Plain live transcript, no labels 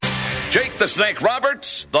Jake the Snake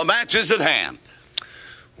Roberts, the match is at hand.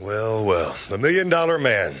 Well, the $1 Million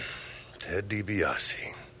Man, Ted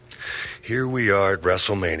DiBiase. Here we are at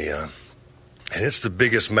WrestleMania, and it's the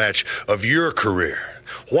biggest match of your career.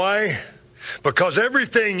 Why? Because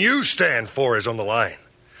everything you stand for is on the line,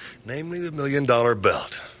 namely the $1 Million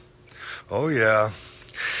belt. Oh, yeah.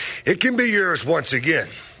 It can be yours once again.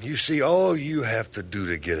 You see, all you have to do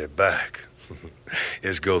to get it back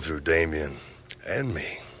is go through Damien and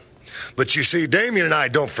me. But you see, Damien and I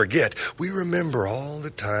don't forget. We remember all the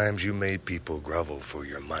times you made people grovel for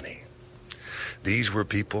your money. These were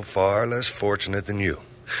people far less fortunate than you.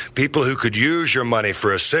 People who could use your money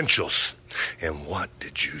for essentials. And what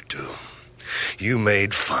did you do? You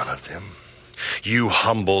made fun of them. You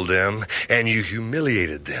humbled them, and you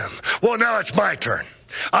humiliated them. Well, now it's my turn.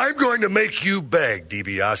 I'm going to make you beg,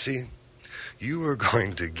 DiBiase. You are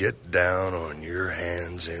going to get down on your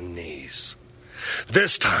hands and knees.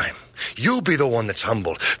 This time, you'll be the one that's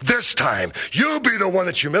humbled. This time, you'll be the one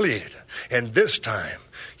that's humiliated. And this time,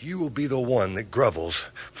 you will be the one that grovels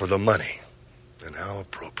for the money. And how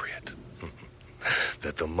appropriate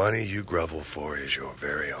that the money you grovel for is your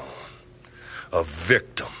very own. A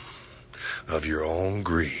victim of your own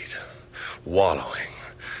greed, wallowing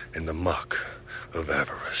in the muck of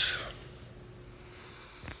avarice.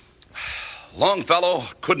 Longfellow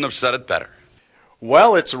couldn't have said it better.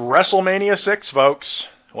 Well, it's WrestleMania 6, folks.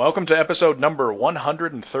 Welcome to episode number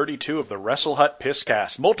 132 of the Wrestle Hut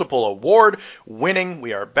Pisscast. Multiple award winning.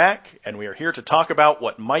 We are back, and we are here to talk about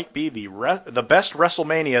what might be the best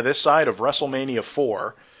WrestleMania this side of WrestleMania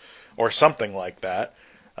 4, or something like that.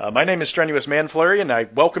 My name is Strenuous Manflurry, and I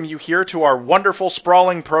welcome you here to our wonderful,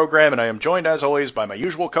 sprawling program, and I am joined, as always, by my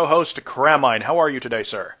usual co-host, Kramine. How are you today,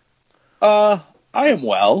 sir? I am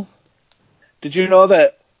well. Did you know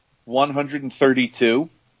that 132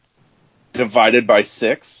 divided by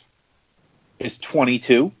 6 is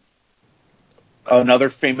 22? Another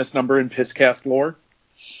famous number in Pisscast lore.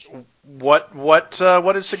 What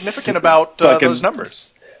is significant about those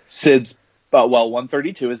numbers? Sid's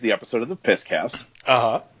 132 is the episode of the Pisscast.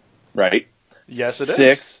 Uh-huh. Right? Yes, it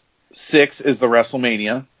is. 6 is the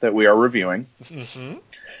WrestleMania that we are reviewing. Mm-hmm.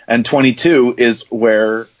 And 22 is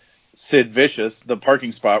where Sid Vicious, the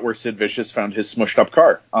parking spot where Sid Vicious found his smushed up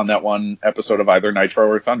car on that one episode of either Nitro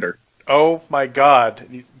or Thunder. Oh my God.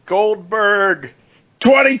 Goldberg!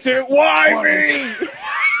 22! Why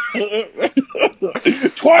me?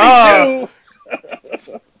 22!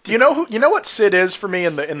 Do you know what Sid is for me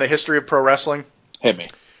in the history of pro wrestling? Hit me.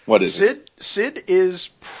 What is it? Sid is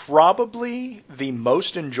probably the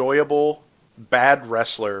most enjoyable bad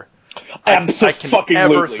wrestler I can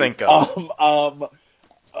ever think of.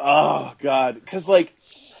 Oh God, because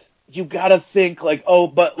you gotta think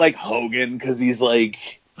but Hogan, because he's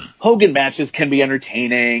Hogan matches can be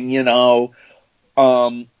entertaining,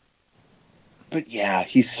 but yeah,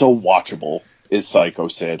 he's so watchable. Is Psycho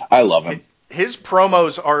Sid? I love him. His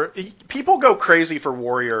promos are... People go crazy for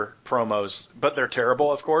Warrior promos, but they're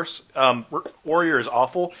terrible, of course. Warrior is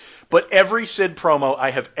awful. But every Sid promo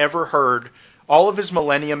I have ever heard, all of his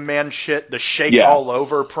Millennium Man shit, the Shake All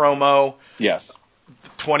Over promo... Yes.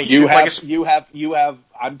 22... You have...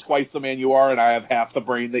 I'm twice the man you are, and I have half the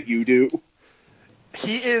brain that you do.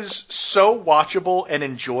 He is so watchable and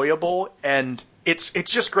enjoyable, and it's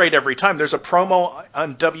just great every time. There's a promo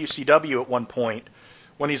on WCW at one point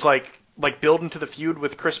when he's like building to the feud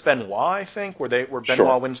with Chris Benoit, I think, where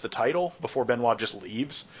Benoit wins the title before Benoit just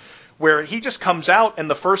leaves, where he just comes out and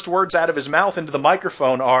the first words out of his mouth into the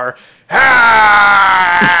microphone are,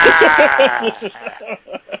 "Ah!"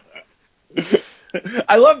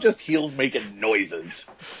 I love just heels making noises.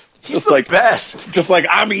 He's just the best. Just like,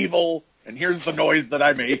 I'm evil, and here's the noise that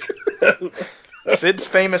I make. Sid's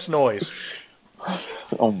famous noise.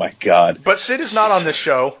 Oh my God. But Sid is not on this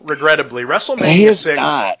show, regrettably. WrestleMania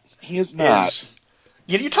 6... He is not.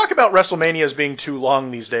 You talk about WrestleMania as being too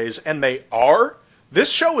long these days, and they are.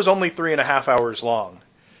 This show was only 3.5 hours long,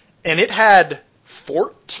 and it had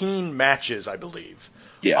 14 matches, I believe,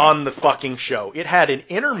 on the fucking show. It had an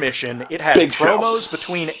intermission. It had promos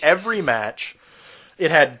between every match.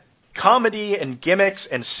 It had comedy and gimmicks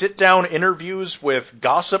and sit-down interviews with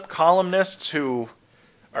gossip columnists who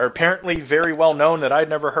are apparently very well known that I'd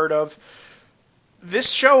never heard of.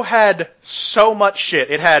 This show had so much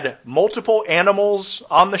shit. It had multiple animals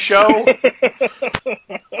on the show.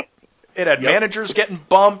 It had managers getting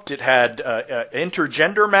bumped. It had an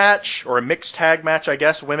intergender match, or a mixed tag match, I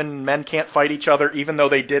guess. Women and men can't fight each other, even though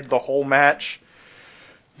they did the whole match.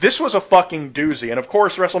 This was a fucking doozy. And, of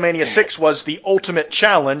course, WrestleMania 6 was the ultimate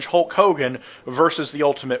challenge, Hulk Hogan versus the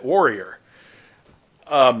Ultimate Warrior.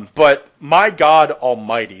 But my God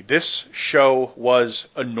Almighty, this show was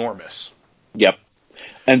enormous. Yep.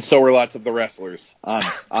 And so were lots of the wrestlers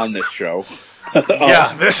on this show.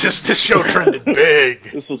 Yeah, this show trended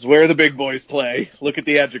big. This is where the big boys play. Look at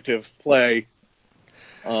the adjective, play.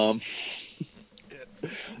 This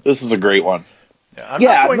is a great one.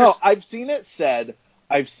 I've seen it said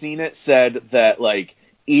that like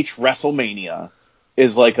each WrestleMania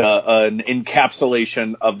is like an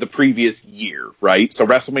encapsulation of the previous year, right? So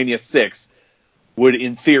WrestleMania 6 would,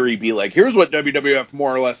 in theory, be like, here's what WWF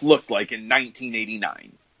more or less looked like in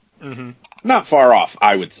 1989. Mm-hmm. Not far off,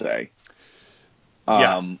 I would say.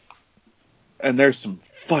 Yeah. And there's some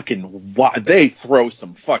fucking they throw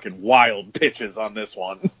some fucking wild pitches on this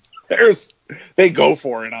one. They go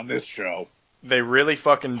for it on this show. They really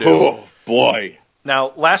fucking do. Oh boy.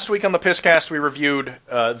 Now, last week on the Pisscast, we reviewed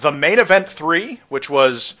the Main Event 3, which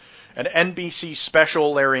was an NBC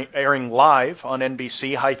special airing live on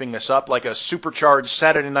NBC, hyping this up like a supercharged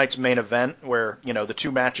Saturday night's main event, where the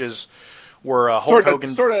two matches were Hulk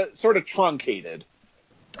Hogan, sort of truncated.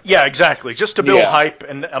 Yeah, exactly, just to build hype.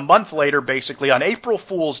 And a month later, basically on April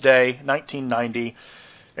Fool's Day, April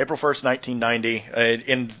 1st, 1990,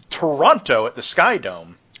 in Toronto at the Sky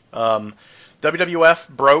Dome,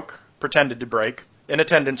 WWF pretended to break an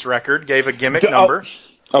attendance record, gave a gimmick number.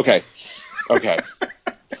 Okay.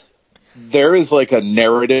 There is like a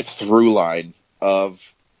narrative through line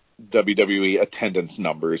of WWE attendance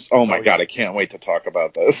numbers. Oh my God, I can't wait to talk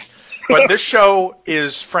about this. But this show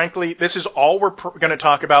is, frankly, this is all we're going to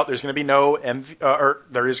talk about. There's going to be no or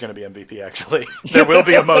there is going to be MVP, actually. There will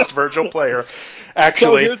be a most Virgil player,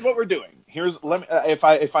 actually. So here's what we're doing.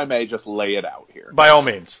 If I may just lay it out here. By all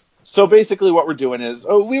means. So basically what we're doing is,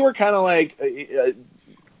 we were kind of like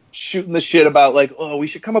shooting the shit about like, we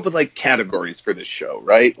should come up with like categories for this show,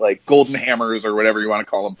 right? Like golden hammers or whatever you want to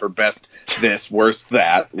call them for best this, worst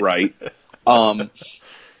that, right?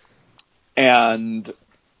 And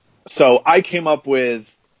so I came up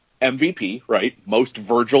with MVP, right? Most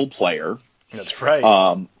Virgil player. That's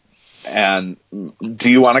right. And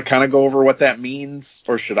do you want to kind of go over what that means,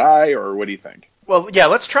 or should I, or what do you think? Well, yeah,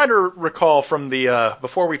 let's try to recall from the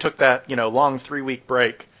before we took that long 3-week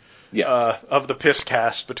break of the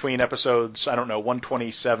Pisscast between episodes, I don't know,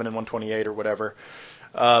 127 and 128 or whatever.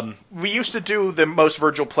 We used to do the most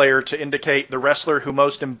Virgil player to indicate the wrestler who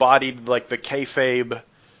most embodied like the kayfabe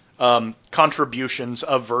contributions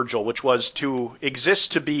of Virgil, which was to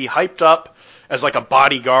exist to be hyped up as like a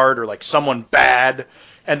bodyguard or like someone bad,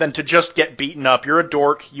 and then to just get beaten up. You're a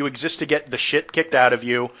dork. You exist to get the shit kicked out of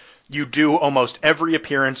you. You do almost every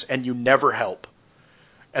appearance, and you never help.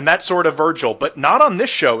 And that's sort of Virgil, but not on this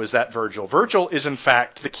show is that Virgil. Virgil is, in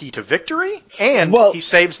fact, the key to victory, and he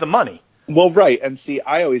saves the money. Well, right, and see,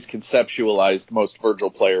 I always conceptualized most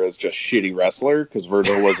Virgil player as just shitty wrestler, because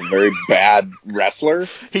Virgil was a very bad wrestler.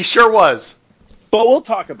 He sure was. But we'll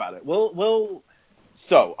talk about it.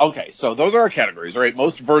 So those are our categories, right?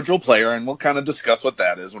 Most Virgil player, and we'll kind of discuss what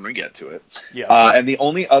that is when we get to it. Yeah. And the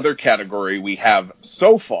only other category we have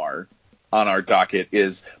so far on our docket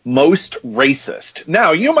is most racist.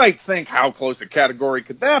 Now, you might think, how close a category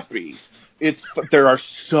could that be? There are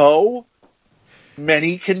so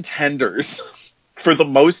many contenders for the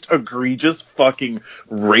most egregious fucking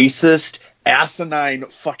racist, asinine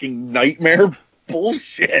fucking nightmare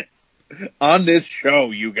bullshit on this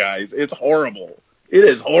show, you guys. It's horrible. It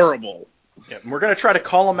is horrible. Yeah, and we're going to try to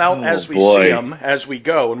call them out as we see them, as we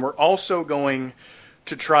go, and we're also going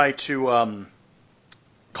to try to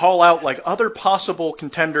call out like other possible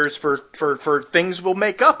contenders for things we'll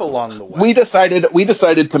make up along the way. We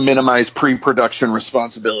decided to minimize pre-production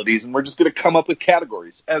responsibilities, and we're just going to come up with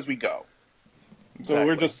categories as we go.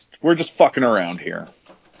 Exactly. So we're just fucking around here.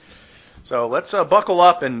 So let's buckle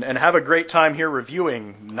up and have a great time here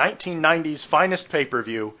reviewing 1990's finest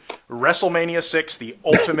pay-per-view, WrestleMania 6, The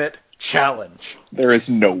Ultimate Challenge. There is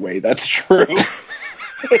no way that's true.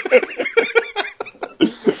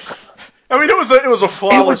 I mean, it was a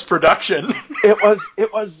flawless production. It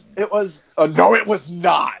was. No, it was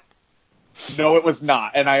not. No, it was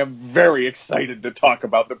not. And I am very excited to talk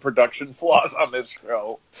about the production flaws on this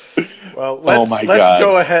show. Well, let's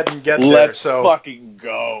go ahead and get there. Let's fucking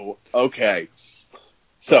go. Okay.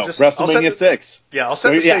 So, WrestleMania 6. Yeah, I'll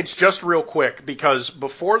set the stage just real quick, because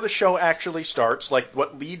before the show actually starts, like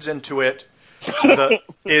what leads into it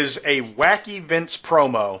is a wacky Vince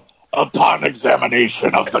promo. Upon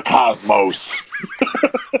examination of the cosmos,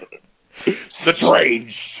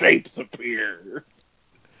 strange shapes appear.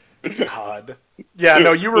 God. Yeah,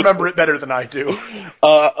 no, you remember it better than I do.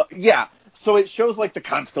 Yeah. So it shows like the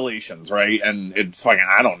constellations, right? And it's like,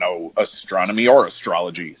 I don't know astronomy or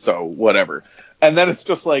astrology, so whatever. And then it's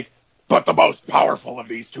just like, but the most powerful of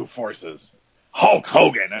these two forces, Hulk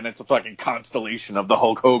Hogan, and it's a fucking constellation of the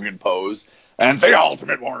Hulk Hogan pose, and the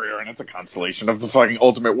Ultimate Warrior, and it's a constellation of the fucking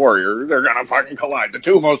Ultimate Warrior. They're gonna fucking collide, the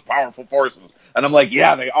two most powerful forces. And I'm like,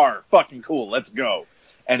 yeah, they are. Fucking cool, let's go.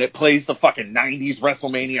 And it plays the fucking 90s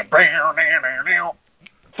WrestleMania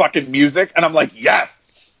fucking music, and I'm like, yes!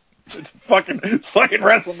 It's fucking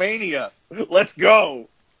WrestleMania. Let's go.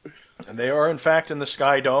 And they are, in fact, in the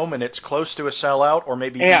Sky Dome, and it's close to a sellout, or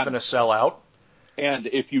maybe even a sellout. And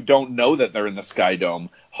if you don't know that they're in the Sky Dome,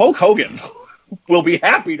 Hulk Hogan will be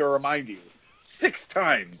happy to remind you 6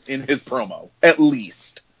 times in his promo, at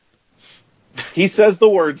least. He says the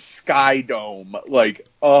word Sky Dome like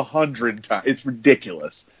 100 times. It's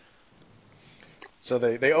ridiculous. So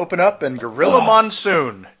they open up, and Gorilla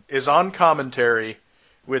Monsoon is on commentary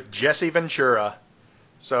with Jesse Ventura.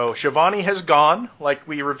 So Shivani has gone. Like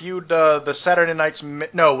we reviewed the Saturday Night's...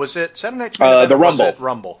 No, was it Saturday Night's... The Rumble.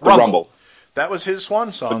 Rumble. The Rumble. That was his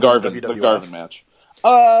swan song. The Garvin match.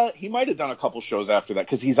 He might have done a couple shows after that,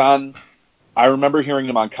 because he's on... I remember hearing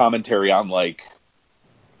him on commentary on, like,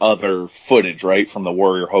 other footage, right? From the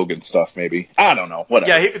Warrior Hogan stuff, maybe. I don't know.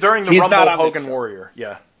 Whatever. Yeah, during the Rumble, Hogan Warrior.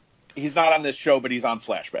 Yeah. He's not on this show, but he's on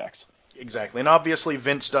flashbacks. Exactly. And obviously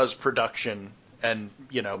Vince does production and,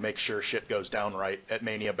 make sure shit goes down right at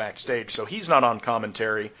Mania backstage. So he's not on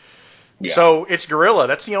commentary. Yeah. So it's Gorilla.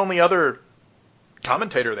 That's the only other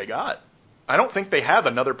commentator they got. I don't think they have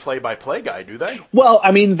another play-by-play guy, do they? Well,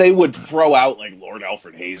 I mean, they would throw out, like, Lord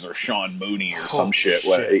Alfred Hayes or Sean Mooney or some shit.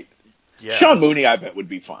 Yeah. Sean Mooney, I bet, would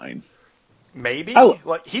be fine. Maybe?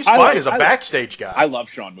 He's fine as a backstage guy. I love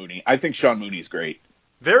Sean Mooney. I think Sean Mooney's great.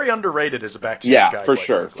 Very underrated as a backstage guy.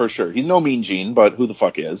 Yeah, for sure. He's no Mean Gene, but who the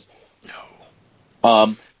fuck is?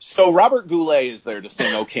 No. So Robert Goulet is there to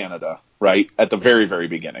sing "O Canada," right, at the very, very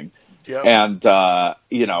beginning. Yep. And,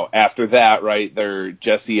 after that, right,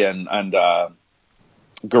 Jesse and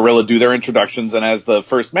Gorilla do their introductions, and as the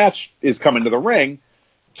first match is coming to the ring,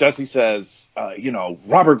 Jesse says,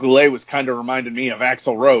 Robert Goulet was kind of reminding me of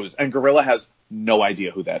Axl Rose, and Gorilla has no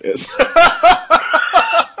idea who that is.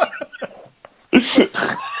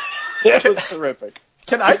 It was terrific.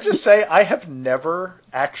 Can I just say, I have never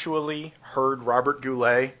actually heard Robert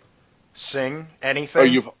Goulet sing anything.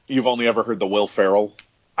 Oh, you've only ever heard the Will Ferrell?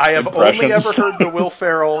 I have only ever heard the Will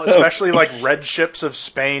Ferrell, especially like Red Ships of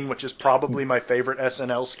Spain, which is probably my favorite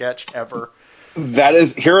SNL sketch ever.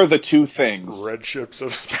 Here are the two things. Red Ships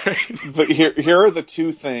of Spain. But here are the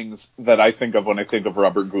two things that I think of when I think of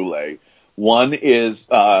Robert Goulet. One is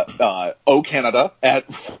O Canada at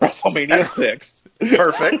WrestleMania 6.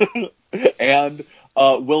 Perfect. And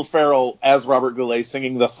Will Ferrell as Robert Goulet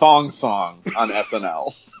singing the thong song on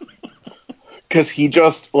SNL. Because he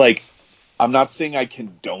just, like, I'm not saying I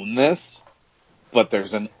condone this, but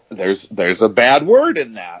there's a bad word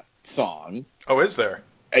in that song. Oh, is there?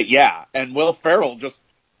 Yeah, and Will Ferrell just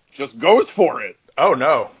goes for it. Oh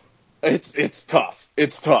no, it's tough.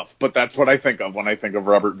 It's tough, but that's what I think of when I think of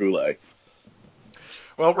Robert Goulet.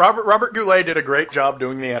 Well, Robert Goulet did a great job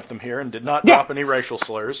doing the anthem here and did not drop any racial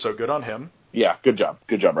slurs, so good on him. Yeah, good job,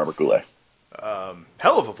 Robert Goulet.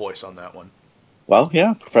 Hell of a voice on that one. Well,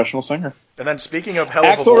 yeah, professional singer. And then speaking of hell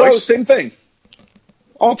of a voice, Axl Rose, same thing.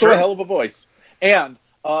 Also a hell of a voice. And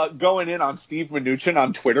going in on Steve Mnuchin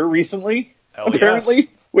on Twitter recently, apparently,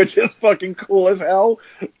 which is fucking cool as hell.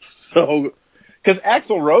 So, because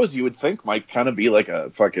Axl Rose, you would think might kind of be like a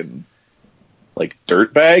fucking like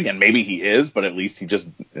dirtbag, and maybe he is, but at least he just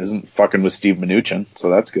isn't fucking with Steve Mnuchin, so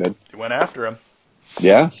that's good. He went after him.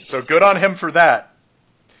 Yeah. So good on him for that.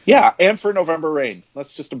 Yeah, and for November Rain.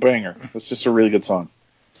 That's just a banger. That's just a really good song.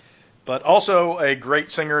 But also a great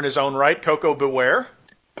singer in his own right, Coco Beware.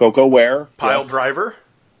 Coco Ware. Pile Driver.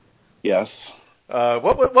 Yes.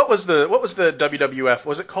 What was the WWF?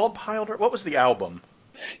 Was it called Pile Driver? What was the album?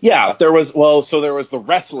 Yeah, there was the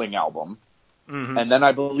wrestling album. Mm-hmm. And then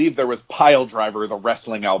I believe there was Pile Driver, the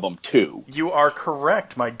wrestling album, too. You are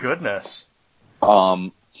correct, my goodness.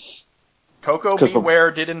 Coco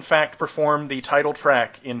Beware did, in fact, perform the title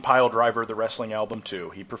track in Pile Driver, the wrestling album, too.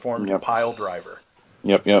 He performed Pile Driver.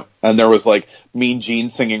 Yep. And there was, like, Mean Gene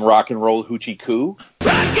singing Rock and Roll Hoochie Coo.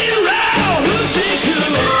 Rock and Roll Hoochie Coo.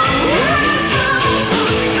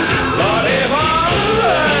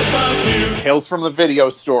 Tales from the Video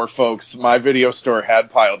Store, folks. My video store had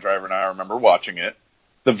Pile Driver, and I remember watching it.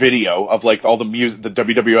 The video of, like, all the music, the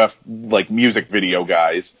WWF, like, music video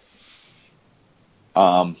guys.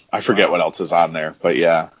 I forget what else is on there, but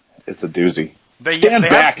yeah, it's a doozy. Stand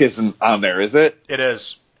Back isn't on there, is it? It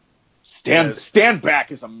is. Stand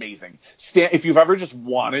Back is amazing. If you've ever just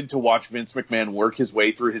wanted to watch Vince McMahon work his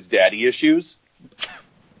way through his daddy issues,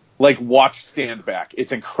 like, watch Stand Back.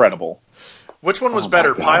 It's incredible. Which one was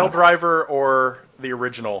better, Pile Driver or the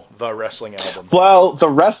original The Wrestling Album? Well, the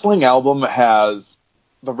Wrestling Album is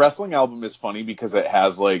funny because it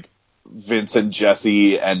has, like, Vince and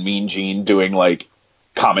Jesse and Mean Gene doing, like,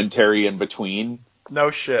 commentary in between.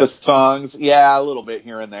 No shit. The songs. Yeah, a little bit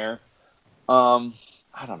here and there.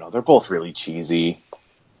 I don't know. They're both really cheesy.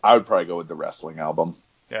 I would probably go with the Wrestling Album.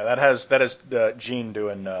 Yeah, that is Gene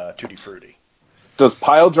doing Tutti Frutti. Does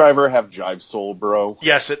Pile Driver have Jive Soul, bro?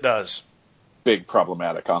 Yes, it does. Big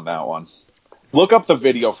problematic on that one. Look up the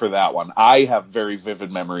video for that one. I have very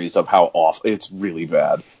vivid memories of how awful. It's really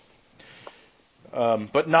bad.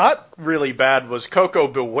 But not really bad was Coco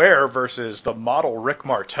Beware versus the model Rick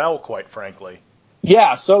Martel, quite frankly.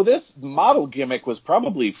 Yeah, so this model gimmick was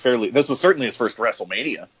probably this was certainly his first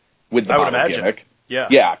WrestleMania with the model gimmick. Yeah.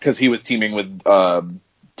 Yeah, because he was teaming with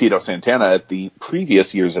Tito Santana at the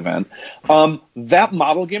previous year's event. That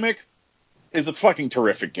model gimmick is a fucking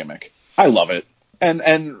terrific gimmick. I love it.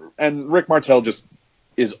 And Rick Martel just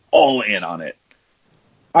is all in on it.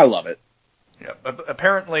 I love it. Yeah,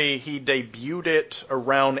 apparently he debuted it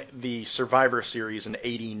around the Survivor Series in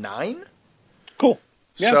 '89. Cool.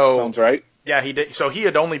 Yeah, sounds right. Yeah, he did. So he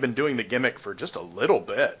had only been doing the gimmick for just a little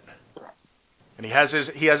bit, and he has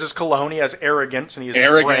his cologne. He has Arrogance, and he is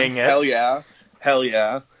spraying it. Hell yeah.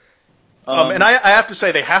 And I have to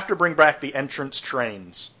say, they have to bring back the entrance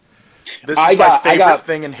trains. This is my favorite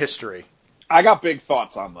thing in history. I got big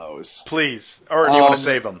thoughts on those. Please, or do you want to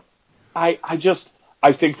save them? I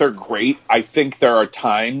think they're great. I think there are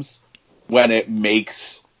times when it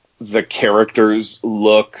makes the characters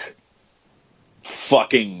look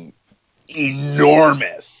fucking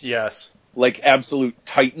enormous. Yes. Like absolute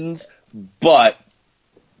titans. But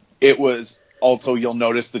it was also, you'll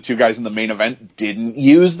notice the two guys in the main event didn't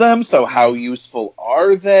use them. So how useful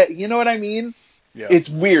are they? You know what I mean? Yeah. It's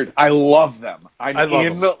weird. I love them. I'm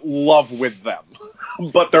in love with them.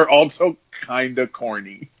 But they're also kind of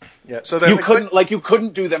corny. Yeah. So you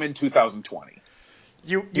couldn't do them in 2020.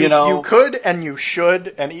 You could and you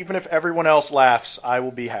should, and even if everyone else laughs, I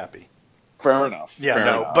will be happy. Fair enough. Yeah, Fair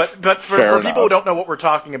no, enough. but for people who don't know what we're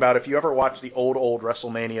talking about, if you ever watch the old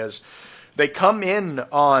WrestleManias, they come in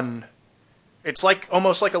on, it's like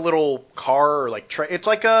almost like a little car or like it's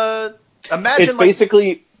like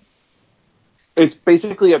it's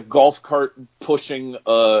basically a golf cart pushing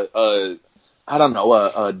a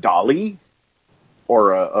dolly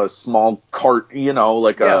or a small cart,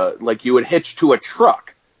 like you would hitch to a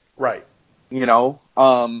truck. Right.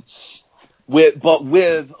 With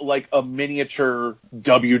like a miniature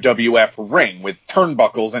WWF ring with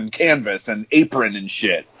turnbuckles and canvas and apron and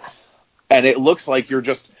shit. And it looks like you're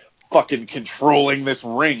just fucking controlling this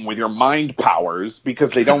ring with your mind powers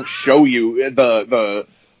because they don't show you the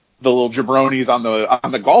little jabronis on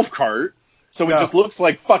the golf cart. So it just looks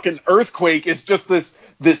like fucking Earthquake is just this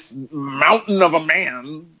mountain of a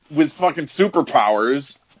man with fucking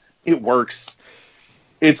superpowers. It works.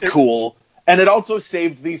 It's cool. And it also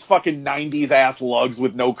saved these fucking 90s ass lugs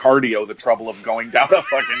with no cardio the trouble of going down a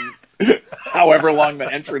fucking however long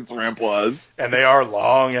the entrance ramp was. And they are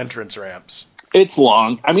long entrance ramps. It's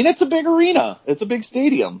long. I mean, it's a big arena. It's a big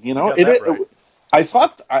stadium, you know? I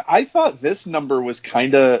thought this number was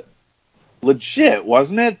kind of legit,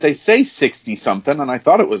 wasn't it? They say 60 something, and I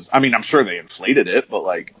thought it was. I mean, I'm sure they inflated it, but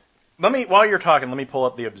like. While you're talking, let me pull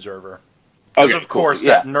up the Observer. Because of course,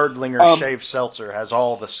 that nerdlinger Shave Seltzer has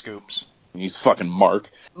all the scoops. He's fucking Mark.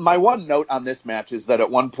 My one note on this match is that at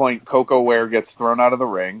one point Coco Ware gets thrown out of the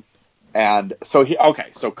ring, and so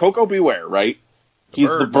Coco Beware, right?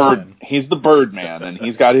 He's the bird. He's the bird man, and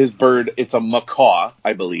he's got his bird. It's a macaw,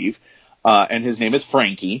 I believe, and his name is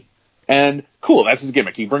Frankie. And cool, that's his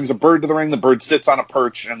gimmick. He brings a bird to the ring, the bird sits on a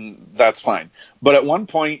perch, and that's fine. But at one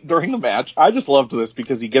point during the match, I just loved this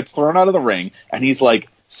because he gets thrown out of the ring, and he's like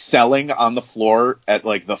selling on the floor at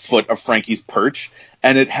like the foot of Frankie's perch,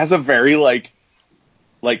 and it has a very like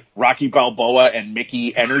Rocky Balboa and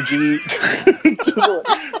Mickey energy.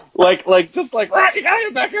 like just like, right, you gotta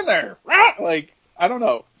get back in there. Like, I don't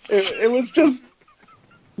know. It was just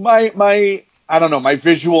my I don't know, my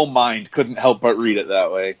visual mind couldn't help but read it that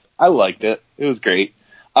way. I liked it. It was great.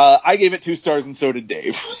 I gave it 2 stars, and so did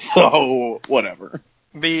Dave. So, whatever.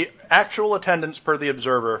 The actual attendance per the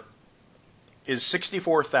Observer is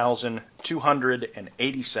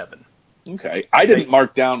 64,287. Okay. I didn't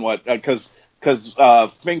mark down what, because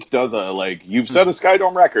Fink does you've set a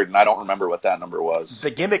Skydome record, and I don't remember what that number was.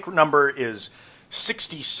 The gimmick number is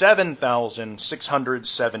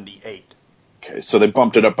 67,678. Okay, so they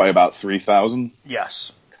bumped it up by about 3,000.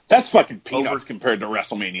 Yes. That's fucking peanuts compared to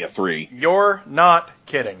WrestleMania 3. You're not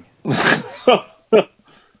kidding.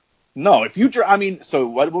 No, if you so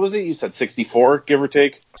what was it? You said 64, give or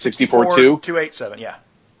take? 64-2? 287, yeah.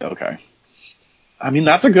 Okay. I mean,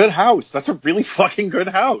 that's a good house. That's a really fucking good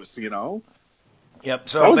house, you know? Yep,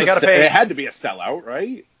 so they got to pay. It had to be a sellout,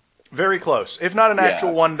 right? Very close. If not an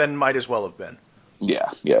actual one, then might as well have been. Yeah.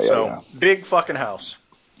 So, big fucking house.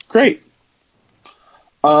 Great.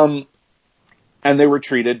 And they were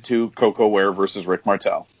treated to Koko Ware versus Rick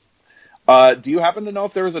Martel. Do you happen to know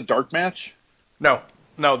if there was a dark match? No,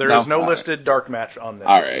 there is no listed dark match on this.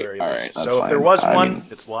 All right. So if there was one,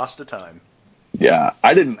 it's lost to time. Yeah,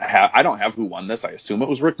 I don't have who won this. I assume it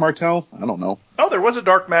was Rick Martel. I don't know. Oh, there was a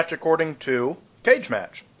dark match according to Cage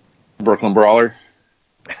Match. Brooklyn Brawler.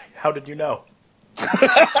 How did you know?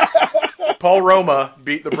 Paul Roma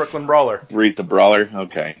beat the Brooklyn Brawler. Beat the Brawler.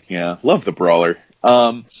 Okay, yeah, love the Brawler.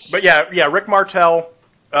 But yeah, Rick Martel.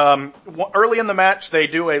 Early in the match, they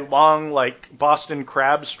do a long, Boston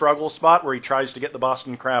Crab struggle spot where he tries to get the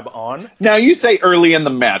Boston Crab on. Now, you say early in the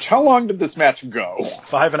match. How long did this match go?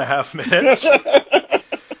 5.5 minutes.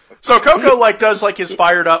 So Koko, does, his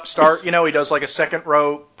fired up start. He does, a second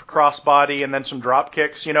row crossbody and then some drop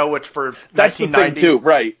kicks, which for That's 1990. the thing, too,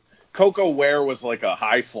 right. Koko Ware was, a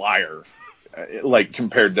high flyer,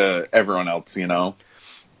 compared to everyone else,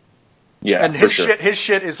 Yeah, and his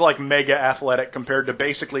shit is mega athletic compared to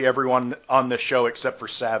basically everyone on this show except for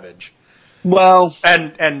Savage. Well,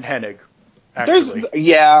 and Hennig. Actually,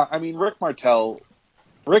 I mean Rick Martel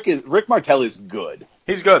is good.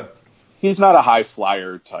 He's good. He's not a high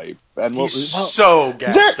flyer type, and he's so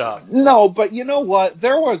gassed up. No, but you know what?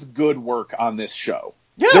 There was good work on this show.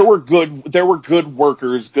 Yeah, there were good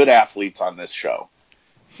workers, good athletes on this show,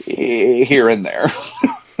 here and there.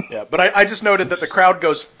 Yeah, but I just noted that the crowd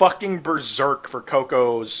goes fucking berserk for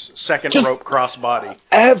Koko's second rope crossbody.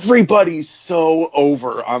 Everybody's so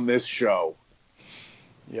over on this show.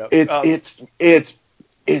 Yep.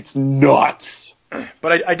 It's nuts.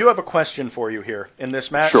 But I do have a question for you here in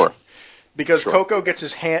this match. Sure. Because Koko gets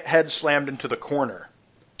his head slammed into the corner.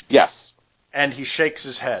 Yes. And he shakes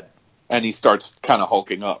his head. And he starts kind of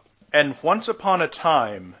hulking up. And once upon a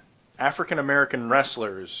time, African American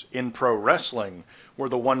wrestlers in pro wrestling were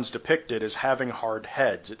the ones depicted as having hard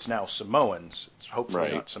heads. It's now Samoans. It's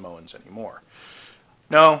hopefully not Samoans anymore.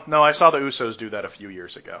 No, I saw the Usos do that a few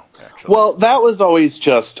years ago, actually. Well, that was always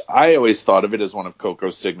I always thought of it as one of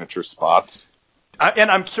Koko's signature spots.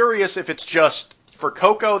 And I'm curious if it's just, for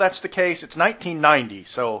Koko that's the case. It's 1990,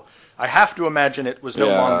 so I have to imagine it was no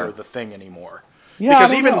longer the thing anymore. Yeah,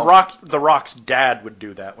 because even The Rock's dad would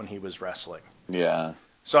do that when he was wrestling. Yeah.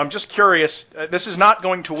 So I'm just curious. This is not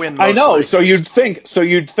going to win most I know. races. So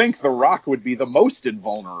you'd think The Rock would be the most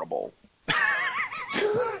invulnerable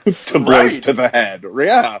to blows to the head.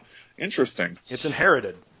 Yeah. Interesting. It's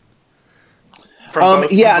inherited.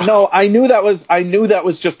 No, I knew that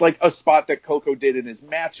was just a spot that Koko did in his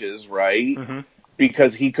matches, right? Mm-hmm.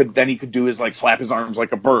 Because he could do his flap his arms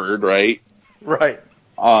like a bird, right? Right.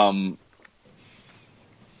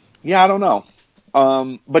 Yeah, I don't know.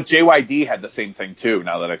 But JYD had the same thing too,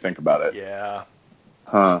 now that I think about it. Yeah.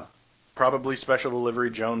 Huh. Probably Special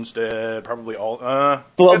Delivery Jones did. Probably all. But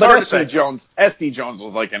SD Jones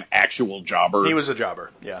was an actual jobber. He was a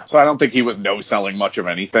jobber, yeah. So I don't think he was no-selling much of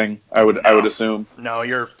anything. I would assume. No,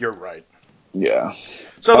 you're right. Yeah.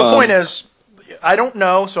 So the point is, I don't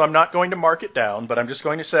know, so I'm not going to mark it down, but I'm just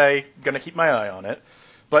going to say, going to keep my eye on it.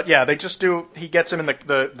 But yeah, they just do. He gets him in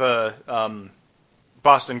the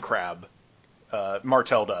Boston Crab.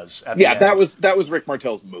 Martel does. At the end. that was Rick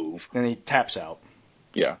Martel's move, and he taps out.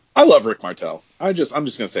 Yeah, I love Rick Martel. I'm just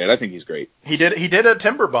gonna say it. I think he's great. He did a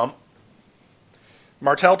timber bump.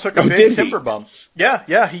 Martel took a big timber bump.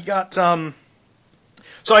 Yeah, he got.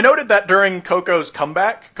 So I noted that during Koko's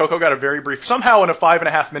comeback, Koko got a very brief. Somehow in a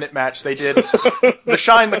 5.5 minute match, they did the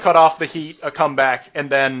Shine, the Cutoff, the Heat, a comeback, and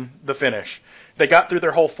then the finish. They got through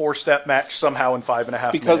their whole 4-step match somehow in 5.5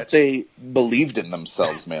 minutes. Because they believed in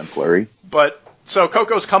themselves, man, Flurry. But so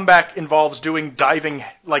Koko's comeback involves doing diving,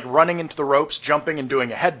 running into the ropes, jumping, and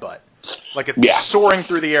doing a headbutt, soaring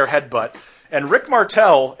through the air headbutt. And Rick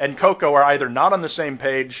Martel and Koko are either not on the same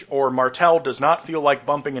page, or Martel does not feel like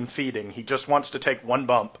bumping and feeding. He just wants to take one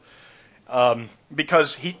bump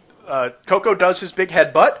because Koko does his big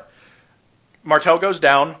headbutt. Martel goes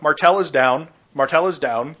down. Martel is down. Martel is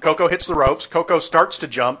down. Koko hits the ropes. Koko starts to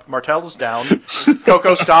jump. Martel is down.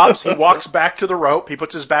 Koko stops. He walks back to the rope. He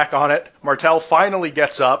puts his back on it. Martel finally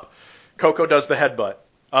gets up. Koko does the headbutt.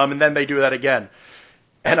 And then they do that again.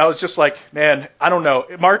 And I was just like, man, I don't know.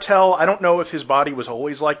 Martel, I don't know if his body was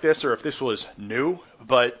always like this or if this was new,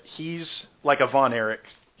 but he's like a Von Erich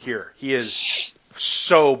here. He is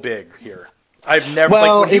so big here. I've never, Well,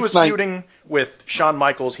 like, when he it's was like- feuding with Shawn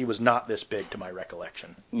Michaels, he was not this big to my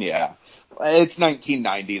recollection. Yeah. It's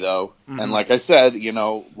 1990, though. Mm-hmm. And like I said,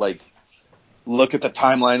 like, look at the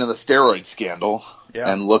timeline of the steroid scandal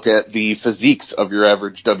Yeah. and look at the physiques of your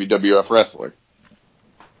average WWF wrestler.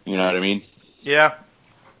 You know what I mean? Yeah.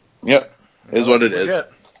 Yep. Is what it is.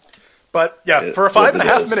 Legit. But, yeah, It's for a what it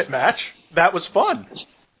 5.5 is. minute match, that was fun.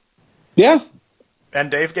 Yeah.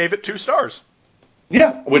 And Dave gave it 2 stars.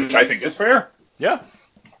 Yeah. Which I think is fair. Yeah.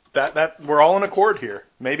 That we're all in accord here.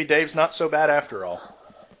 Maybe Dave's not so bad after all.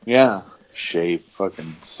 Yeah. Shea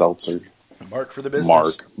fucking Seltzer. Mark for the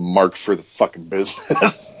business. Mark for the fucking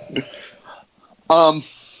business.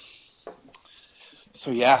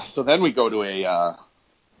 So then we go to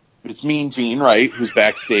it's Mean Gene, right? Who's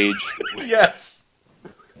backstage. Yes.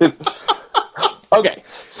 Okay,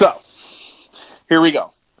 so here we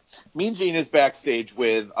go. Mean Gene is backstage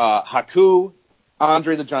with Haku,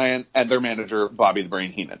 Andre the Giant, and their manager, Bobby the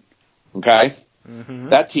Brain Heenan. Okay? Mm-hmm.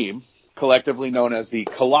 That team, collectively known as the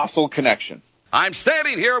Colossal Connection. I'm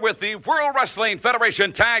standing here with the World Wrestling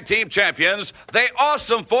Federation Tag Team Champions, the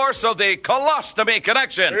awesome force of the Colostomy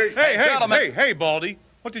Connection. Hey, Baldy.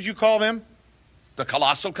 What did you call them? The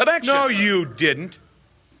Colossal Connection. No, you didn't.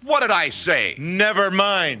 What did I say? Never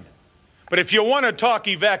mind. But if you want to talk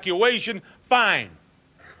evacuation, fine.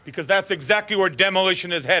 Because that's exactly where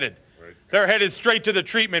demolition is headed. They're headed straight to the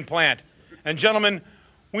treatment plant. And gentlemen,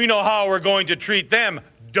 we know how we're going to treat them,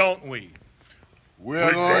 don't we?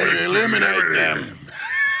 We're going to eliminate them.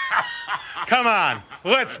 Come on,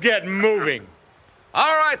 let's get moving.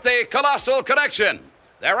 All right, the Colossal Connection.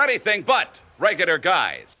 They're anything but regular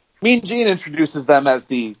guys. Mean Gene introduces them as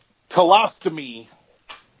the Colostomy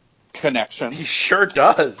Connection. He sure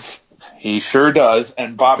does. He sure does.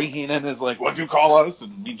 And Bobby Heenan is like, "What'd you call us?"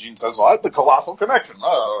 And Mean Gene says, "What? The Colossal Connection."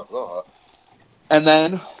 And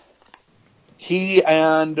then he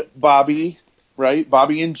and Bobby, right?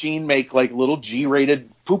 Bobby and Gene make like little G-rated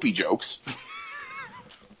poopy jokes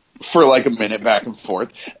for like a minute back and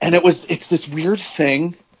forth. And it's this weird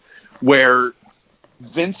thing where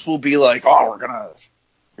Vince will be like, "Oh,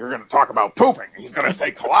 you're gonna talk about pooping." He's gonna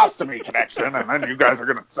say Colostomy Connection, and then you guys are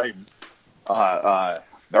gonna say,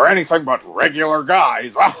 they're anything but regular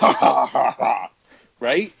guys.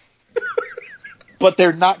 Right? But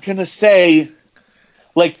they're not gonna say,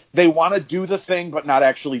 like, they want to do the thing but not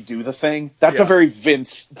actually do the thing. That's a very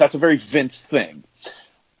Vince thing.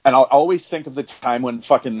 And I'll always think of the time when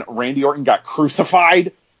fucking Randy Orton got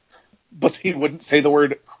crucified, but he wouldn't say the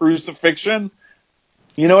word crucifixion.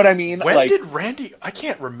 You know what I mean? When like, did Randy... I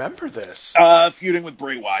can't remember this. Feuding with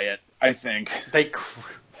Bray Wyatt, I think.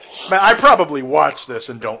 Man, I probably watched this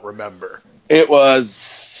and don't remember. It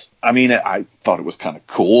was... I mean, I thought it was kind of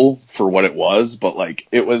cool for what it was, but, like,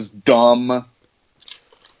 it was dumb.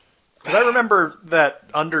 Because I remember that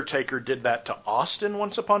Undertaker did that to Austin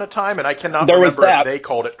once upon a time, and I cannot There was remember if that. they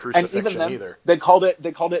called it And crucifixion even then, either. they called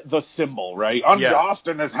it the symbol, right? Yeah.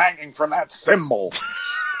 Austin is hanging from that symbol.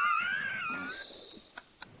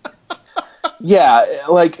 Yeah,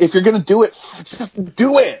 like, if you're gonna do it, just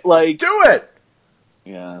do it. Like, Do it!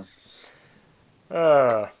 yeah.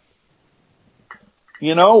 Uh,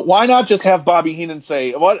 You know, why not just have Bobby Heenan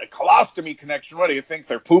say, "What, a Colostomy Connection? What do you think?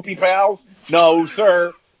 They're poopy pals?" No,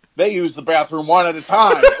 sir. They use the bathroom one at a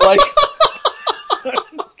time. Like,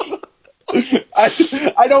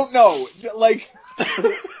 I don't know. Like,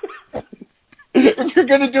 if you're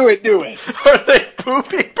gonna do it, do it. are they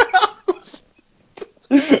poopy pals?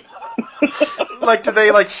 Like, do they,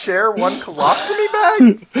 like, share one colostomy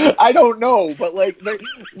bag? I don't know, but like,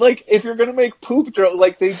 if you're gonna make poop joke,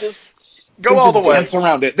 like, they just Go all the way. dance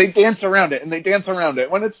around it. They dance around it, and they dance around it.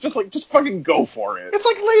 When it's just like, just fucking go for it. It's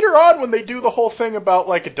like later on when they do the whole thing about,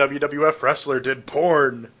 like, a WWF wrestler did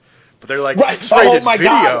porn. But they're like, Right. X-rated Oh my video.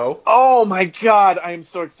 god. Oh my god. I am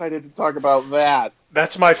so excited to talk about that.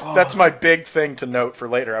 That's my big thing to note for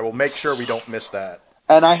later. I will make sure we don't miss that.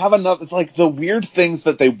 And I have another, like, the weird things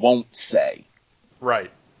that they won't say. Right.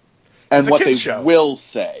 And It's a what they kid's show. will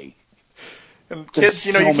say. And There's kids,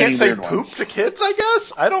 you know, so you many can't say weird poop ones. to kids, I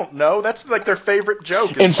guess? I don't know. That's like their favorite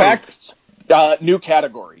joke. In fact, new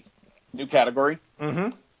category. Mm-hmm.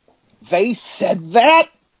 They said that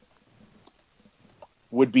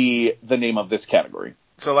would be the name of this category.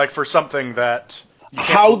 So, like, for something that...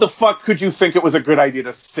 How the fuck could you think it was a good idea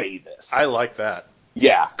to say this? I like that.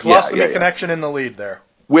 Yeah. Colostomy yeah. Connection in the lead there.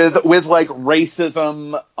 With like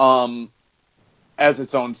racism, as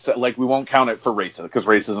its own, like, we won't count it for racism, because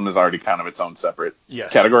racism is already kind of its own separate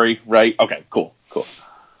category, right? Okay, cool.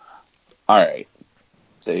 All right.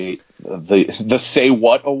 The Say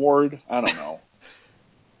What Award? I don't know.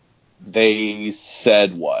 They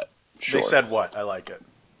said what? Sure. They said what? I like it.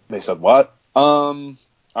 They said what? All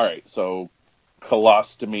right, so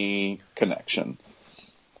Colostomy Connection.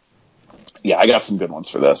 Yeah, I got some good ones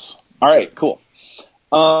for this. All right, cool.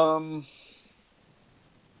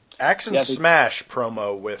 Axe and Smash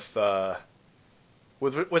promo with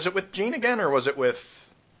was it with Gene again, or was it with?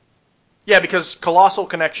 Yeah, because Colossal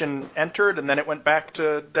Connection entered and then it went back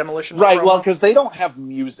to Demolition. Right. promo. Well, because they don't have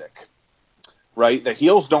music. Right, the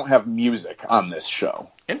heels don't have music on this show.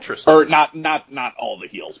 Interesting. Or not all the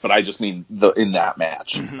heels, but I just mean in that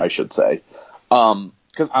match, I should say.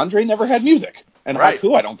 Because Andre never had music, and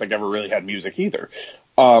Haku I don't think ever really had music either.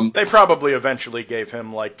 They probably eventually gave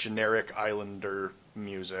him like generic Islander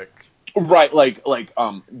music. Right, like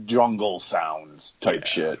jungle sounds type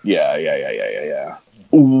shit. Yeah.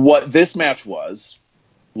 What this match was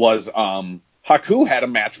Haku had a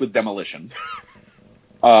match with Demolition.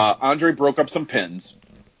 Andre broke up some pins.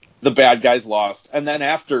 The bad guys lost. And then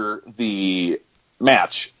after the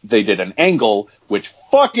match, they did an angle, which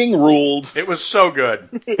fucking ruled. It was so good.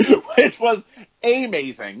 Which was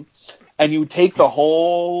amazing. And you take the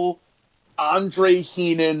whole Andre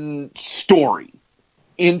Heenan story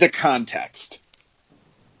into context.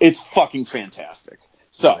 It's fucking fantastic.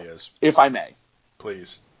 So, it really is. If I may.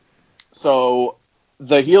 Please. So,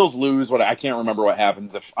 the heels lose. I can't remember what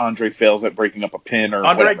happens if Andre fails at breaking up a pin or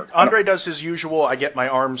whatever. Andre does his usual. I get my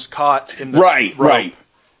arms caught in the rope. Right.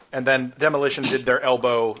 And then Demolition did their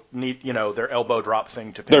elbow drop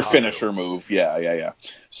thing to pin their Haku. Finisher move. Yeah.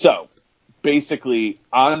 So basically,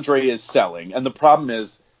 Andre is selling, and the problem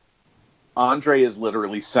is, Andre is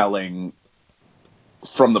literally selling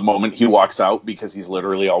from the moment he walks out because he's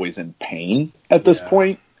literally always in pain at this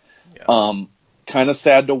point. Yeah. Kind of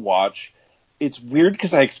sad to watch. It's weird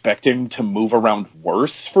because I expect him to move around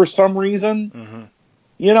worse for some reason,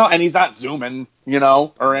 and he's not zooming,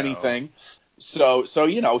 or anything. So,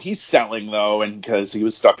 he's selling though, and because he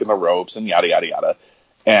was stuck in the ropes and yada, yada, yada.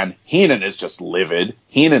 And Heenan is just livid.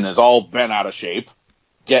 Heenan is all bent out of shape,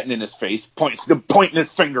 getting in his face, pointing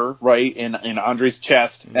his finger right in Andre's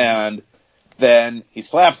chest. And then he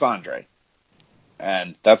slaps Andre.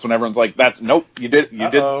 And that's when everyone's like, nope, you did.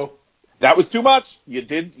 That was too much. You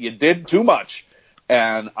did too much.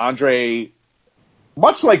 And Andre,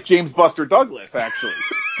 much like James Buster Douglas, actually,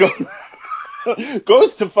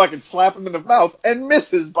 goes to fucking slap him in the mouth and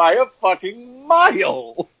misses by a fucking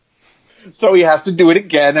mile. So he has to do it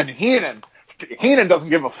again. And Heenan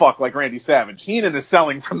doesn't give a fuck like Randy Savage. Heenan is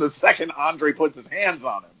selling from the second Andre puts his hands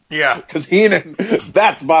on him. Yeah. Because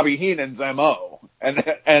that's Bobby Heenan's MO.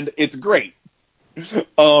 And it's great.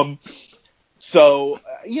 So,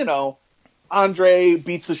 Andre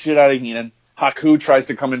beats the shit out of Heenan. Haku tries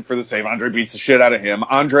to come in for the save. Andre beats the shit out of him.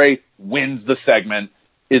 Andre wins the segment,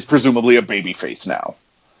 is presumably a babyface now.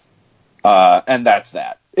 And that's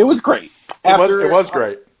that. It was great. It was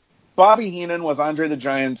great. Bobby Heenan was Andre the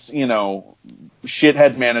Giant's,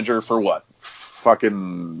 shithead manager for what?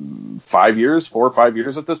 Fucking 4 or 5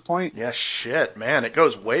 years at this point? Yeah, shit, man. It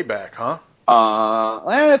goes way back, huh?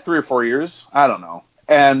 3 or 4 years. I don't know.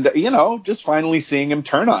 And, just finally seeing him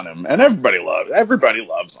turn on him. And everybody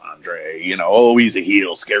loves Andre. He's a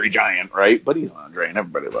heel, scary giant, right? But he's Andre, and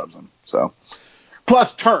everybody loves him. So,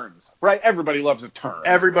 plus turns, right? Everybody loves a turn.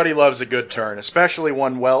 Everybody loves a good turn, especially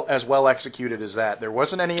one as well executed as that. There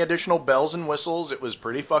wasn't any additional bells and whistles. It was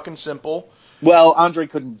pretty fucking simple. Well, Andre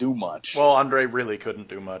couldn't do much. Well, Andre really couldn't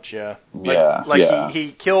do much, yeah.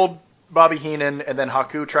 He killed Bobby Heenan, and then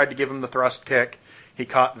Haku tried to give him the thrust kick. He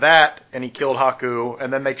caught that, and he killed Haku,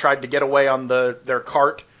 and then they tried to get away on their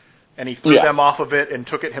cart, and he threw them off of it and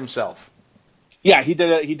took it himself. Yeah, he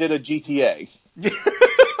did a GTA.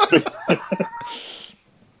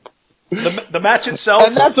 The match itself...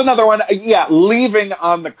 And that's another one. Yeah, leaving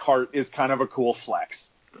on the cart is kind of a cool flex.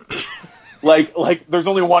 Like there's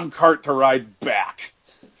only one cart to ride back.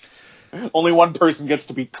 Only one person gets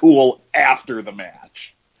to be cool after the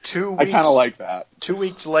match. I kind of like that. 2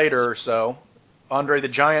 weeks later or so, Andre the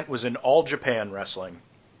Giant was in All Japan Wrestling.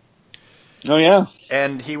 Oh, yeah.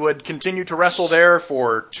 And he would continue to wrestle there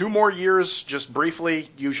for 2 more years, just briefly,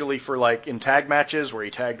 usually for in tag matches where he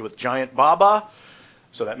tagged with Giant Baba.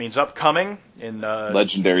 So that means upcoming in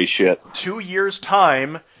legendary shit. 2 years'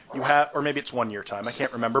 time, you have, or maybe it's 1 year time, I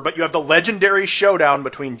can't remember, but you have the legendary showdown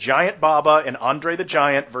between Giant Baba and Andre the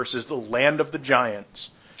Giant versus the Land of the Giants.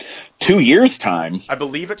 2 years' time? I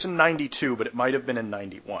believe it's in 92, but it might have been in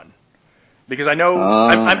 91. Because I know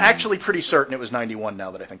I'm actually pretty certain it was 91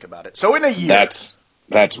 now that I think about it. So in a year.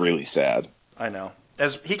 That's really sad. I know.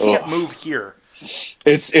 As he can't move here.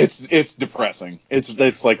 It's depressing.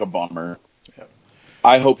 It's like a bummer. Yep.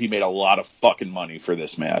 I hope he made a lot of fucking money for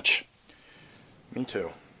this match. Me too.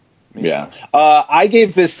 I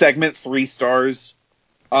gave this segment 3 stars.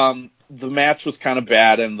 The match was kind of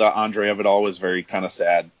bad, and the Andre of it all was very kind of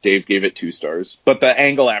sad. Dave gave it 2 stars. But the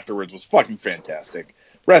angle afterwards was fucking fantastic.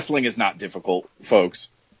 Wrestling is not difficult, folks.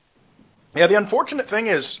 Yeah, the unfortunate thing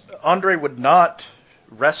is Andre would not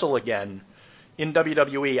wrestle again in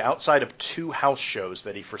WWE outside of 2 house shows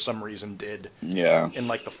that he for some reason did in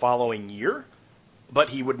like the following year. But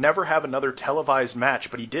he would never have another televised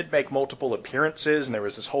match. But he did make multiple appearances, and there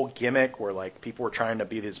was this whole gimmick where like people were trying to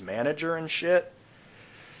be his manager and shit.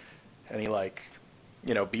 And he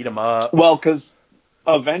beat him up. Well, because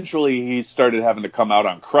eventually he started having to come out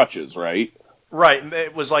on crutches, right? Right, and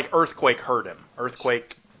it was like Earthquake hurt him.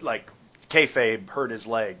 Earthquake, like, kayfabe hurt his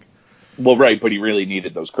leg. Well, right, but he really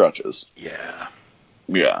needed those crutches. Yeah.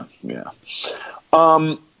 Yeah.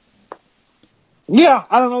 I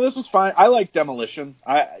don't know, this was fine. I like Demolition.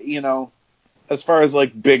 As far as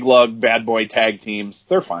like big lug, bad boy tag teams,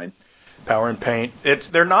 they're fine. Power and Paint. They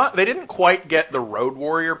didn't quite get the Road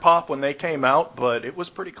Warrior pop when they came out, but it was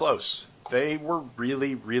pretty close. They were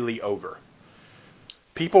really, really over.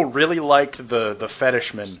 People really liked the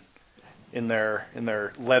Fetishmen in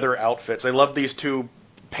their leather outfits. They loved these 2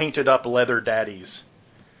 painted up leather daddies.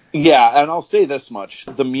 Yeah, and I'll say this much.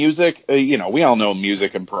 The music, we all know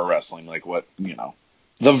music in pro wrestling, like what,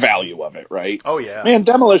 the value of it, right? Oh, yeah. Man,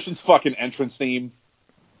 Demolition's fucking entrance theme,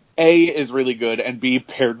 A, is really good, and B,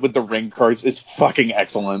 paired with the ring cards, is fucking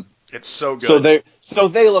excellent. It's so good. So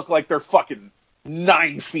they look like they're fucking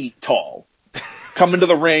 9 feet tall. Come into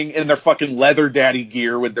the ring in their fucking leather daddy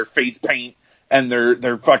gear with their face paint and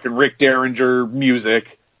their fucking Rick Derringer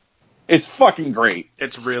music. It's fucking great.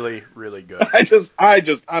 It's really, really good.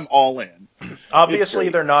 I'm all in. Obviously,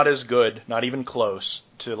 they're not as good, not even close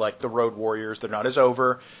to like the Road Warriors. They're not as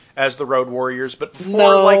over as the Road Warriors, but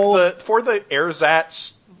for the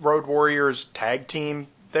Ersatz Road Warriors tag team,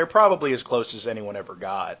 they're probably as close as anyone ever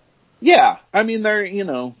got. Yeah, I mean they're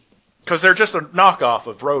because they're just a knockoff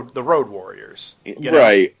of the Road Warriors.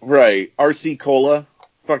 Right. RC Cola,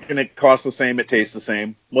 fucking it costs the same, it tastes the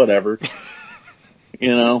same, whatever.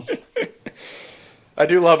 I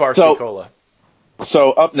do love RC Cola.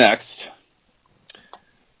 So up next,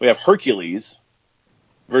 we have Hercules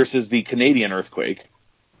versus the Canadian Earthquake.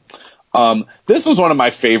 This was one of my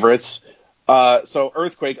favorites. So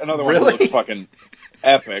Earthquake, another one that looks fucking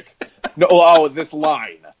epic. No, this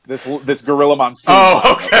line, this Gorilla Monsoon.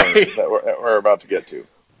 Oh, okay. That we're about to get to.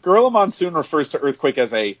 Gorilla Monsoon refers to Earthquake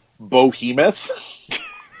as a behemoth,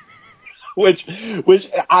 which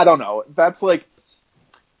I don't know. That's like,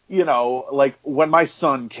 like when my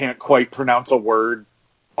son can't quite pronounce a word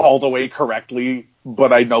all the way correctly,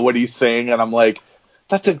 but I know what he's saying, and I'm like,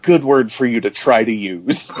 that's a good word for you to try to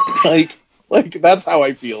use. Like that's how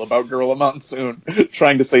I feel about Gorilla Monsoon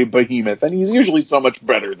trying to say behemoth, and he's usually so much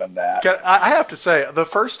better than that. I have to say, the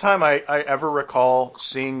first time I ever recall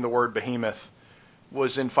seeing the word behemoth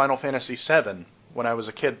was in Final Fantasy VII when I was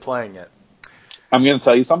a kid playing it. I'm going to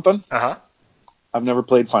tell you something. Uh-huh. I've never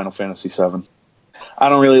played Final Fantasy VII. I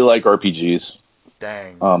don't really like RPGs.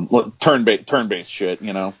 Dang. Turn-based shit,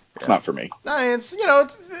 It's not for me. It's,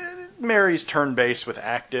 Mary's turn-based with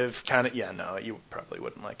active kind of. Yeah, no, you probably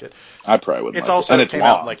wouldn't like it. I probably wouldn't. It's also it came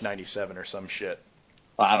out in like '97 or some shit.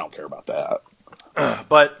 I don't care about that.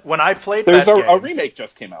 But when I played There's that game, a remake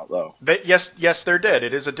just came out though. Yes, there did.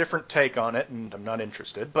 It is a different take on it, and I'm not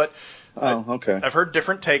interested. But okay. I've heard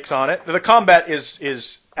different takes on it. The combat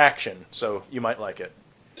is action, so you might like it.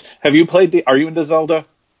 Have you played Are you into Zelda?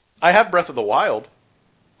 I have Breath of the Wild.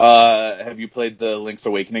 Have you played the Link's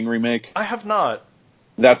Awakening remake? I have not.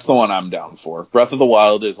 That's the one I'm down for. Breath of the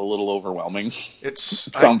Wild is a little overwhelming.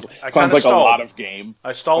 Sounds like a lot of game.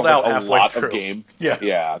 I stalled out halfway through. A lot of game.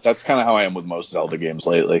 Yeah. That's kind of how I am with most Zelda games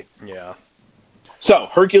lately. Yeah. So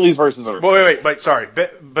Hercules versus Earthquake. Wait. Sorry,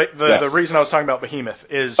 but the reason I was talking about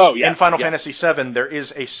Behemoth is in Final Fantasy VII there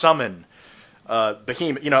is a summon.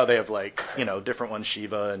 Behemoth, they have different ones,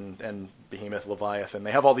 Shiva and Behemoth, Leviathan.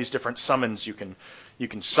 They have all these different summons you can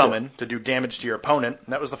summon to do damage to your opponent.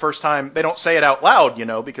 And that was the first time they don't say it out loud,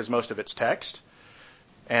 because most of it's text.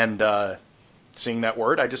 And seeing that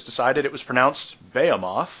word, I just decided it was pronounced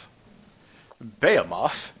Behemoth.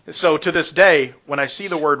 Behemoth. So to this day, when I see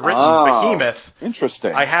the word written Behemoth,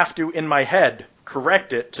 interesting, I have to in my head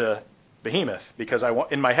correct it to Behemoth because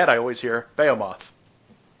in my head I always hear Behemoth.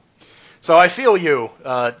 So I feel you,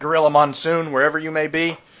 Gorilla Monsoon, wherever you may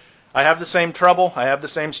be. I have the same trouble. I have the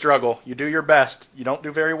same struggle. You do your best. You don't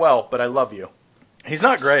do very well, but I love you. He's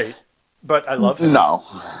not great, but I love him. No.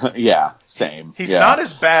 Yeah, same. He's not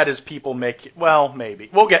as bad as people make it. Well, maybe.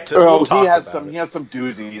 We'll get to we'll talk he has about it. He has some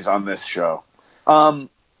doozies on this show.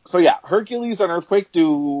 So yeah, Hercules and Earthquake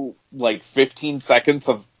do like 15 seconds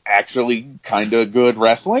of actually kind of good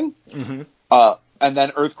wrestling. Mm-hmm. And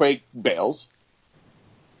then Earthquake bails.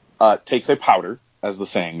 Takes a powder, as the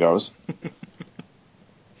saying goes.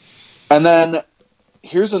 And then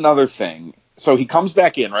here's another thing. So he comes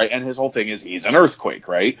back in, right? And his whole thing is he's an Earthquake,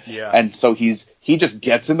 right? Yeah. And so he just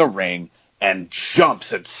gets in the ring and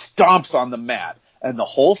jumps and stomps on the mat. And the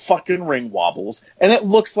whole fucking ring wobbles. And it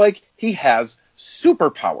looks like he has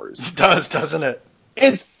superpowers. It does, doesn't it?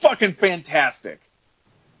 It's fucking fantastic.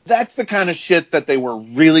 That's the kind of shit that they were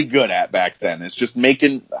really good at back then. It's just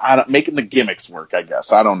making the gimmicks work, I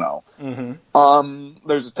guess. I don't know. Mm-hmm.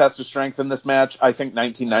 There's a test of strength in this match. I think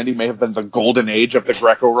 1990 may have been the golden age of the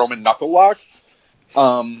Greco-Roman knuckle lock.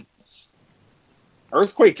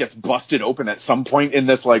 Earthquake gets busted open at some point in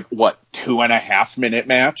this, 2.5 minute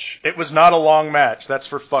match. It was not a long match. That's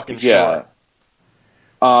for fucking sure.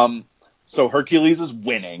 So Hercules is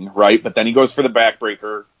winning, right? But then he goes for the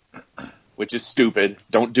backbreaker, which is stupid.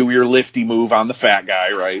 Don't do your lifty move on the fat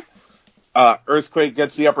guy, right? Earthquake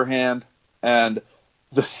gets the upper hand, and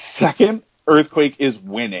the second Earthquake is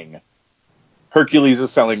winning, Hercules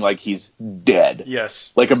is selling like he's dead.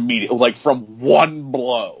 Yes. Like immediately, like from one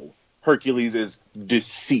blow, Hercules is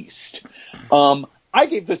deceased. I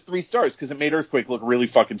gave this 3 stars because it made Earthquake look really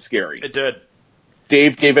fucking scary. It did.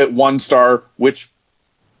 Dave gave it 1 star, which,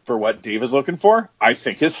 for what Dave is looking for, I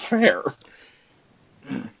think is fair.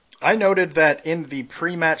 I noted that in the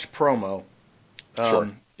pre-match promo,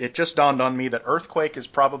 it just dawned on me that Earthquake is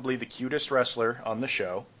probably the cutest wrestler on the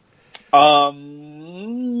show.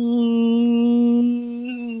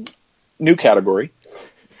 New category.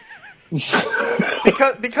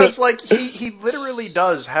 because he literally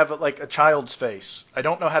does have a child's face. I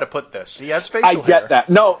don't know how to put this. He has facial hair. I get that.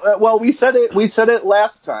 No, well, we said it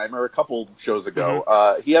last time or a couple shows ago.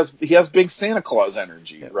 Mm-hmm. He has big Santa Claus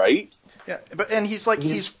energy, right? Yeah, and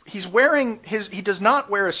he's wearing he does not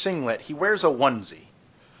wear a singlet. He wears a onesie.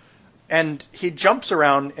 And he jumps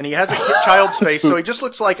around and he has a child's face, so he just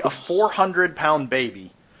looks like a 400-pound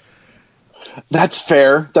baby. That's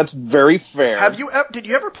fair. That's very fair. Did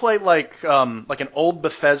you ever play like an old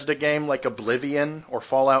Bethesda game like Oblivion or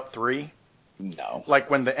Fallout 3? No. Like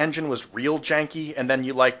when the engine was real janky, and then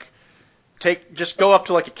you just go up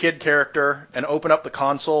to a kid character and open up the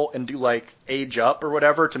console and do age up or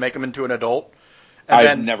whatever to make him into an adult. And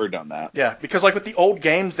I've never done that. Yeah, because with the old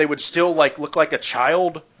games they would still look like a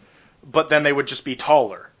child, but then they would just be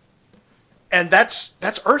taller. And that's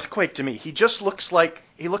Earthquake to me. He just looks like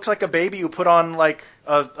a baby who put on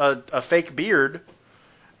a fake beard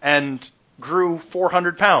and grew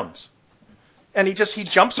 400 pounds. And he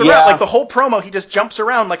jumps around. Yeah. The whole promo, he just jumps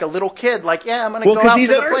around like a little kid. I'm going to go out to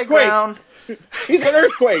the playground. He's an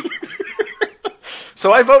Earthquake.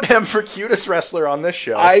 So I vote him for cutest wrestler on this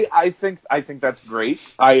show. I think that's great.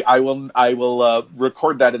 I will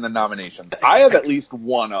record that in the nominations. I have at least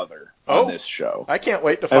one other on this show. I can't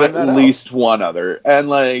wait to find that out. At least one other. And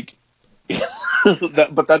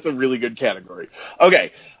but that's a really good category.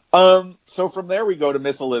 Okay. So from there we go to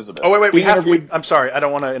Miss Elizabeth. Oh, wait. I'm sorry. I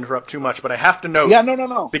don't want to interrupt too much, but I have to note. Yeah,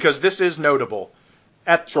 no. Because this is notable.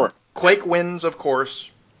 Sure. Quake wins, of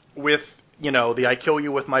course, with, the I kill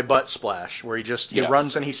you with my butt splash, where he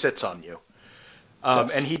runs and he sits on you.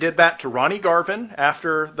 Yes. And he did that to Ronnie Garvin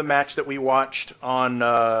after the match that we watched on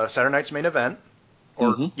Saturday Night's Main Event.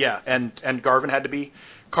 And Garvin had to be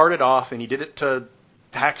carted off, and he did it to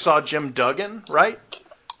Hacksaw Jim Duggan, right?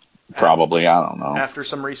 Probably, I don't know. After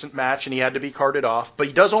some recent match, and he had to be carted off. But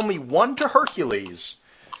he does only one to Hercules.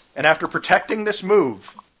 And after protecting this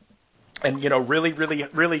move, and, really, really,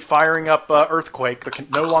 really firing up Earthquake, the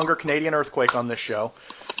no longer Canadian Earthquake on this show,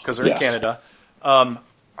 because they're in Canada,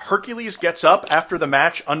 Hercules gets up after the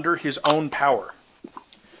match under his own power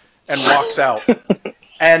and walks out.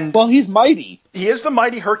 And well, he's mighty. He is the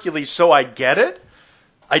mighty Hercules, so I get it.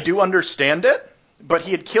 I do understand it. But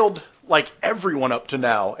he had killed, everyone up to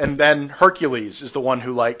now. And then Hercules is the one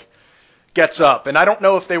who, gets up. And I don't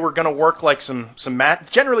know if they were going to work, some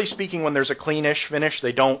match. Generally speaking, when there's a cleanish finish,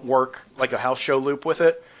 they don't work, a house show loop with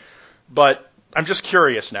it. But I'm just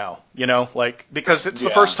curious now, because it's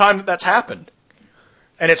the first time that's happened.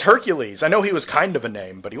 And it's Hercules. I know he was kind of a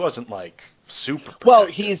name, but he wasn't, super protected. Well,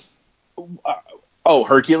 he's...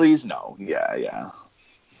 Hercules? No. Yeah.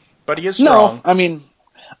 But he is strong. No, I mean,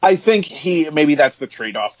 I think maybe that's the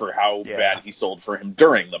trade-off for how bad he sold for him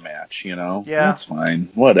during the match, Yeah. That's fine.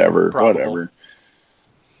 Whatever.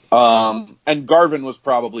 And Garvin was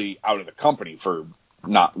probably out of the company for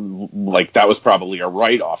not, like, that was probably a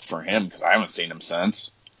write-off for him because I haven't seen him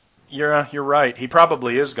since. You're right. He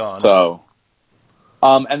probably is gone. So,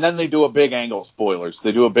 and then they do a big angle, spoilers,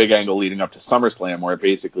 they do a big angle leading up to SummerSlam where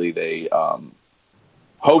basically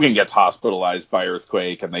Hogan gets hospitalized by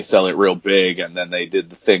earthquake and they sell it real big, and then they did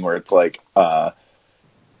the thing where it's like,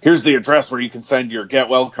 here's the address where you can send your get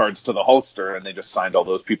well cards to the Hulkster, and they just signed all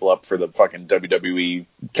those people up for the fucking WWE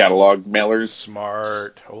catalog mailers.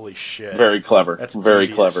 Smart. Holy shit. Very clever. That's very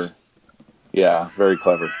devious. clever. Yeah, very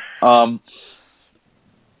clever.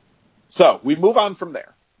 So we move on from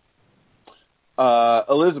there.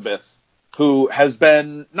 Elizabeth, who has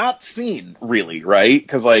been not seen really, right?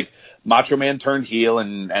 Because like Macho Man turned heel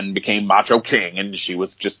and became Macho King, and she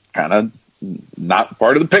was just kind of not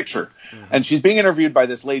part of the picture. Mm-hmm. And she's being interviewed by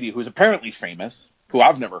this lady who's apparently famous, who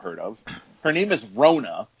I've never heard of. Her name is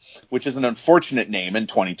Rona, which is an unfortunate name in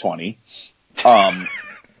 2020. The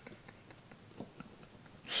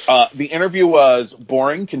interview was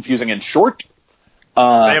boring, confusing, and short.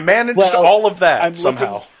 They managed all of that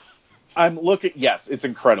somehow. Yes, it's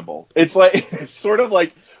incredible. It's like, it's sort of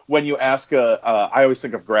like when you ask I always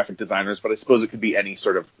think of graphic designers, but I suppose it could be any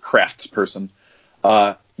sort of crafts person.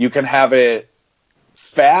 You can have it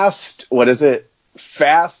fast,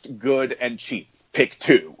 good, and cheap. Pick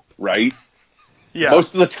two, right? Yeah.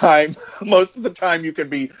 Most of the time you can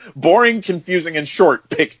be boring, confusing, and short.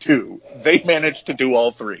 Pick two. They managed to do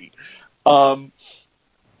all three.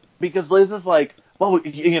 Because Liz is like, well,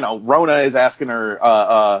 Rona is asking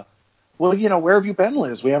her, well, where have you been,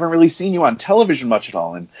 Liz? We haven't really seen you on television much at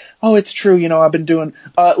all. And, oh, it's true, I've been doing...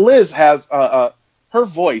 Liz has her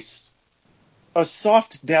voice, a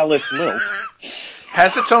soft Dallas lilt.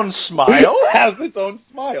 Has its own smile? Has its own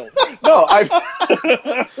smile. No,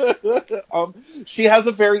 she has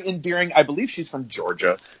a very endearing... I believe she's from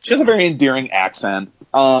Georgia. She has a very endearing accent.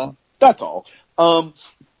 That's all.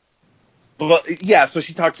 But, yeah, so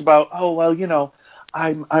she talks about, oh, well,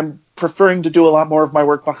 I'm preferring to do a lot more of my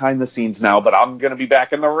work behind the scenes now, but I'm going to be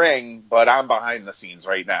back in the ring, but I'm behind the scenes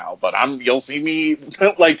right now. But you'll see me,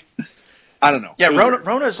 like, I don't know. Yeah,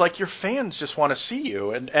 Rona's like, your fans just want to see you.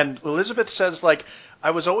 And Elizabeth says, like, I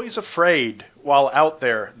was always afraid while out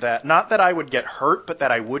there that, not that I would get hurt, but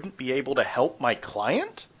that I wouldn't be able to help my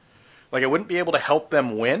client. Like, I wouldn't be able to help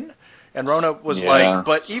them win. And Rona was like,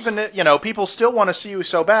 but even, people still want to see you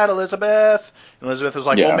so bad, Elizabeth. And Elizabeth was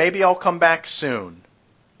like, well, maybe I'll come back soon.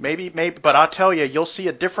 Maybe, but I'll tell you, you'll see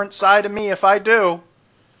a different side of me if I do.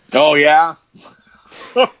 Oh, yeah?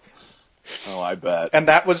 Oh, I bet. And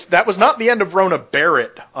that was not the end of Rona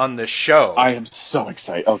Barrett on this show. I am so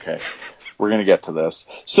excited. Okay, we're going to get to this.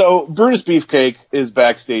 So, Brutus Beefcake is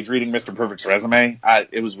backstage reading Mr. Perfect's resume.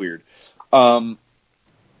 It was weird. And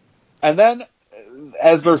then,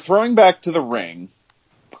 as they're throwing back to the ring...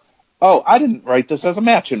 Oh, I didn't write this as a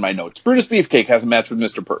match in my notes. Brutus Beefcake has a match with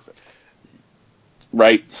Mr. Perfect.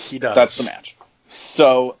 Right? He does. That's the match.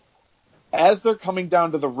 So, as they're coming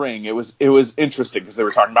down to the ring, it was interesting because they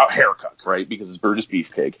were talking about haircuts, right? Because it's Brutus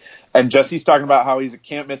Beefcake. And Jesse's talking about how he's a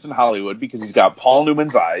can't miss in Hollywood because he's got Paul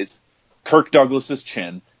Newman's eyes, Kirk Douglas's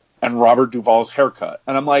chin, and Robert Duvall's haircut.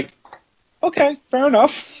 And I'm like, okay, fair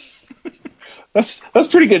enough. That's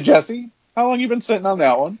pretty good, Jesse. How long you been sitting on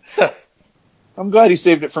that one? I'm glad he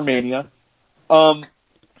saved it for Mania. Yeah,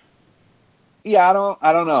 I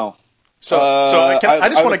don't know. So I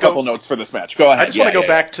just want to go. A couple notes for this match. Go ahead. I just want to go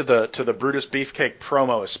back to the Brutus Beefcake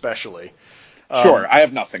promo, especially. Sure, I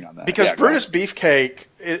have nothing on that. Because Brutus Beefcake,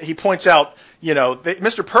 he points out,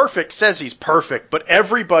 Mr. Perfect says he's perfect, but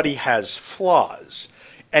everybody has flaws,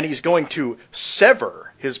 and he's going to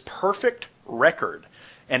sever his perfect record.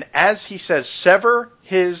 And as he says, sever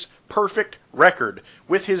his perfect record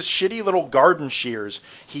with his shitty little garden shears,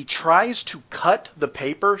 he tries to cut the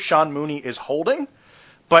paper Sean Mooney is holding,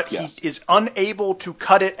 but he is unable to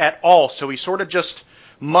cut it at all, so he sort of just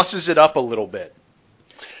musses it up a little bit.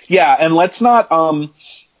 Yeah, and let's not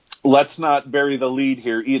bury the lead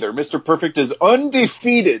here either. Mr. Perfect is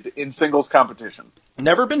undefeated in singles competition.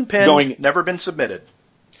 Never been pinned, never been submitted.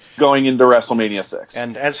 Going into WrestleMania 6.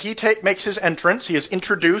 And as he makes his entrance, he is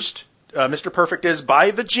introduced, Mr. Perfect is,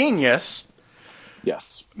 by the Genius.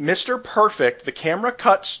 Yes. Mr. Perfect, the camera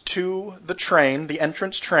cuts to the train, the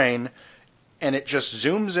entrance train, and it just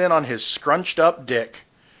zooms in on his scrunched up dick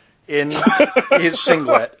in his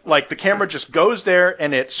singlet. Like, the camera just goes there,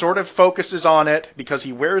 and it sort of focuses on it, because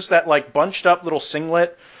he wears that, like, bunched up little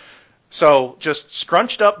singlet. So, just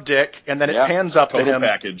scrunched up dick, and then it pans up to him.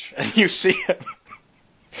 Package. And you see it.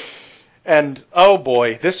 And, oh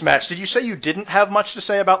boy, this match. Did you say you didn't have much to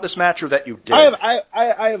say about this match, or that you did?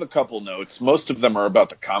 I have a couple notes. Most of them are about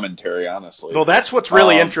the commentary, honestly. Well, that's what's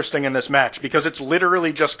really interesting in this match, because it's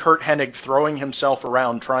literally just Curt Hennig throwing himself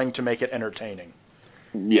around trying to make it entertaining.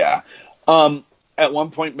 Yeah. At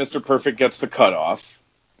one point, Mr. Perfect gets the cutoff,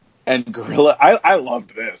 and Gorilla... I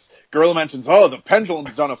loved this. Gorilla mentions, the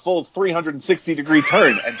pendulum's done a full 360-degree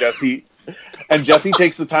turn, and Jesse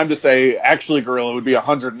takes the time to say, actually, Gorilla, would be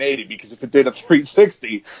 180, because if it did a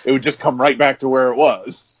 360, it would just come right back to where it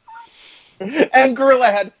was. And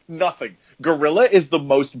Gorilla had nothing. Gorilla is the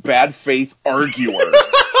most bad faith arguer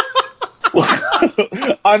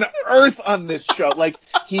on earth on this show.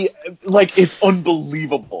 It's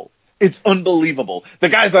unbelievable. It's unbelievable. The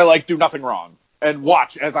guys I like do nothing wrong. And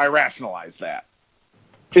watch as I rationalize that.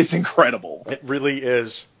 It's incredible. It really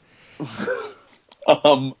is.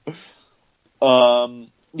 Yeah,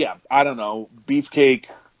 I don't know. Beefcake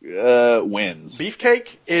wins.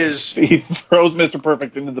 Beefcake is... He throws Mr.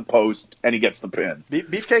 Perfect into the post, and he gets the pin.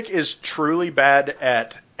 Beefcake is truly bad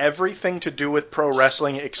at everything to do with pro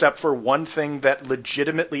wrestling, except for one thing that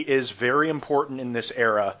legitimately is very important in this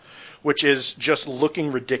era, which is just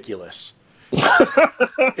looking ridiculous.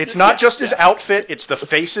 It's not just his outfit, it's the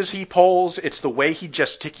faces he pulls, it's the way he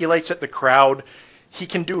gesticulates at the crowd. He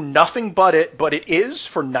can do nothing but it is,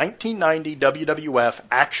 for 1990 WWF,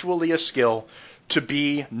 actually a skill to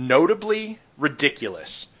be notably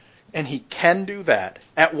ridiculous. And he can do that.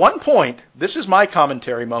 At one point, this is my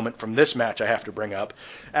commentary moment from this match I have to bring up.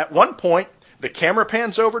 At one point, the camera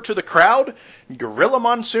pans over to the crowd. Gorilla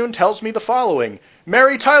Monsoon tells me the following.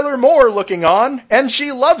 Mary Tyler Moore looking on, and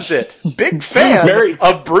she loves it. Big fan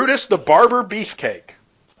of Brutus the Barber Beefcake.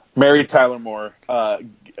 Mary Tyler Moore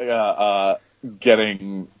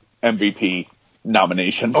getting MVP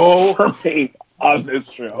nomination for me on this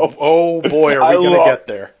show. Oh, boy, are we going to get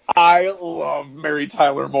there. I love Mary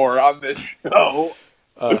Tyler Moore on this show.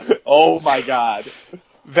 Oh, my God.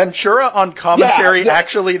 Ventura on commentary,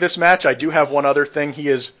 actually, this match, I do have one other thing. He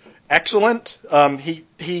is excellent.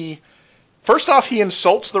 First off, he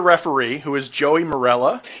insults the referee, who is Joey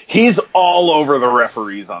Morella. He's all over the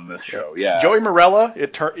referees on this show, yeah. Joey Morella,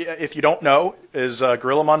 if you don't know, is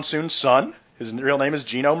Gorilla Monsoon's son. His real name is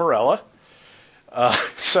Gino Morella.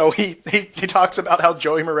 So he talks about how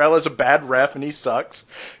Joey Morella is a bad ref and he sucks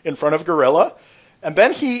in front of Gorilla. And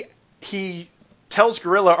then he tells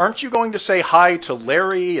Gorilla, aren't you going to say hi to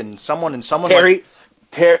Larry and someone Terry,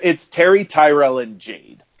 it's Terry, Tyrell, and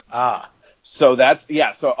Jade. So that's,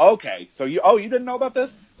 so okay. So you didn't know about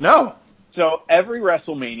this? No. So every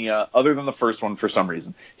WrestleMania, other than the first one for some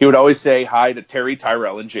reason, he would always say hi to Terry,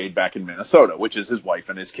 Tyrell, and Jade back in Minnesota, which is his wife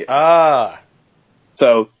and his kids.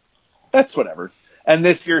 So that's whatever. And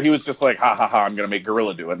this year he was just like, ha ha ha, I'm going to make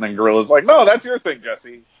Gorilla do it. And then Gorilla's like, no, that's your thing,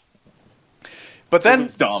 Jesse. But then,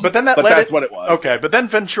 it's dumb. But that's what it was. Okay, but then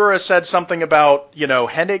Ventura said something about,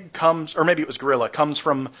 Hennig comes, or maybe it was Gorilla, comes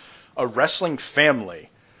from a wrestling family.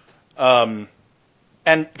 And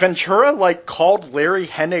Ventura, called Larry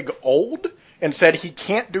Hennig old and said he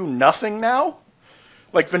can't do nothing now?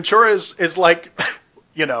 Ventura is like,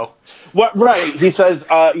 What? Right. He says,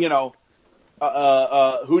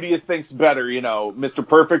 who do you think's better, Mr.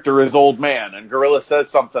 Perfect or his old man? And Gorilla says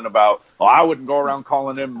something about, I wouldn't go around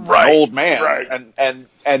calling him an old man. Right.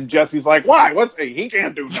 And Jesse's like, why? He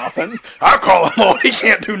can't do nothing. I'll call him old. He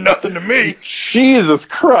can't do nothing to me. Jesus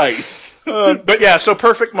Christ. But yeah, so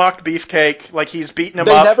Perfect mocked Beefcake, he's beating him up.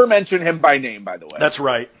 They never mention him by name, by the way. That's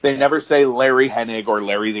right. They never say Larry Hennig or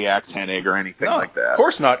Larry the Axe Hennig or anything like that. Of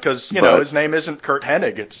course not, because, his name isn't Curt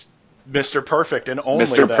Hennig. It's Mr. Perfect and only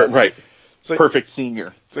that. Right. So, Perfect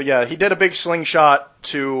Senior. So yeah, he did a big slingshot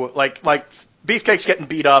to, Beefcake's getting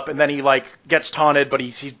beat up, and then he, gets taunted, but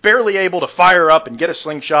he's barely able to fire up and get a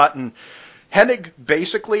slingshot, and Hennig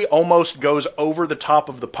basically almost goes over the top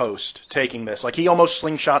of the post taking this. He almost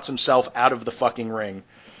slingshots himself out of the fucking ring.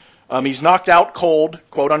 He's knocked out cold,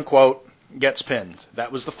 quote unquote, gets pinned.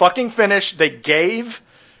 That was the fucking finish. They gave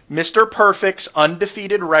Mr. Perfect's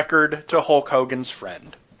undefeated record to Hulk Hogan's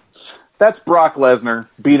friend. That's Brock Lesnar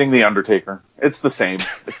beating The Undertaker. It's the same.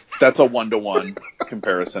 That's a 1-to-1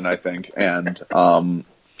 comparison, I think. And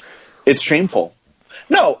it's shameful.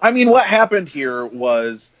 No, I mean, what happened here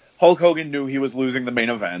was Hulk Hogan knew he was losing the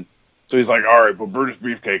main event. So he's like, all right, but Brutus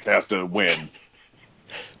Beefcake has to win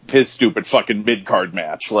his stupid fucking mid-card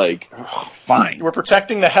match. Fine. We're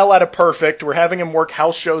protecting the hell out of Perfect. We're having him work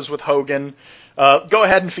house shows with Hogan. Go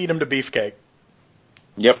ahead and feed him to Beefcake.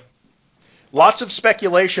 Yep. Lots of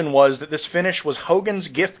speculation was that this finish was Hogan's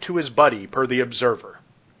gift to his buddy, per The Observer.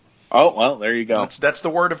 Oh, well, there you go. That's the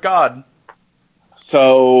word of God.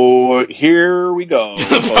 So here we go.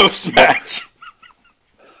 The post-match.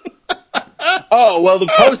 Oh, well, the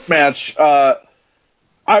post-match,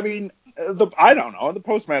 I mean, I don't know. The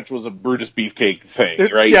post-match was a Brutus Beefcake thing,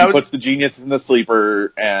 right? Yeah, he puts the Genius in the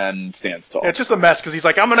sleeper and stands tall. It's just a mess because he's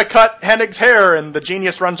like, I'm going to cut Hennig's hair, and the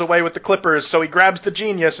Genius runs away with the clippers, so he grabs the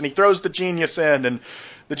Genius and he throws the Genius in, and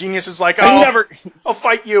the Genius is like, I'll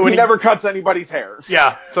fight you. He And never cuts anybody's hair.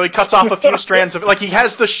 Yeah, so he cuts off a few strands of it. Like, he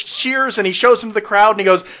has the shears, and he shows them to the crowd, and he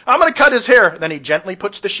goes, I'm going to cut his hair. And then he gently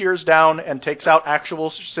puts the shears down and takes out actual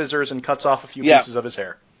scissors and cuts off a few pieces of his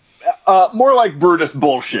hair. More like Brutus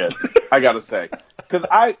bullshit, I gotta say. Because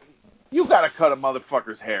you gotta cut a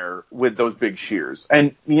motherfucker's hair with those big shears.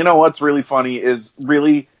 And you know what's really funny is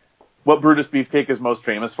really what Brutus Beefcake is most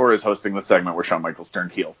famous for is hosting the segment where Shawn Michaels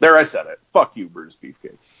turned heel. There, I said it. Fuck you, Brutus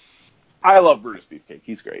Beefcake. I love Brutus Beefcake.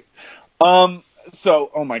 He's great.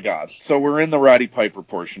 So, oh my god. So we're in the Roddy Piper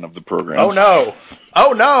portion of the program. Oh no.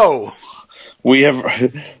 Oh no. We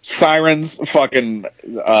have sirens, fucking,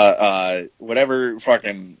 whatever,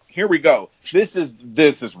 fucking, here we go. This is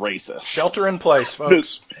racist. Shelter in place,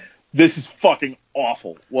 folks. This is fucking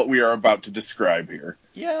awful, what we are about to describe here.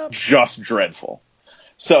 Yeah. Just dreadful.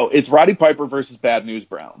 So, it's Roddy Piper versus Bad News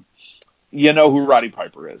Brown. You know who Roddy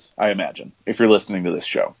Piper is, I imagine, if you're listening to this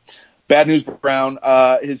show. Bad News Brown,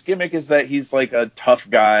 his gimmick is that he's like a tough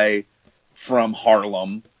guy from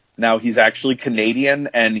Harlem. Now, he's actually Canadian,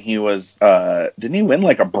 and he was, didn't he win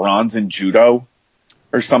like a bronze in judo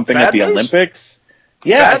or something at the Olympics?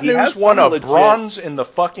 Yeah, Bad News won a bronze in the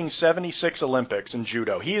fucking 76 Olympics in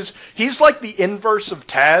judo. He's like the inverse of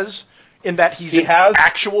Taz in that he has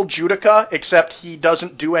actual judoka, except he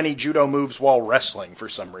doesn't do any judo moves while wrestling for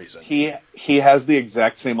some reason. He has the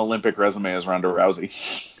exact same Olympic resume as Ronda Rousey.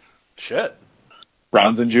 Shit.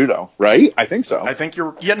 Bronze in judo, right? I think so. I think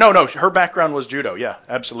you're... Yeah, no, her background was judo. Yeah,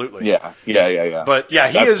 absolutely. Yeah. But yeah,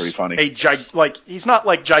 That's is pretty funny. He's not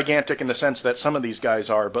like gigantic in the sense that some of these guys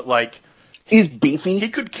are, but like... He's beefy. He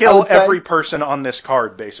could kill every person on this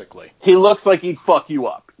card, basically. He looks like he'd fuck you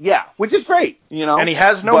up. Yeah, which is great, you know? And he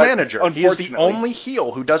has no manager. He is the only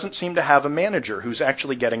heel who doesn't seem to have a manager who's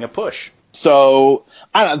actually getting a push. So,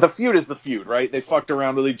 I don't know, the feud is the feud, right? They fucked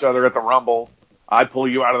around with each other at the Rumble. I pull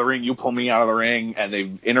you out of the ring, you pull me out of the ring, and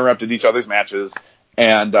they've interrupted each other's matches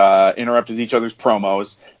and interrupted each other's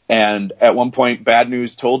promos. And at one point, Bad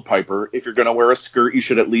News told Piper, if you're going to wear a skirt, you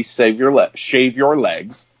should at least shave your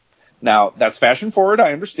legs. Now, that's fashion forward,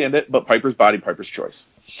 I understand it, but Piper's body, Piper's choice.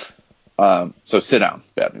 So sit down,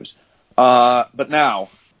 Bad News. But now,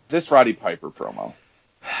 this Roddy Piper promo.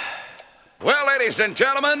 Well, ladies and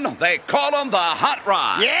gentlemen, they call him the Hot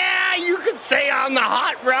Rod. Yeah, you could say I'm the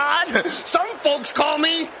Hot Rod. Some folks call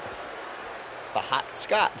me the Hot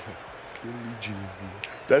Scott.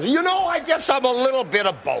 You know, I guess I'm a little bit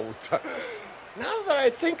of both. Now that I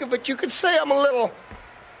think of it, you could say I'm a little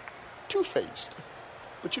two-faced.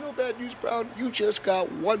 But you know, Bad News Brown, you just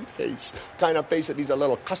got one face. Kind of face that needs a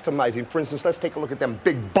little customizing. For instance, let's take a look at them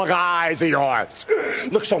big bug eyes of yours.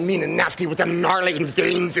 Look so mean and nasty with them gnarly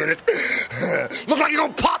veins in it. Look like you're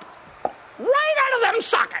gonna pop right out of them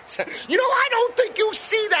sockets. You know, I don't think you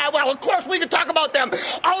see that well. Of course, we could talk about them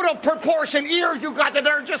out of proportion ears you got that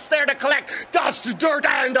are just there to collect dust, dirt,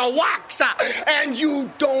 and wax. And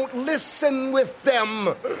you don't listen with them.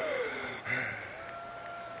 You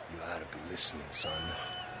ought to be listening, son.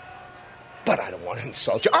 But I don't want to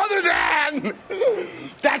insult you. Other than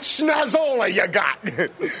that schnozola you got.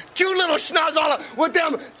 Cute little schnozola with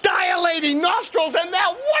them dilating nostrils and that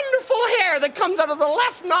wonderful hair that comes out of the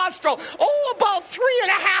left nostril. Oh, about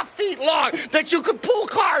 3.5 feet long that you could pull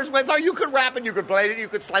cars with, or you could wrap it, you could blade it, you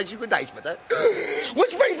could slice, you could dice with it.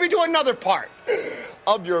 Which brings me to another part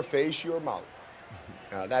of your face, your mouth.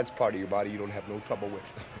 Now, that's part of your body you don't have no trouble with.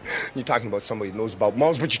 You're talking about somebody that knows about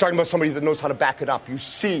mouths, but you're talking about somebody that knows how to back it up. You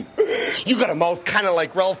see, you got a mouth kind of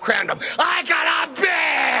like Ralph Crandom. I got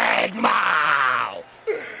a big mouth.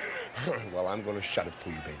 Well, I'm going to shut it for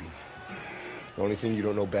you, baby. The only thing you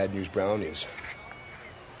don't know, Bad News Brown, is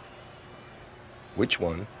which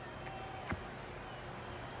one,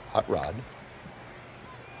 Hot Rod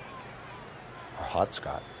or Hot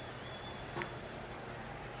Scott,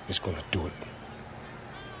 is going to do it.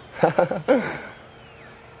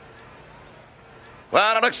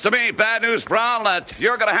 Well, it looks to me, Bad News Brown, that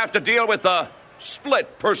you're going to have to deal with a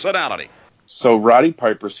split personality. So Roddy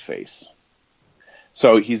Piper's face.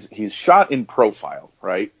 So he's shot in profile,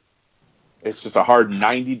 right? It's just a hard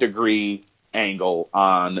 90-degree angle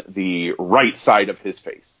on the right side of his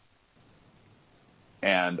face.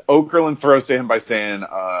 And Okerlund throws to him by saying,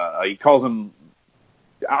 he calls him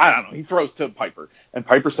I don't know. He throws to Piper, and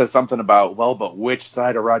Piper says something about, well, but which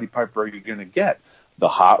side of Roddy Piper are you going to get? The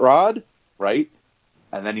hot rod, right?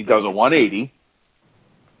 And then he does a 180,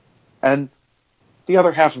 and the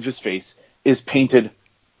other half of his face is painted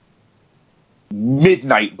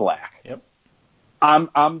midnight black. Yep.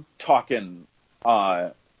 I'm talking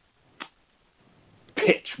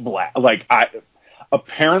pitch black. Like,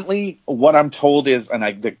 apparently what I'm told is,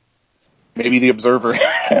 and maybe the Observer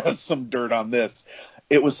has some dirt on this,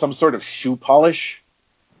 it was some sort of shoe polish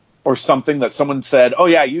or something that someone said, oh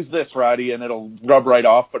yeah, use this, Roddy, and it'll rub right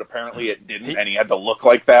off, but apparently it didn't, and he had to look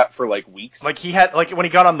like that for like weeks. Like when he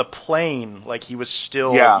got on the plane, like he was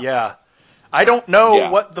still, yeah. I don't know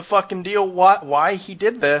what the fucking deal, why he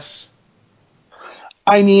did this.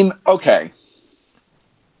 I mean, okay.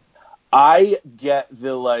 I get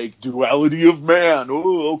the, like, duality of man.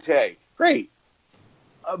 Oh, okay. Great.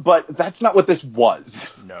 But that's not what this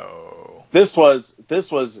was. No. This was,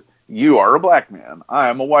 you are a black man. I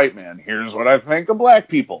am a white man. Here's what I think of black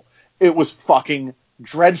people. It was fucking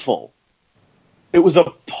dreadful. It was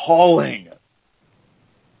appalling.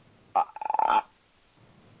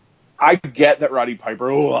 I get that Roddy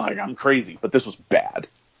Piper, I'm crazy, but this was bad.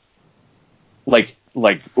 Like,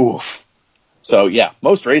 oof. So, yeah,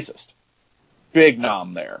 most racist. Big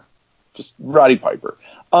nom there. Just Roddy Piper.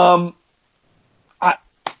 What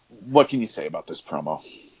can you say about this promo?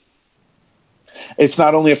 It's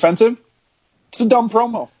not only offensive, it's a dumb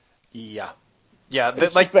promo. Yeah. Yeah,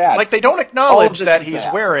 bad. Like they don't acknowledge that he's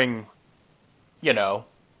wearing, that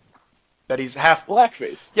he's half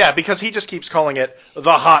blackface. Yeah, because he just keeps calling it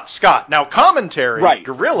the Hot Scott. Now, commentary, right.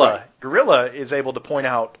 Gorilla is able to point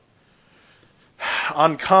out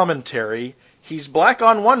on commentary, he's black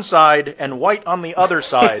on one side and white on the other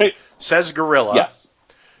side, says Gorilla. Yes.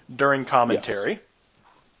 During commentary. Yes.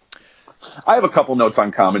 I have a couple notes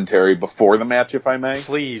on commentary before the match, if I may.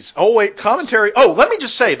 Please. Oh, wait, commentary. Oh, let me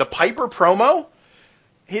just say, the Piper promo,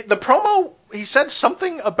 he said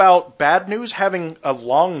something about Bad News having a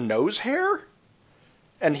long nose hair,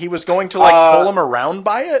 and he was going to, pull him around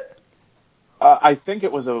by it? I think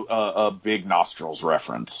it was a Big Nostrils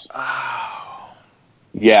reference. Oh.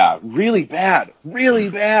 Yeah, really bad. Really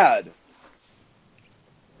bad.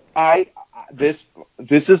 This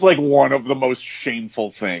is like one of the most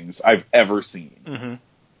shameful things I've ever seen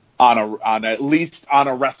on at least on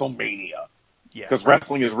a WrestleMania. Yeah, because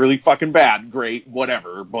wrestling is really fucking bad. Great,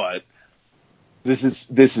 whatever, but this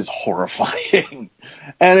is horrifying,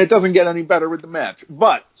 and it doesn't get any better with the match.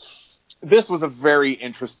 But this was a very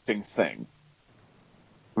interesting thing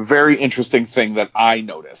that I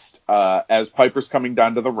noticed as Piper's coming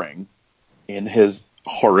down to the ring in his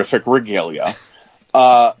horrific regalia.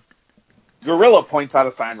 Gorilla points out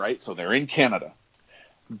a sign, right? So they're in Canada.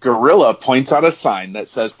 Gorilla points out a sign that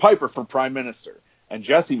says Piper for Prime Minister. And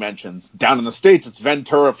Jesse mentions, down in the States, it's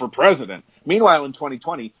Ventura for President. Meanwhile, in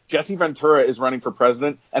 2020, Jesse Ventura is running for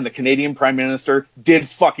president, and the Canadian Prime Minister did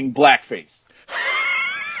fucking blackface.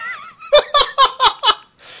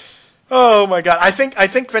 Oh, my God. I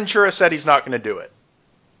think Ventura said he's not going to do it.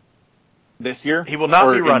 This year? He will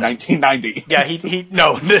not be running. In 1990. Yeah,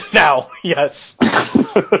 no, now, yes.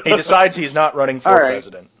 He decides he's not running for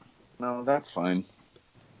president. No, that's fine.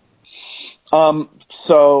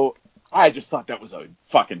 So I just thought that was a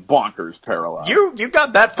fucking bonkers parallel. You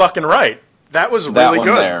got that fucking right. That was really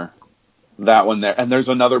good. That one there. And there's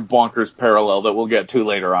another bonkers parallel that we'll get to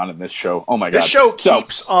later on in this show. Oh my God. This show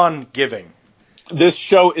keeps on giving. This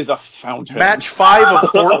show is a fountain. Match 5 of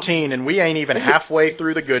 14, and we ain't even halfway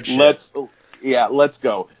through the good shit. Let's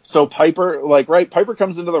go. So Piper, Piper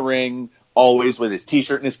comes into the ring always with his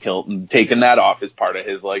t-shirt and his kilt, and taking that off is part of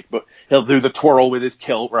his, but he'll do the twirl with his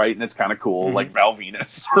kilt, right? And it's kind of cool, like Val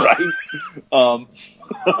Venus, right?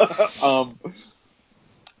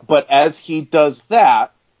 But as he does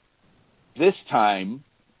that, this time,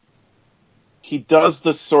 he does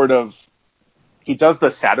the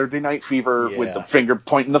Saturday Night Fever with the finger,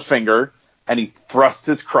 pointing the finger, and he thrusts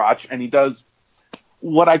his crotch, and he does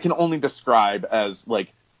what I can only describe as,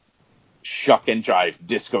 shuck and jive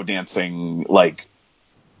disco dancing, I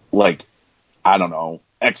don't know,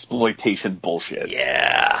 exploitation bullshit.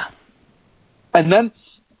 Yeah. And then,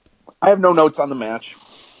 I have no notes on the match,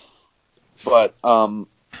 but,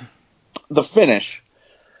 the finish,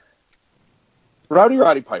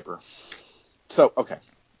 Roddy Piper. So, okay.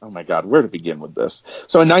 Oh my God, where to begin with this?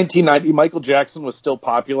 So in 1990, Michael Jackson was still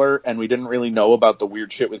popular, and we didn't really know about the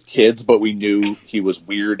weird shit with kids, but we knew he was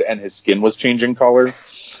weird and his skin was changing color.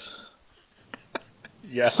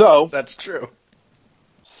 Yeah, so that's true.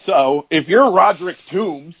 So if you're Roderick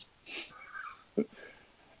Toombs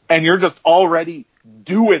and you're just already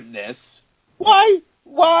doing this, why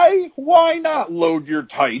why not load your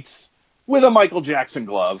tights with a Michael Jackson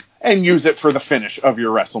glove and use it for the finish of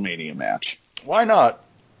your WrestleMania match? Why not?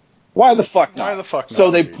 Why the fuck not? Why the fuck not?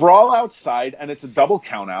 So they brawl outside, and it's a double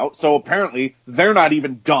count out. So apparently they're not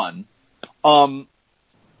even done.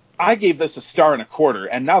 I gave this a 1.25 stars,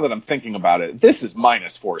 and now that I'm thinking about it, this is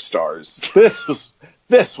 -4 stars.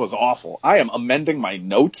 This was awful. I am amending my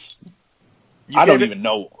notes. I don't even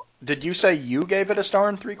know. Did you say you gave it a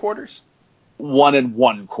 1.75 stars? 1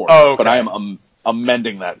 1/4. Oh, okay. But I am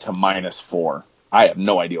amending that to -4. I have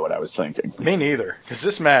no idea what I was thinking. Me neither, because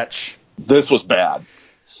this match... This was bad.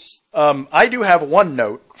 I do have one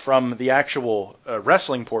note from the actual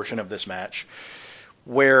wrestling portion of this match,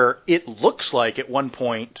 where it looks like at one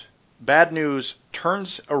point Bad News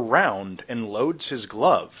turns around and loads his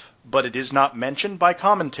glove, but it is not mentioned by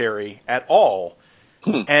commentary at all.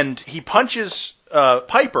 And he punches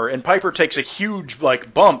Piper, and Piper takes a huge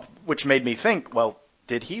bump, which made me think, well,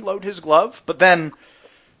 did he load his glove? But then,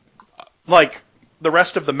 the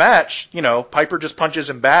rest of the match, Piper just punches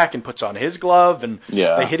him back and puts on his glove, and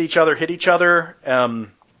they hit each other.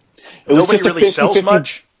 Nobody really sells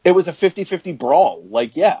much. It was a 50-50 brawl.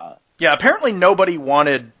 Yeah, apparently nobody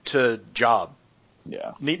wanted to job.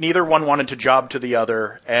 Yeah. Neither one wanted to job to the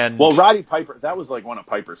other. And well, Roddy Piper, that was one of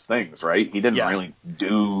Piper's things, right? He didn't really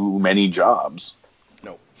do many jobs.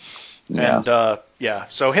 No. Yeah. And,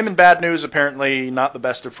 so him and Bad News apparently not the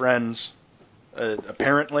best of friends.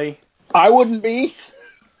 Apparently. I wouldn't be.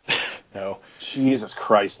 No. Jesus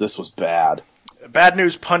Christ, this was bad. Bad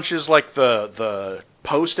News punches the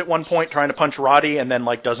post at one point trying to punch Roddy and then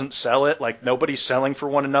doesn't sell it. Nobody's selling for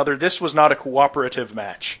one another. This was not a cooperative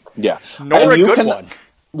match. Yeah. Nor a good one.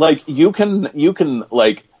 You can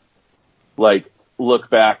look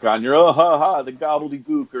back on your the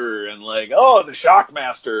gobbledygooker and the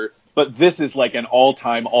Shockmaster, but this is an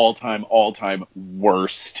all-time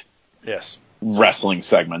worst wrestling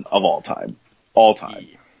segment of all time. All time.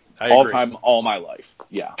 All time, all my life.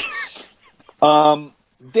 Yeah.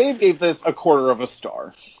 Dave gave this a 1/4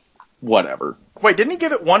 star. Whatever. Wait, didn't he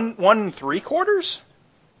give it 1 3/4?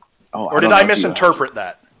 Oh, or did I misinterpret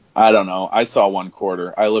that? I don't know. I saw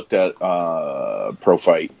 1/4. I looked at Pro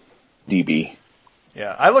Fight DB.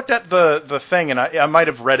 Yeah, I looked at the thing, and I might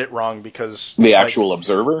have read it wrong because... The actual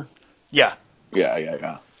Observer? Yeah.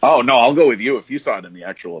 Yeah. Oh, no, I'll go with you. If you saw it in the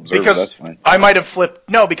actual Observer, that's fine. I might have flipped...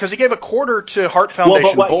 No, because he gave a 1/4 to Heart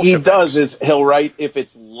Foundation. Well, but what he does is he'll write, if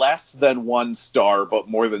it's less than 1 star but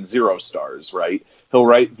more than 0 stars, right? He'll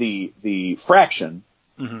write the fraction,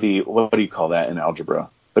 the... What do you call that in algebra?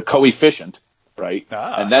 The coefficient, right?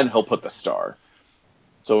 And then he'll put the star.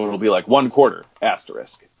 So it'll be 1/4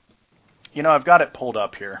 asterisk. I've got it pulled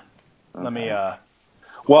up here. Okay. Let me...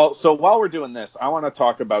 Well, so while we're doing this, I want to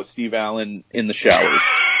talk about Steve Allen in the showers.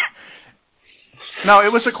 No,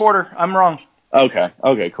 it was a 1/4. I'm wrong. Okay,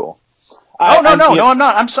 cool. No, I'm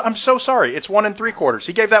not. I'm so sorry. It's 1 3/4.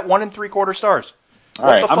 He gave that 1 3/4 stars. All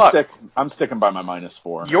right, I'm sticking by my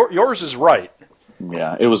 -4. Yours is right.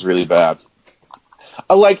 Yeah, it was really bad.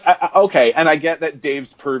 Okay, and I get that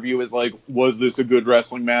Dave's purview is was this a good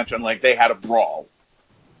wrestling match? And they had a brawl.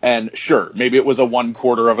 And sure, maybe it was a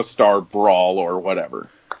 1/4 star brawl or whatever.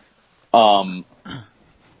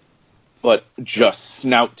 But just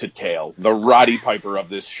snout to tail, the Roddy Piper of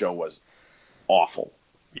this show was awful.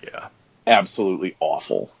 Yeah. Absolutely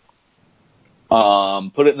awful.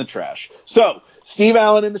 Put it in the trash. So, Steve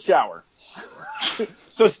Allen in the shower.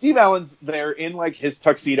 So Steve Allen's there in his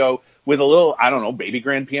tuxedo with a little, I don't know, baby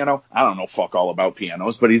grand piano. I don't know fuck all about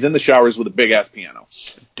pianos, but he's in the showers with a big ass piano.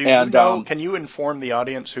 Do you know, can you inform the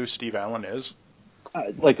audience who Steve Allen is?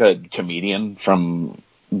 A comedian from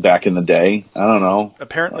back in the day. I don't know.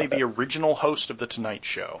 Apparently the original host of The Tonight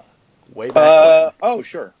Show. Way back when. Oh,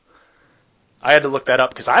 sure. I had to look that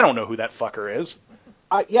up because I don't know who that fucker is.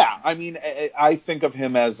 I think of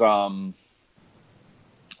him as, those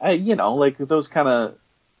kind of,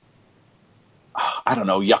 I don't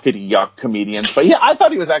know, yuckity-yuck comedians. But yeah, I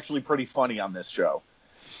thought he was actually pretty funny on this show.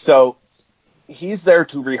 So he's there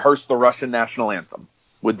to rehearse the Russian national anthem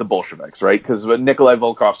with the Bolsheviks, right? Because Nikolai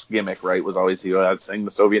Volkov's gimmick, right, was always he would sing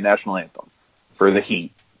the Soviet national anthem for the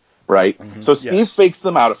heat, right? Mm-hmm. So Steve fakes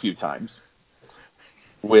them out a few times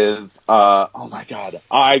with, oh my God,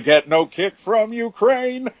 I get no kick from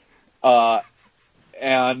Ukraine.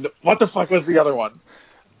 And what the fuck was the other one?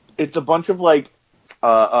 It's a bunch of late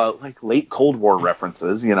Cold War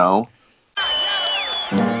references,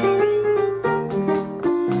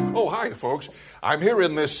 Oh, hi, folks. I'm here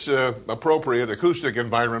in this appropriate acoustic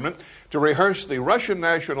environment to rehearse the Russian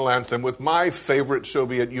national anthem with my favorite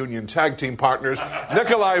Soviet Union tag team partners,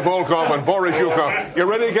 Nikolai Volkov and Boris Yukov. You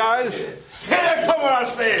ready, guys? it, come on,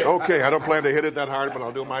 Steve. Okay, I don't plan to hit it that hard, but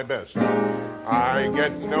I'll do my best. I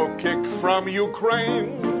get no kick from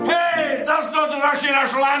Ukraine. Hey, that's not the Russian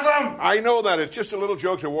national anthem. I know that. It's just a little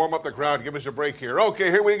joke to warm up the crowd. Give us a break here.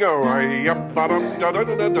 Okay, here we go. Hey!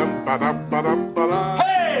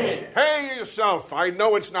 Hey yourself. I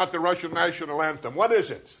know it's not the Russian national anthem. What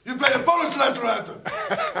is it? You play the Polish national anthem.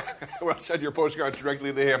 Well, send your postcards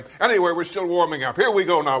directly to him. Anyway, we're still warming up. Here we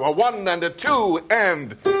go now. A 1 and a 2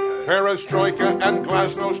 and Perestroika and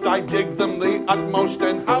Glasnost. I dig them the utmost.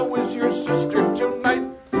 And how is your sister tonight?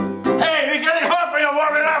 Hey, you're getting hot when you're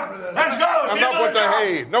warming up. Let's go. Enough with the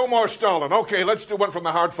hay. No more stalling. Okay, let's do one from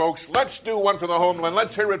the heart, folks. Let's do one for the homeland.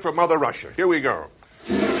 Let's hear it from Mother Russia. Here we go.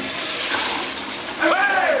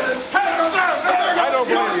 I don't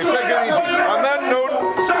blame you. Take it easy. On that note,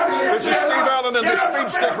 this is Steve Allen in the speed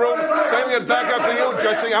stick room. Sailing it back up to you,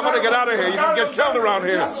 Jesse. I'm going to get out of here. You can get killed around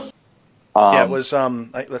here. Yeah, it was,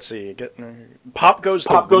 let's see. Pop Goes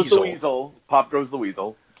the Weasel. Pop Goes the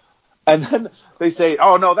Weasel. And then they say,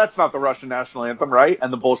 oh, no, that's not the Russian national anthem, right?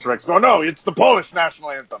 And the Bolsheviks go, no, it's the Polish national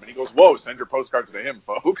anthem. And he goes, whoa, send your postcards to him,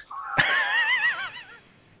 folks.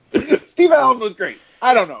 Steve Allen was great.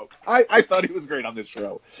 I don't know. I thought he was great on this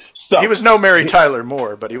show. So he was no Mary Tyler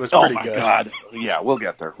Moore, but he was pretty good. Oh, my God. Yeah, we'll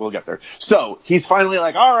get there. So he's finally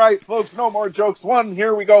like, all right, folks, no more jokes. One,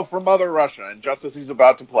 here we go for Mother Russia. And just as he's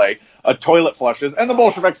about to play, a toilet flushes, and the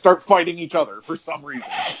Bolsheviks start fighting each other for some reason.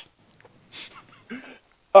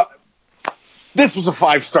 This was a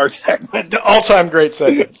 5-star segment. All-time great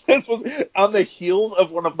segment. This was on the heels of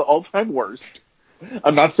one of the all-time worst.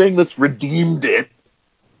 I'm not saying this redeemed it,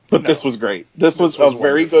 but this was great. This was a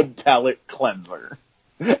very good palate cleanser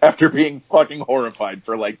after being fucking horrified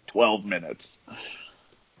for like 12 minutes.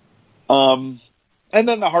 And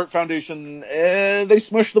then the Hart Foundation, they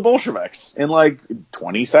smushed the Bolsheviks in like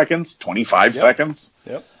 20 seconds, 25 seconds.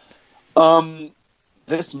 Yep.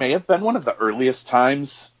 This may have been one of the earliest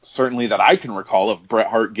times, certainly that I can recall, of Bret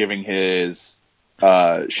Hart giving his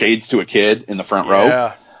shades to a kid in the front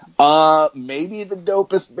row. Maybe the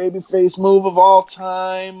dopest babyface move of all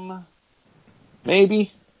time.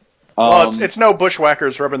 Maybe. Well, it's no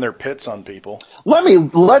bushwhackers rubbing their pits on people.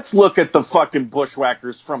 Let's look at the fucking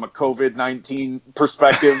bushwhackers from a COVID-19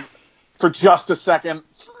 perspective for just a second.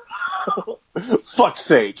 Fuck's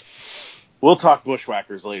sake. We'll talk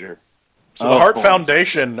bushwhackers later. So the Hart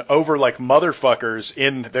Foundation over like motherfuckers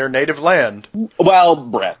in their native land. Well,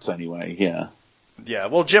 Brett's anyway, yeah. Yeah,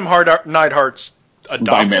 well, Jim Neidhart's adopted.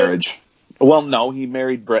 By marriage. Well, no, he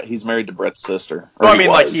married Brett. He's married to Brett's sister. Well, I mean,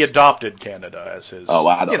 like he adopted Canada as his. Oh,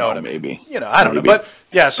 I don't know. What I mean? Maybe. I don't know. But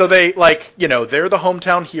yeah, so they they're the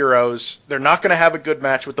hometown heroes. They're not going to have a good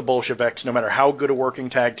match with the Bolsheviks, no matter how good a working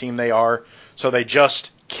tag team they are. So they just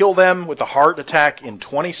kill them with a heart attack in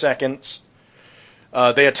 20 seconds.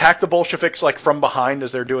 They attack the Bolsheviks like from behind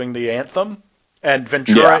as they're doing the anthem, and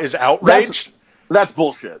Ventura is outraged. That's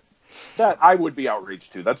bullshit. That I would be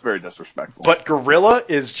outraged too. That's very disrespectful. But Gorilla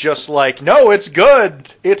is just like, no, it's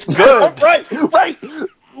good. It's good. Right.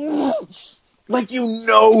 Like you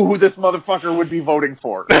know who this motherfucker would be voting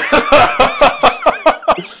for.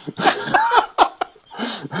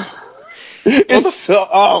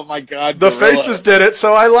 Oh my God. The faces did it,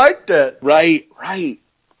 so I liked it. Right.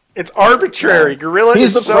 It's arbitrary. Gorilla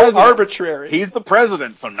is so president. Arbitrary. He's the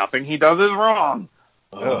president, so nothing he does is wrong.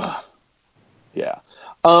 Ugh. Yeah.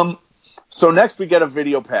 So next we get a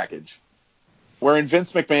video package wherein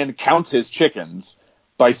Vince McMahon counts his chickens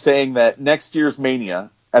by saying that next year's Mania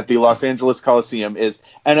at the Los Angeles Coliseum is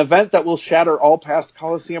an event that will shatter all past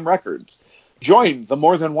Coliseum records. Join the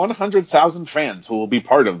more than 100,000 fans who will be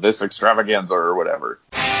part of this extravaganza or whatever.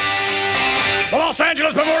 The Los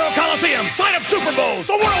Angeles Memorial Coliseum, site of Super Bowls,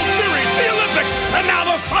 the World Series, the Olympics, and now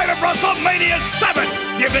the site of WrestleMania 7.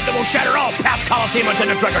 The event that will shatter all past Coliseum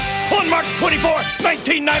attendance records on March 24,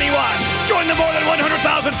 1991. Join the more than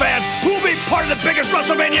 100,000 fans who will be part of the biggest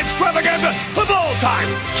WrestleMania extravaganza of all time.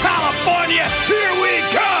 California, here we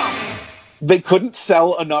come! They couldn't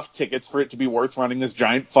sell enough tickets for it to be worth running this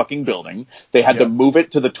giant fucking building. They had to move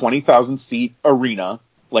it to the 20,000 seat arena,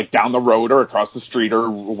 like down the road or across the street or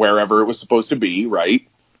wherever it was supposed to be, right?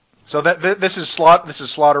 So this is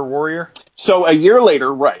Slaughter Warrior? So a year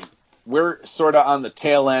later, right, we're sort of on the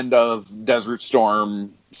tail end of Desert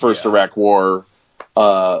Storm, First Iraq War,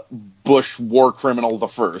 Bush War Criminal the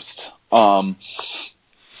First.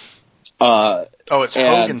 It's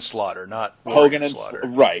Hogan Slaughter, not Hogan and Slaughter.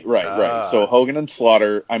 Right. So Hogan and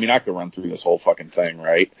Slaughter, I mean, I could run through this whole fucking thing,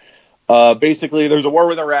 right? Basically, there's a war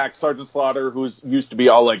with Iraq. Sergeant Slaughter, who's used to be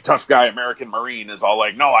all like tough guy American Marine, is all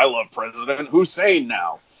like, no, I love President Hussein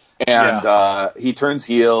now. And he turns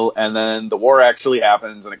heel, and then the war actually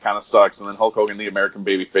happens, and it kind of sucks. And then Hulk Hogan, the American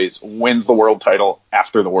babyface, wins the world title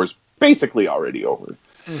after the war's basically already over.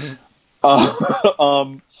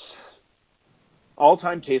 Mm-hmm.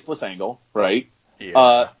 All-time tasteless angle, right?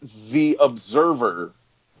 Yeah. The Observer.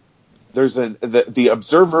 There's the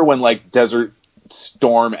Observer when like Desert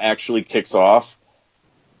Storm actually kicks off.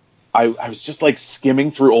 I was just like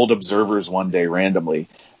skimming through old Observers one day randomly,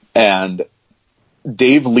 and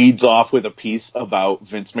Dave leads off with a piece about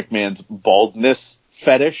Vince McMahon's baldness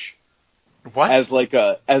fetish. What?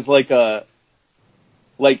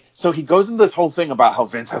 So he goes into this whole thing about how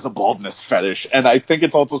Vince has a baldness fetish, and I think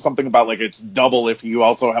it's also something about like it's double if you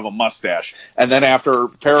also have a mustache. And then after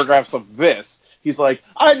paragraphs of this, he's like,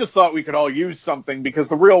 I just thought we could all use something because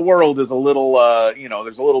the real world is a little,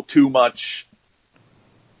 there's a little too much,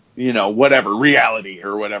 whatever, reality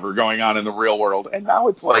or whatever going on in the real world. And now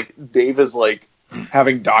it's like Dave is like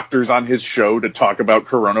having doctors on his show to talk about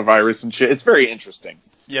coronavirus and shit. It's very interesting.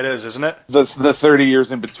 Yeah, it is, isn't it? The 30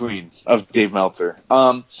 years in between of Dave Meltzer.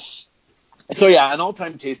 So yeah, an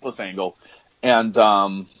all-time tasteless angle. And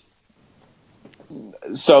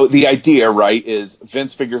so the idea, right, is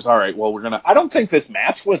Vince figures, all right, well, I don't think this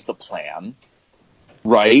match was the plan,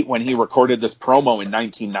 right, when he recorded this promo in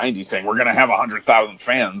 1990 saying we're going to have 100,000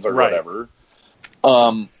 fans or whatever.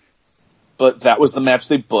 But that was the match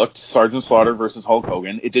they booked, Sergeant Slaughter versus Hulk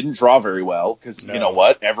Hogan. It didn't draw very well because, you know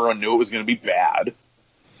what, everyone knew it was going to be bad.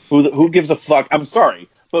 Who gives a fuck? I'm sorry,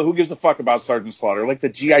 but who gives a fuck about Sergeant Slaughter? Like the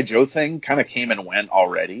G.I. Joe thing kind of came and went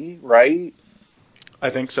already, right? I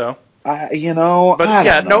think so. But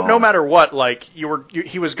no matter what, like he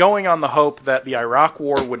was going on the hope that the Iraq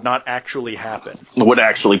War would not actually happen. Would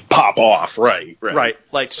actually pop off, right.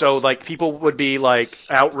 Like so, like people would be like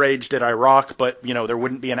outraged at Iraq, but there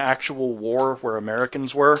wouldn't be an actual war where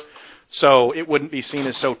Americans were, so it wouldn't be seen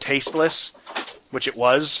as so tasteless, which it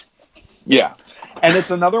was. Yeah. And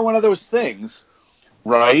it's another one of those things,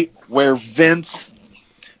 right, where Vince,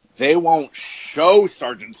 they won't show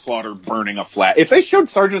Sergeant Slaughter burning a flag. If they showed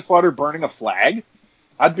Sergeant Slaughter burning a flag,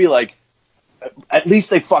 I'd be like, at least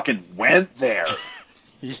they fucking went there.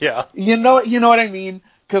 Yeah. You know what I mean?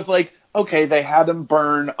 Because, like, okay, they had him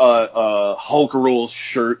burn a Hulk Rules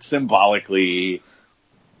shirt symbolically,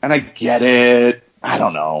 and I get it. I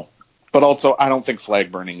don't know. But also, I don't think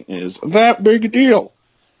flag burning is that big a deal.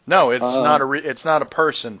 No, it's it's not a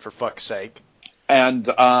person, for fuck's sake. And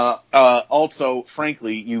also,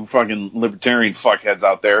 frankly, you fucking libertarian fuckheads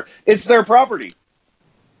out there, it's their property.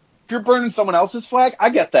 If you're burning someone else's flag, I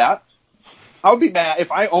get that. I would be mad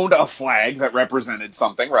if I owned a flag that represented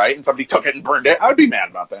something, right, and somebody took it and burned it. I would be mad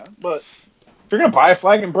about that. But if you're gonna buy a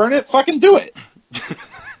flag and burn it, fucking do it.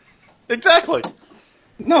 Exactly.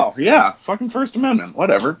 No, yeah, fucking First Amendment,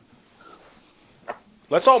 whatever.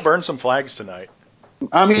 Let's all burn some flags tonight.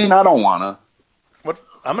 I mean, I don't wanna. What?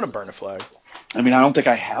 I'm gonna burn a flag. I mean, I don't think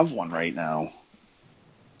I have one right now.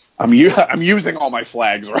 I'm using all my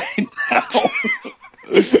flags right now.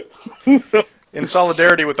 In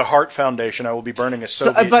solidarity with the Hart Foundation, I will be burning a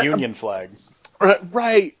Soviet Union flag.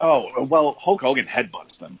 Right. Oh, well, Hulk Hogan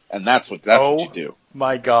headbutts them, and that's what you do.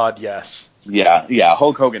 My God, yes. Yeah.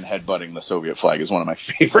 Hulk Hogan headbutting the Soviet flag is one of my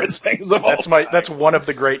favorite things of all time. That's one of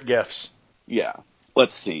the great gifts. Yeah.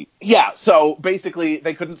 Let's see. Yeah, so basically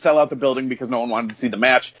they couldn't sell out the building because no one wanted to see the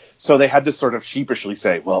match, so they had to sort of sheepishly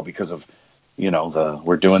say, well, because of,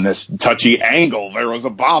 we're doing this touchy angle, there was a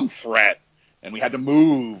bomb threat, and we had to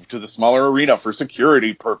move to the smaller arena for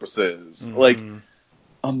security purposes. Mm-hmm. Like,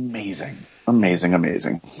 amazing.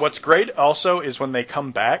 What's great also is when they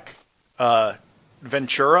come back,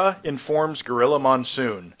 Ventura informs Gorilla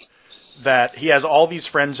Monsoon that he has all these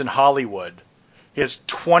friends in Hollywood. He has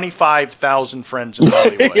 25,000 friends in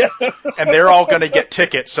Hollywood, and they're all going to get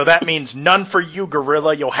tickets. So that means none for you,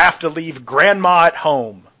 Gorilla. You'll have to leave Grandma at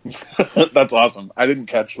home. That's awesome. I didn't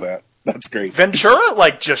catch that. That's great. Ventura,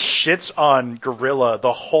 just shits on Gorilla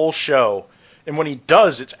the whole show, and when he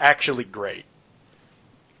does, it's actually great.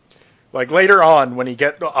 Like, later on, when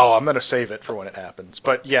I'm going to save it for when it happens.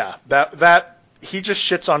 But, yeah, that he just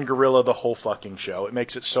shits on Gorilla the whole fucking show. It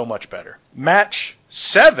makes it so much better. Match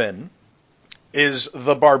 7... is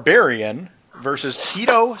the Barbarian versus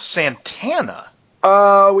Tito Santana.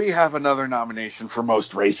 We have another nomination for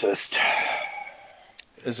most racist.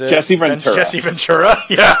 Is it Jesse Ventura? Jesse Ventura?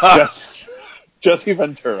 Yeah. Jesse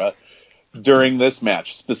Ventura. During this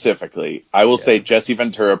match specifically, I will say Jesse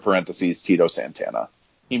Ventura parentheses Tito Santana.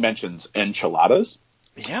 He mentions enchiladas.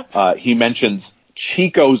 Yep. He mentions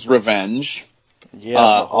Chico's Revenge. Yeah.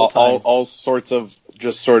 All sorts of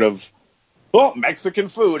just sort of. Oh, Mexican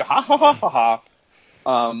food. Ha ha ha ha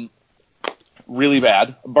ha. really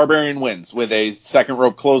bad. Barbarian wins with a second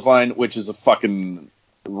rope clothesline, which is a fucking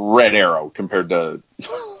red arrow compared to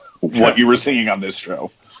what you were seeing on this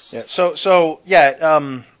show.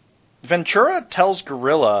 Yeah. Ventura tells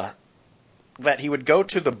Gorilla that he would go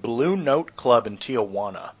to the Blue Note Club in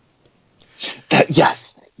Tijuana.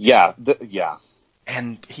 Yes. Yeah. Yeah.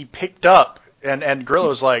 And he picked up, and Gorilla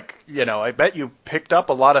was like, I bet you picked up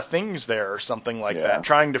a lot of things there or something like that,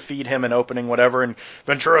 trying to feed him an opening, whatever. And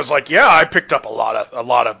Ventura's like, yeah, I picked up a lot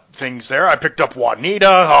of things there. I picked up Juanita.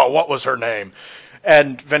 Oh, what was her name?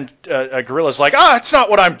 And Gorilla's like, it's not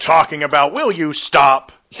what I'm talking about. Will you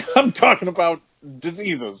stop? I'm talking about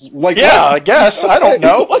diseases. Like, yeah, I guess. I don't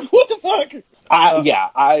know. Like, what the fuck?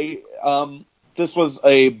 This was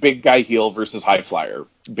a big guy heel versus high flyer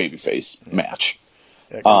babyface match.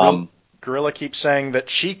 Yeah, Gorilla keeps saying that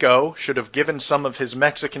Chico should have given some of his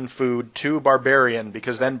Mexican food to Barbarian,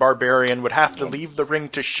 because then Barbarian would have to leave the ring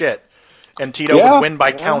to shit, and Tito would win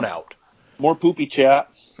by countout. More poopy chat.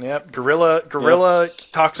 Yep. Gorilla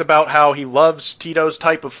talks about how he loves Tito's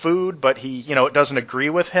type of food, but he, it doesn't agree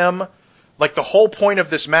with him. Like, the whole point of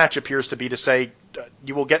this match appears to be to say,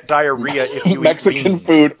 you will get diarrhea if you Mexican eat beans.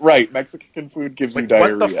 food, right. Mexican food gives you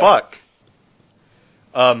diarrhea. What the fuck?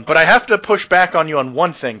 But I have to push back on you on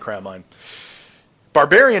one thing, Cramline.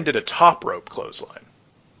 Barbarian did a top rope clothesline,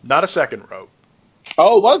 not a second rope.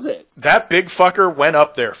 Oh, was it? That big fucker went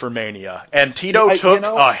up there for Mania, and Tito took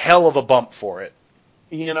a hell of a bump for it.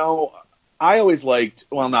 I always liked,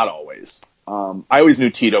 well, not always. I always knew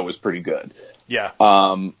Tito was pretty good. Yeah.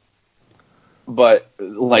 But,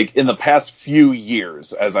 like, in the past few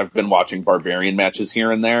years, as I've been watching Barbarian matches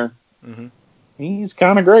here and there, he's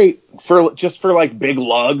kind of great. For like, big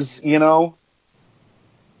lugs, because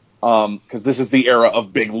this is the era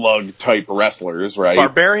of big lug-type wrestlers, right?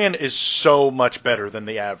 Barbarian is so much better than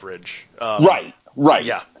the average. Right.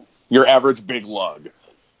 Yeah. Your average big lug.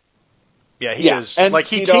 Yeah, he is. And like,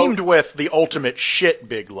 he teamed with the ultimate shit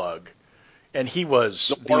big lug. And he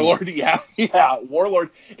was Warlord, Warlord.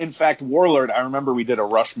 In fact, Warlord, I remember we did a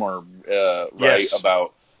Rushmore,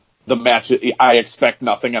 about the match. I expect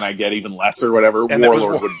nothing and I get even less or whatever. And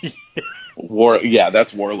Warlord would.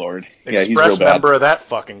 That's Warlord. Express he's real bad. member of that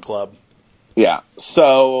fucking club. Yeah.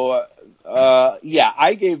 So,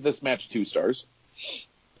 I gave this match 2 stars.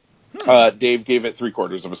 Dave gave it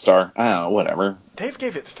 3/4 of a star. I don't know, whatever. Dave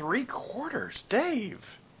gave it 3/4.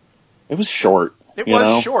 Dave. It was short. It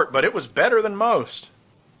was short, but it was better than most.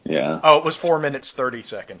 Yeah. Oh, it was 4 minutes, 30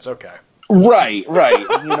 seconds. Okay. Right.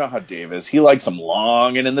 You know how Dave is. He likes them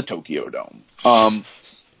long and in the Tokyo Dome.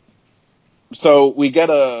 So we get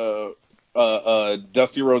a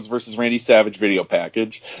Dusty Rhodes versus Randy Savage video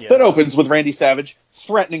package that opens with Randy Savage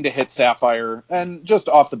threatening to hit Sapphire, and just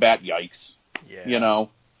off the bat, yikes. Yeah.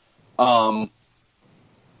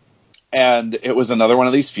 And it was another one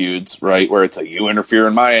of these feuds, right, where it's like, you interfere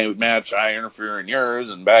in my match, I interfere in yours,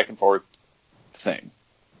 and back and forth thing.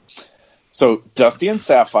 So Dusty and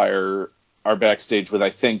Sapphire are backstage with, I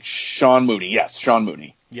think, Sean Mooney. Yes, Sean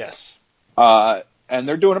Mooney. Yes. And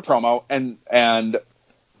they're doing a promo, and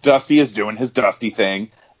Dusty is doing his Dusty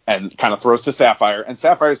thing, and kind of throws to Sapphire, and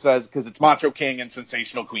Sapphire says, because it's Macho King and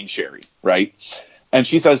Sensational Queen Sherry, right? And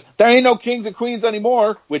she says, there ain't no kings and queens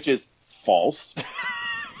anymore, which is false.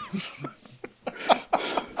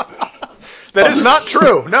 That is not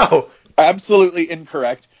true. No. Absolutely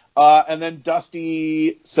incorrect. And then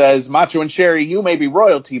Dusty says, Macho and Sherry, you may be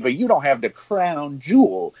royalty, but you don't have the crown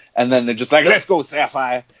jewel. And then they're just like, let's go,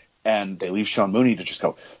 Sapphire. And they leave Sean Mooney to just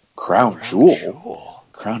go, crown jewel?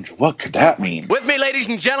 Crown jewel? What could that mean? With me, ladies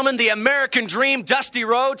and gentlemen, the American Dream, Dusty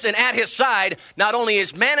Rhodes, and at his side, not only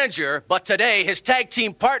his manager, but today his tag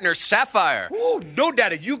team partner, Sapphire. Oh, no,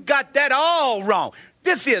 Daddy, you got that all wrong.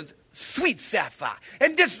 This is Sweet Sapphire,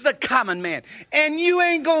 and this is a common man, and you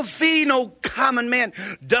ain't gonna see no common man.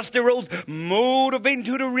 Dusty Rhodes motivating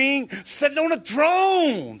to the ring, sitting on a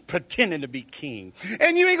throne, pretending to be king,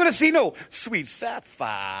 and you ain't gonna see no Sweet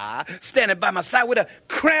Sapphire standing by my side with a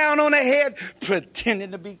crown on her head,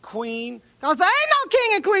 pretending to be queen. 'Cause there ain't no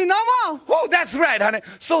king and queen no more. Oh, that's right, honey.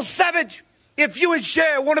 So, Savage, if you and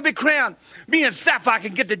Sherry want to be crowned, me and Sapphire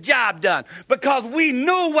can get the job done, because we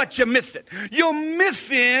know what you're missing. You're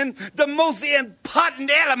missing the most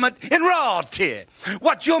important element in royalty.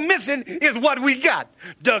 What you're missing is what we got.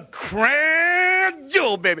 The crown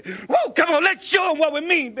jewel, baby. Woo, come on, let's show them what we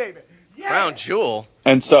mean, baby. Yeah. Crown jewel?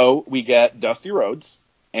 And so we get Dusty Rhodes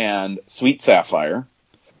and Sweet Sapphire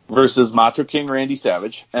versus Macho King Randy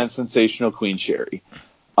Savage and Sensational Queen Sherry.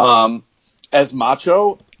 As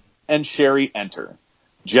Macho and Sherry enter,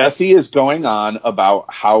 Jesse is going on about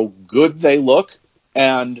how good they look,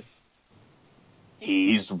 and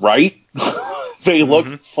he's right. They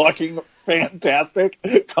looked fucking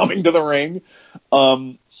fantastic coming to the ring.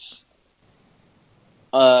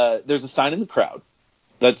 There's a sign in the crowd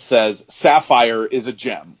that says Sapphire is a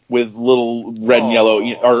gem with little red and yellow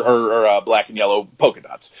or black and yellow polka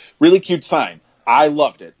dots. Really cute sign. I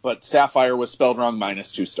loved it, but Sapphire was spelled wrong,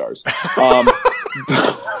 -2 stars.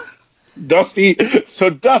 Dusty gets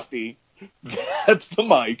the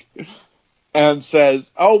mic and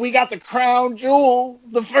says, "Oh, we got the crown jewel,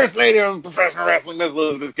 the first lady of professional wrestling, Miss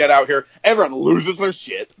Elizabeth, get out here." Everyone loses their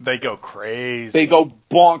shit. They go crazy. They go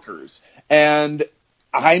bonkers. And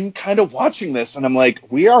I'm kind of watching this, and I'm like,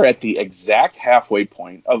 we are at the exact halfway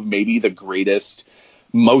point of maybe the greatest,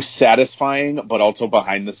 most satisfying, but also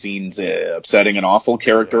behind the scenes upsetting and awful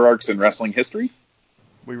character arcs in wrestling history.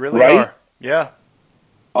 We really are. Yeah.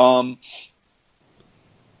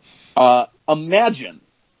 Imagine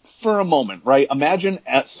for a moment, right? Imagine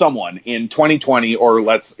at someone in 2020, or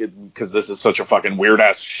because this is such a fucking weird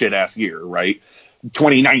ass, shit ass year, right?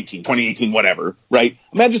 2019, 2018, whatever, right?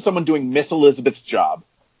 Imagine someone doing Miss Elizabeth's job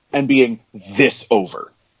and being this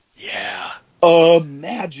over. Yeah.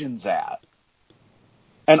 Imagine that.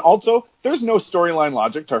 And also, there's no storyline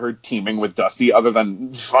logic to her teaming with Dusty other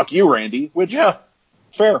than fuck you, Randy, which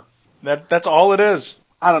fair. That's all it is.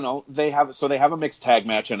 I don't know. They have a mixed tag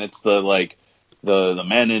match, and it's the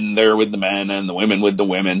men in there with the men and the women with the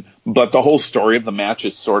women. But the whole story of the match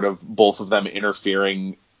is sort of both of them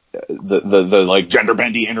interfering, the like gender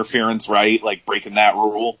bendy interference, right? Like breaking that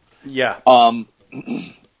rule. Yeah. And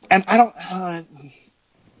I don't.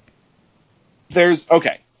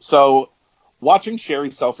 So watching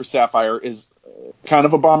Sherry sell for Sapphire is kind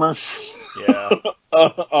of a bummer. Yeah.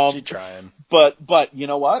 She's trying. But you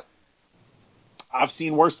know what? I've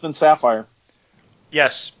seen worse than Sapphire.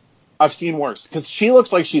 Yes. I've seen worse. Because she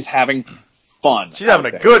looks like she's having fun. She's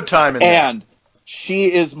having a good time in there. And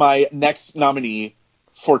she is my next nominee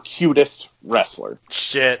for cutest wrestler.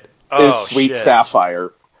 Shit. Is Sweet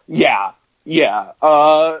Sapphire. Yeah.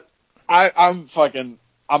 I'm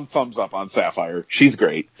thumbs up on Sapphire. She's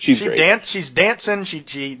great. She's great. She's dancing.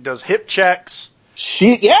 She does hip checks.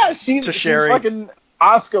 She's Sherry. fucking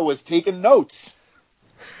Asuka was taking notes.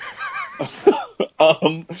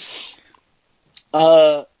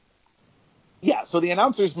 So the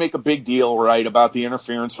announcers make a big deal, right, about the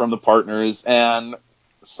interference from the partners, and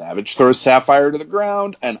Savage throws Sapphire to the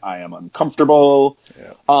ground, and I am uncomfortable.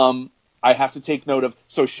 Yeah. I have to take note of,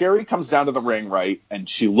 so Sherry comes down to the ring, right, and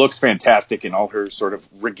she looks fantastic in all her sort of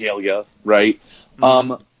regalia, right?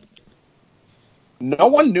 No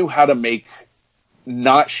one knew how to make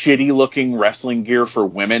not shitty looking wrestling gear for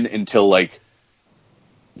women until like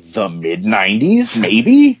the mid 90s,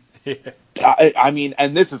 maybe. Yeah. I mean,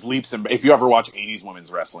 and this is leaps and if you ever watch 80s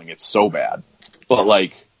women's wrestling, it's so bad. But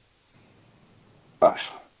like,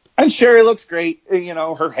 and Sherry looks great,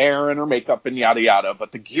 her hair and her makeup and yada yada,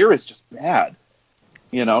 but the gear is just bad.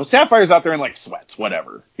 Sapphire's out there in like sweats,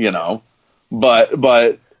 whatever,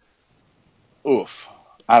 but oof.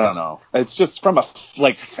 I don't know. It's just from a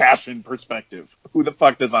like fashion perspective. Who the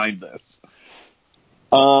fuck designed this?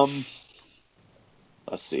 Let's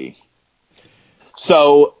see.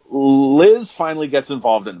 So Liz finally gets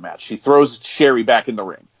involved in the match. She throws Sherry back in the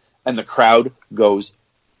ring, and the crowd goes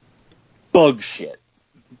bug shit.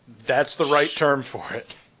 That's the right term for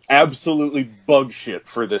it. Absolutely bug shit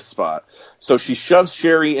for this spot. So she shoves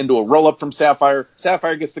Sherry into a roll up from Sapphire.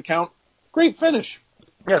 Sapphire gets the count. Great finish.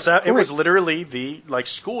 Yes, it was literally the like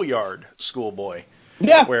schoolyard schoolboy.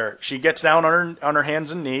 Yeah. Where she gets down on her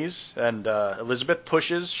hands and knees, and Elizabeth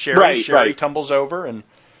pushes Sherry. Sherry tumbles over, and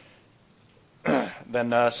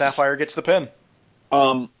then Sapphire gets the pin.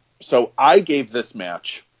 So I gave this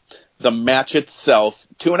match, the match itself,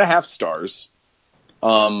 2.5 stars.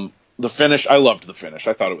 The finish, I loved the finish.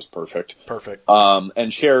 I thought it was perfect. Perfect.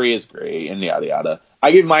 And Sherry is great, and yada yada. I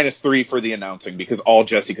gave -3 for the announcing because all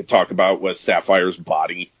Jesse could talk about was Sapphire's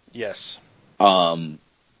body. Yes. And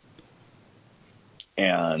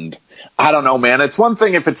I don't know, man. It's one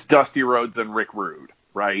thing if it's Dusty Rhodes and Rick Rude,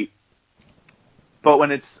 right? But when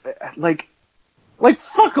it's like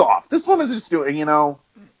fuck off. This woman's just doing,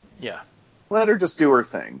 Yeah. Let her just do her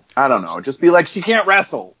thing. I don't know. Just be like, she can't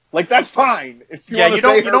wrestle. Like, that's fine. If you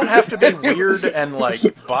don't have to be weird and like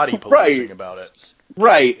body policing about it.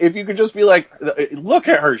 Right. If you could just be like, look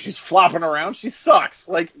at her. She's flopping around. She sucks.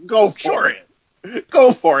 Like, go for it.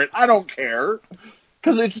 Go for it. I don't care.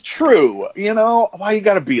 Because it's true. Why you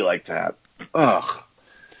gotta be like that? Ugh.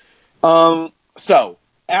 So,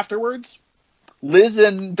 afterwards, Liz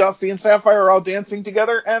and Dusty and Sapphire are all dancing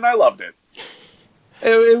together, and I loved it.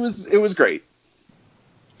 It was great.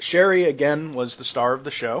 Sherry, again, was the star of the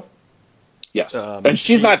show. Yes. And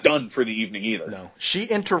she's not done for the evening either. No. She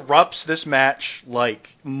interrupts this match like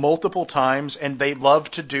multiple times, and they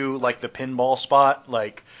love to do like the pinball spot,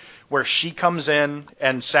 like where she comes in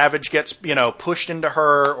and Savage gets, pushed into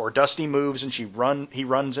her, or Dusty moves and he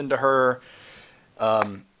runs into her.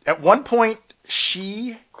 At one point,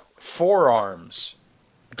 she forearms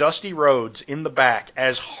Dusty Rhodes in the back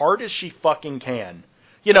as hard as she fucking can.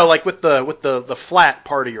 Like with the flat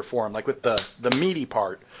part of your forearm, like with the meaty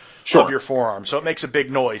part. Sure. Of your forearm, so it makes a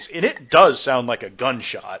big noise, and it does sound like a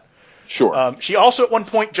gunshot. Sure. She also at one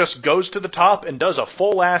point just goes to the top and does a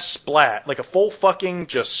full ass splat, like a full fucking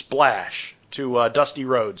just splash to Dusty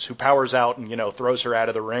Rhodes, who powers out and throws her out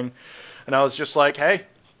of the ring. And I was just like, hey,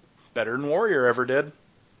 better than Warrior ever did.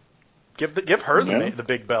 Give her the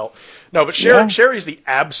big belt. No, but Sherry's the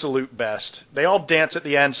absolute best. They all dance at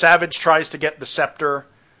the end. Savage tries to get the scepter,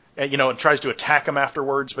 and tries to attack him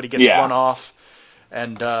afterwards, but he gets run off.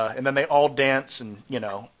 And then they all dance, and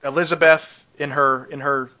Elizabeth in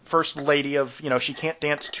her first lady of she can't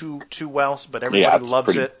dance too well, but everybody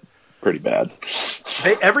loves it. Pretty bad.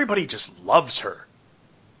 Everybody just loves her.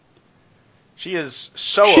 She is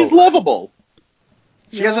so. She's lovable.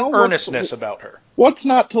 She has an earnestness about her. What's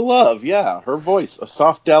not to love? Yeah, her voice, a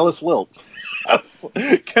soft Dallas lilt.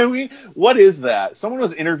 What is that? Someone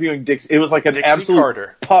was interviewing Dixie. It was like an Dixie absolute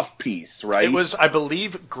Carter. puff piece, right? It was, I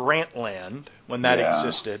believe, Grantland, when that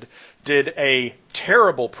existed, did a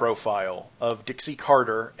terrible profile of Dixie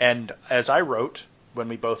Carter, and as I wrote when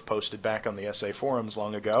we both posted back on the SA forums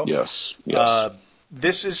long ago, yes.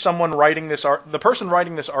 This is someone writing this the person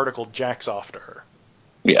writing this article jacks off to her.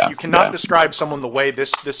 Yeah. You cannot describe someone the way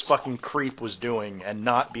this fucking creep was doing and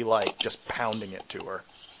not be like just pounding it to her.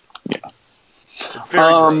 Yeah.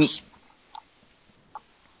 Very gross.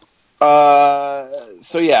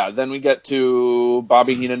 Then we get to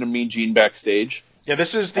Bobby Heenan and Mean Gene backstage. Yeah,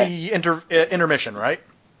 this is the intermission, right?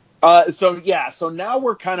 So now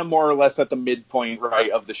we're kind of more or less at the midpoint,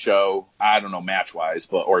 right, of the show. I don't know, match-wise,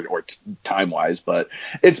 but or time-wise, but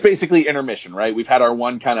it's basically intermission, right? We've had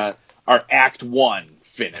our Act 1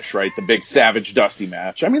 finish, right? The big Savage Dusty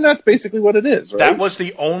match. I mean, that's basically what it is, right? That was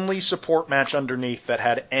the only support match underneath that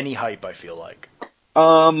had any hype, I feel like.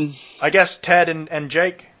 I guess Ted and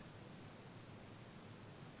Jake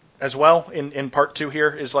as well in part 2 here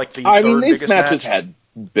is like the third biggest match. These matches had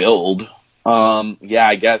build.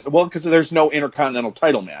 I guess. Well, because there's no Intercontinental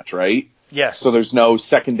title match, right? Yes. So there's no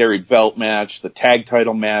secondary belt match. The tag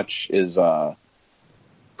title match is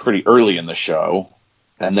pretty early in the show.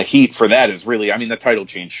 And the heat for that is really, the title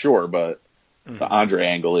change, sure, but the Andre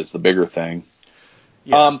angle is the bigger thing.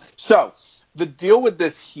 Yeah. So the deal with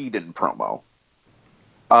this Heenan promo,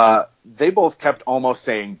 they both kept almost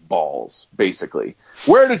saying balls, basically.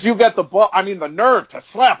 Where did you get the nerve to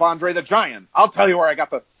slap Andre the Giant? I'll tell you where I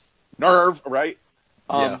got the nerve, right?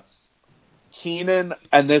 Heenan,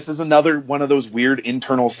 and this is another one of those weird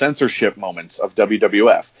internal censorship moments of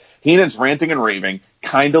WWF. Heenan's ranting and raving,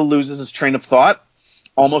 kind of loses his train of thought,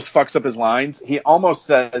 almost fucks up his lines. He almost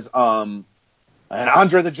says, and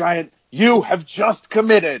Andre the Giant, you have just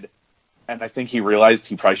committed. And I think he realized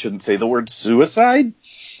he probably shouldn't say the word suicide.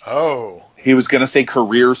 Oh. He was going to say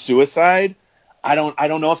career suicide. I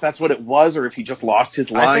don't know if that's what it was or if he just lost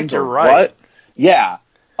his lines. I think you're right. What. Yeah.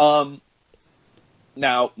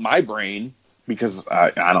 Now, my brain, because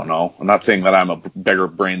I don't know, I'm not saying that I'm a bigger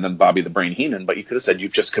brain than Bobby the Brain Heenan, but you could have said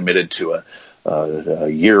you've just committed to a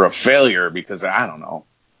year of failure because, I don't know.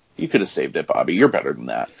 You could have saved it, Bobby. You're better than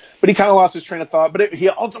that. But he kind of lost his train of thought, but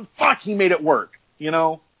he made it work,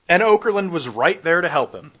 And Okerlund was right there to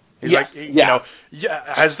help him. He's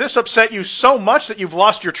has this upset you so much that you've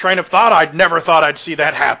lost your train of thought? I'd never thought I'd see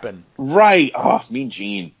that happen. Right. Oh, Mean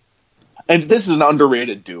Gene. And this is an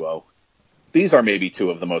underrated duo. These are maybe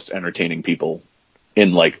two of the most entertaining people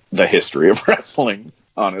in, the history of wrestling,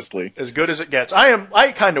 honestly. As good as it gets.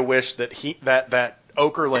 I kind of wish that that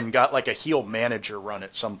Okerlund got, a heel manager run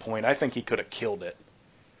at some point. I think he could have killed it.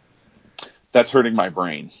 That's hurting my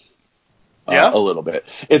brain. Yeah? A little bit.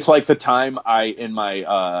 It's like the time in my,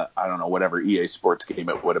 I don't know, whatever EA Sports game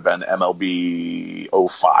it would have been, MLB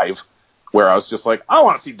 05, where I was just like, I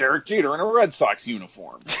want to see Derek Jeter in a Red Sox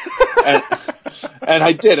uniform. and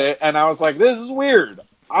I did it, and I was like, this is weird.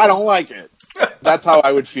 I don't like it. That's how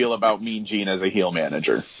I would feel about Mean Gene as a heel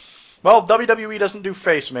manager. Well, WWE doesn't do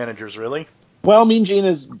face managers, really. Well, Mean Gene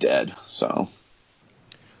is dead, so...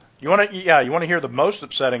 You want to hear the most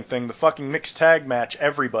upsetting thing? The fucking mixed tag match,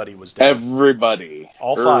 everybody was dead. Everybody.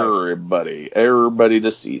 All 5. Everybody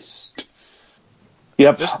deceased.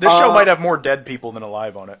 Yep. This show might have more dead people than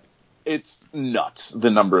alive on it. It's nuts,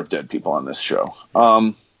 the number of dead people on this show.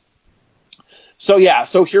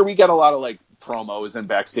 So here we get a lot of, promos and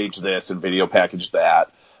backstage this and video package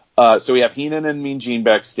that. So we have Heenan and Mean Gene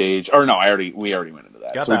backstage. Or no, we already went into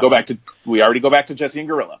that. So we already go back to Jesse and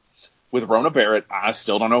Gorilla with Rona Barrett. I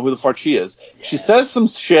still don't know who the fuck she is. Yes. She says some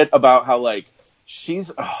shit about how like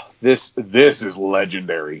she's this is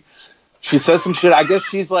legendary. She says some shit. I guess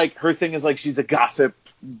she's like, her thing is like she's a gossip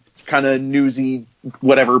kind of newsy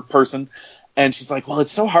whatever person, and she's like, well,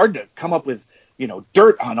 it's so hard to come up with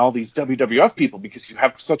dirt on all these WWF people because you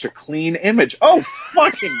have such a clean image. Oh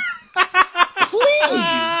fucking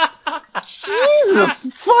please,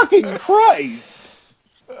 Jesus fucking Christ!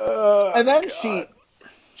 And then God.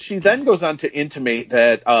 She then goes on to intimate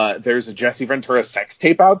that there's a Jesse Ventura sex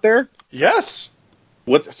tape out there. Yes.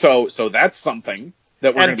 So that's something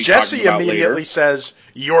that we're going to be Jesse talking about immediately later. says,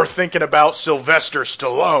 "You're thinking about Sylvester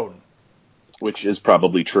Stallone," which is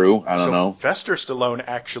probably true. I don't know. Sylvester Stallone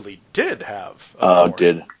actually did have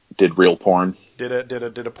did real porn. Did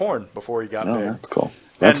a porn before he got big. That's cool.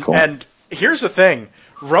 That's cool. And here's the thing: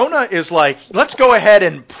 Rona is like, "Let's go ahead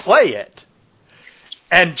and play it."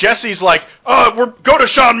 And Jesse's like, go to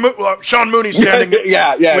Sean Mooney standing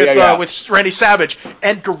with Randy Savage.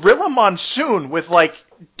 And Gorilla Monsoon, with like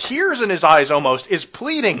tears in his eyes almost, is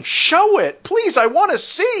pleading, "Show it. Please, I want to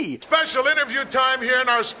see." Special interview time here, and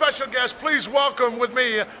our special guest, please welcome with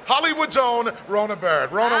me, Hollywood's own Rona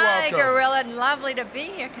Barrett. Rona, welcome. Hi, Gorilla. Lovely to be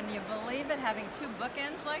here. Can you believe it, having two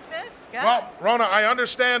bookends like this? God. Well, Rona, I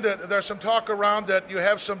understand that there's some talk around that you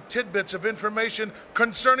have some tidbits of information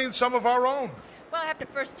concerning some of our own. Well, I have to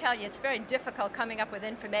first tell you, it's very difficult coming up with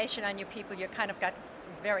information on you people. You kind of got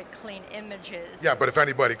very clean images. Yeah, but if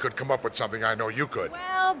anybody could come up with something, I know you could.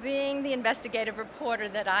 Well, being the investigative reporter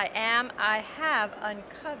that I am, I have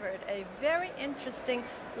uncovered a very interesting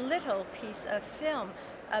little piece of film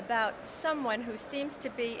about someone who seems to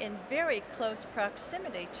be in very close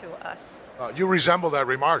proximity to us. You resemble that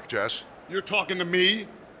remark, Jess. You're talking to me?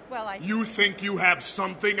 Well, You think you have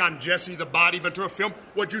something on Jesse the Body Ventura film?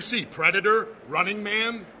 What'd you see? Predator? Running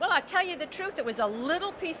Man? Well, I'll tell you the truth. It was a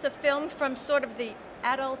little piece of film from sort of the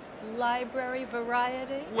adult library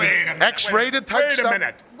variety. Wait a minute. X-rated type stuff? Wait a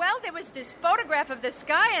minute. Well, there was this photograph of this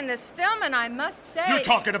guy in this film, and I must say... You're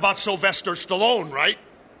talking about Sylvester Stallone, right?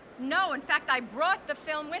 No, in fact, I brought the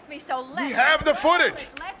film with me, so let's... We have the footage.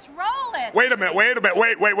 Let's roll it. Wait a minute.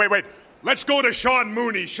 Wait. Let's go to Sean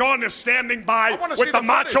Mooney. Sean is standing by with the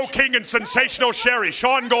Macho King and Sensational Sherry.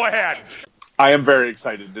 Sean, go ahead. I am very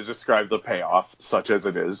excited to describe the payoff, such as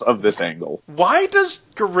it is, of this angle. Why does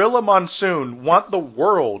Gorilla Monsoon want the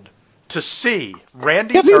world to see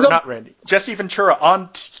Jesse Ventura on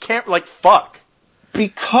camp? Like, fuck.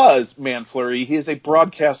 Because, Manflurry, he is a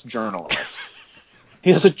broadcast journalist.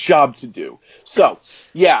 He has a job to do. So,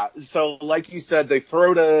 like you said, they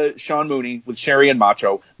throw to Sean Mooney with Sherry and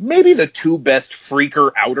Macho, maybe the two best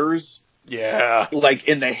freaker outers. Yeah. Like,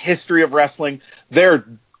 in the history of wrestling. They're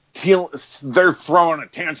throwing a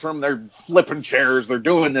tantrum, they're flipping chairs, they're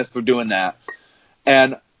doing this, they're doing that.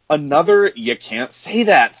 And another you can't say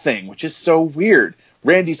that thing, which is so weird.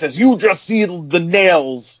 Randy says, "You just see the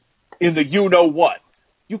nails in the you-know-what."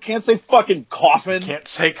 You can't say fucking coffin. Can't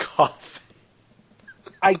say coffin.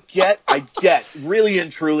 I get, really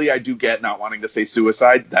and truly, I do get not wanting to say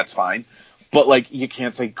suicide. That's fine. But, like, you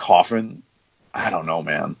can't say coffin. I don't know,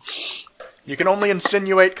 man. You can only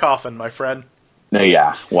insinuate coffin, my friend.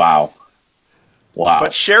 Yeah, wow.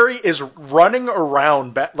 But Sherry is running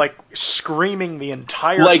around, like, screaming the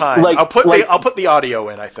entire time. I'll put the audio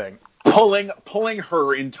in, I think. Pulling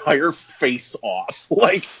her entire face off.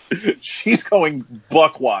 Like, she's going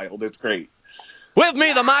buck wild. It's great. With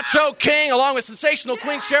me, the Macho King, along with Sensational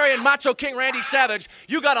Queen Sherry and Macho King Randy Savage.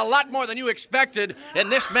 You got a lot more than you expected in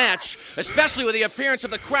this match, especially with the appearance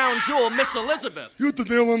of the crown jewel, Miss Elizabeth. You hit the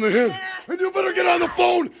nail on the head, and you better get on the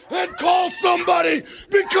phone and call somebody,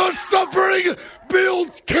 because suffering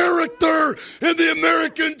builds character in the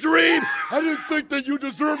American dream. I didn't think that you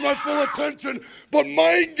deserved my full attention, but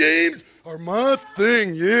mind games are my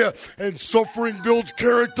thing, yeah. And suffering builds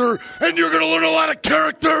character, and you're going to learn a lot of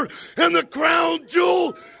character, and the crown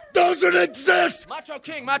jewel doesn't exist. Macho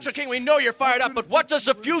King, we know you're fired up, but what does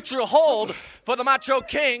the future hold for the Macho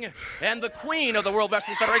King and the Queen of the World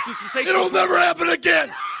Wrestling Federation, Sensational? It'll never happen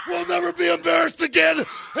again. We'll never be embarrassed again,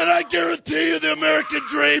 and I guarantee you the American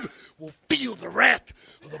dream will feel the wrath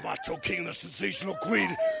of the Macho King and the Sensational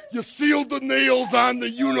Queen. You sealed the nails on the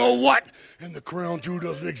you-know-what, and the crown jewel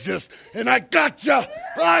doesn't exist. And I got you.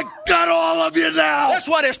 I got all of you now. This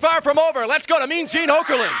one is far from over. Let's go to Mean Gene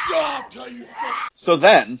Okerlund. I'll tell you. So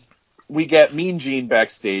then, we get Mean Gene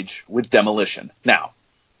backstage with Demolition. Now,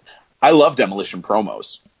 I love Demolition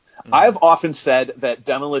promos. I've often said that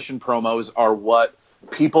Demolition promos are what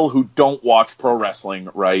people who don't watch pro wrestling,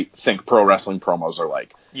 right, think pro wrestling promos are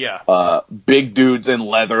like. Yeah. Big dudes in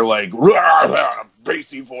leather, like, rah, rah,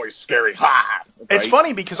 bassy voice, scary, ha. Right? It's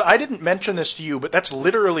funny because I didn't mention this to you, but that's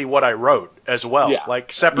literally what I wrote as well,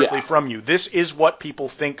 like separately from you. This is what people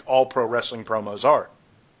think all pro wrestling promos are.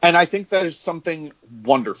 And I think there's something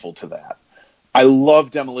wonderful to that. I love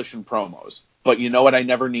Demolition promos, but you know what I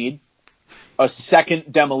never need? A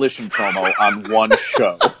second Demolition promo on one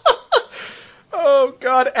show. Oh,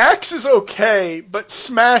 God. Axe is okay, but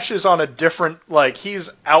Smash is on a different, like, he's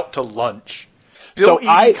out to lunch. Bill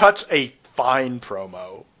Eadie cuts a fine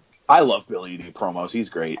promo. I love Bill Eadie promos. He's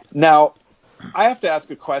great. Now, I have to ask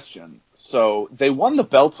a question. So, they won the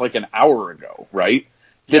belts like an hour ago, right?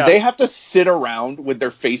 Did they have to sit around with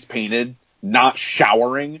their face painted, not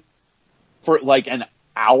showering, for like an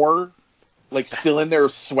hour? Like, still in their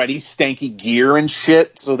sweaty, stanky gear and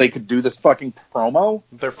shit, so they could do this fucking promo?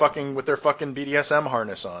 With their fucking BDSM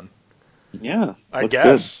harness on. Yeah, I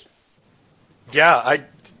guess. Good. Yeah,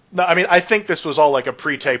 I think this was all like a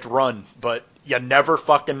pre-taped run, but you never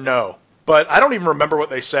fucking know. But I don't even remember what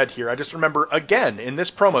they said here. I just remember, again, in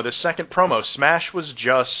this promo, this second promo, Smash was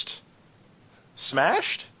just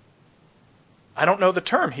smashed? I don't know the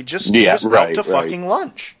term. He was out to fucking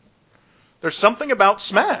lunch. There's something about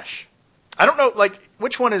Smash. I don't know, like,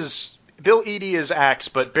 which one is... Bill Eadie is Axe,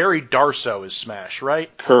 but Barry Darsow is Smash, right?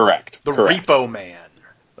 Correct. The Repo Man.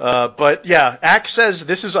 But, yeah, Axe says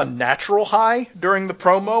this is a natural high during the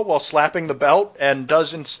promo while slapping the belt, and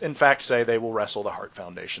does, in fact, say they will wrestle the Hart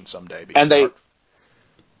Foundation someday. And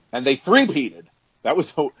they three-peated. That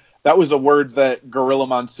was a word that Gorilla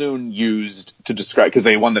Monsoon used to describe, because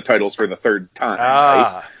they won the titles for the third time,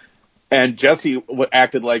 right? And Jesse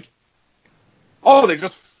acted like, oh, they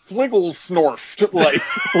just Fliggle snorfed. Like,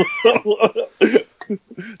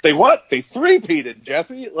 they what? They three-peated,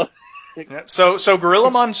 Jesse. So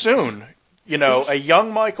Gorilla Monsoon, a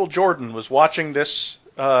young Michael Jordan was watching this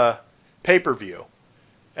pay-per-view,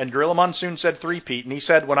 and Gorilla Monsoon said three-peat, and he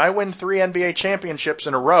said, when I win 3 NBA championships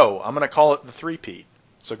in a row, I'm going to call it the three-peat.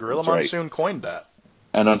 So Gorilla Monsoon coined that.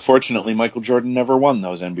 And unfortunately, Michael Jordan never won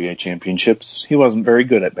those NBA championships. He wasn't very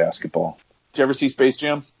good at basketball. Did you ever see Space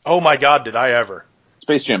Jam? Oh my God, did I ever.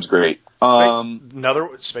 Space Jam's great. Another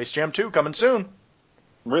Space Jam 2 coming soon.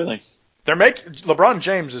 Really? LeBron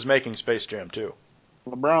James is making Space Jam 2.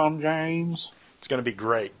 LeBron James. It's going to be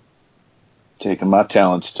great. Taking my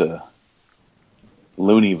talents to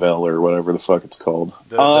Looneyville or whatever the fuck it's called.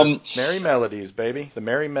 The Merry Melodies, baby. The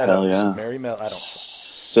Merry Meadows. Yeah. I don't.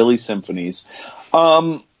 Silly symphonies.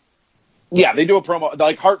 Yeah, they do a promo.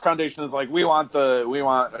 Like Hart Foundation is like, we want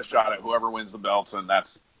a shot at whoever wins the belts, and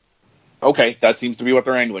that's okay. That seems to be what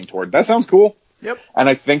they're angling toward. That sounds cool. Yep. And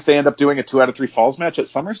I think they end up doing a 2 out of 3 falls match at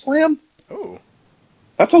SummerSlam. Oh,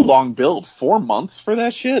 that's a long build. 4 months for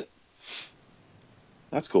that shit.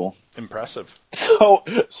 That's cool. Impressive. So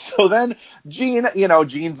then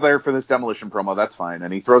Gene's there for this Demolition promo. That's fine,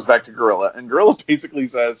 and he throws back to Gorilla, and Gorilla basically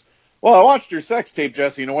says, "Well, I watched your sex tape,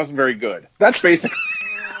 Jesse, and it wasn't very good." That's basically.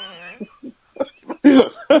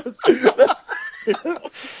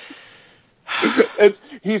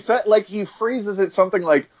 He said, like, he phrases it something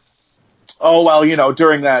like, "Oh well,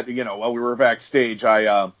 during that, while we were backstage,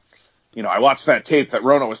 I watched that tape that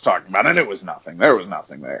Rona was talking about, and it was nothing. There was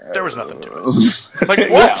nothing there. There was nothing to it." Like,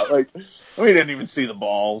 what? Yeah, like, we didn't even see the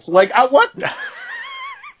balls. Like, what?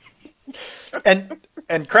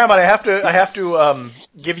 And Kramon, I have to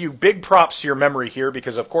give you big props to your memory here,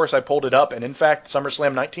 because of course I pulled it up, and in fact,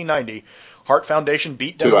 SummerSlam 1990, Hart Foundation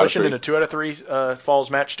beat Demolition in a 2 out of 3 falls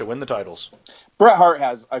match to win the titles.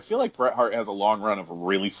 I feel like Bret Hart has a long run of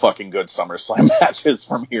really fucking good SummerSlam matches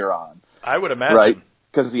from here on. I would imagine. Right?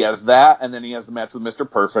 Because he has that, and then he has the match with Mr.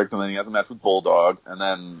 Perfect, and then he has a match with Bulldog, and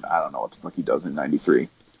then I don't know what the fuck he does in 93.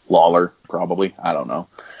 Lawler, probably. I don't know.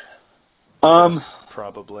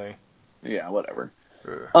 Probably. Yeah, whatever.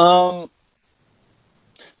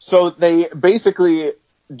 So they basically,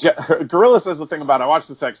 Gorilla says the thing about, I watched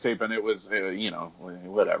the sex tape and it was,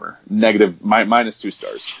 whatever, negative, -2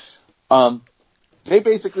 stars. They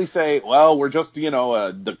basically say, well, we're just,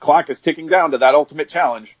 the clock is ticking down to that ultimate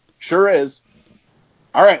challenge. Sure is.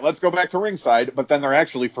 All right, let's go back to ringside, but then they're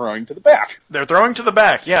actually throwing to the back. They're throwing to the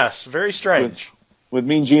back, yes. Very strange. With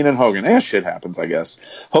Mean Gene and Hogan. Shit happens, I guess.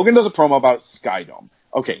 Hogan does a promo about Skydome.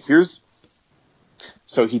 Okay,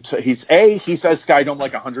 so he says Skydome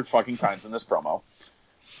like 100 fucking times in this promo.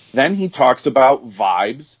 Then he talks about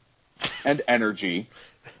vibes and energy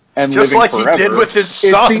and just living like forever. He did with his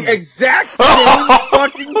son. It's the exact same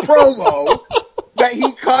fucking promo that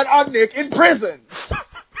he cut on Nick in prison.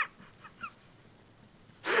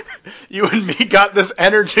 You and me got this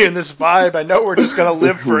energy and this vibe. I know we're just going to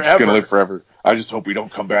live forever. We're just going to live forever. I just hope we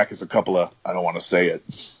don't come back as a couple of, I don't want to say it.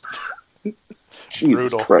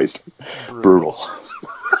 Jesus Christ. Brutal.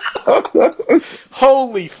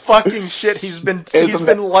 Holy fucking shit, he's been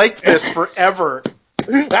like this forever.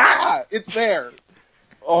 It's there.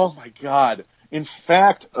 Oh my god. In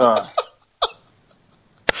fact, oh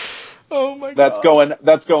my god.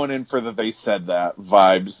 That's going in for the They Said That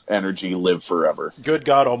vibes, energy, live forever. Good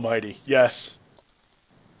God almighty. Yes.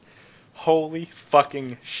 Holy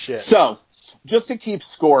fucking shit. So, just to keep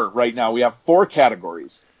score right now, we have 4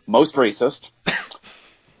 categories. Most racist,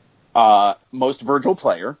 most Virgil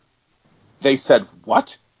player, They Said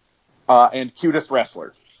What, and cutest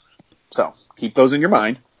wrestler. So, keep those in your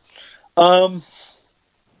mind.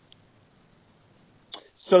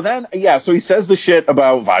 So he says the shit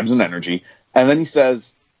about vibes and energy, and then he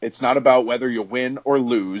says it's not about whether you win or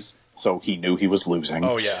lose, so he knew he was losing.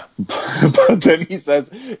 Oh, yeah. But then he says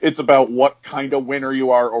it's about what kind of winner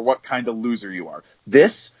you are or what kind of loser you are.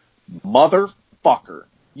 This motherfucker,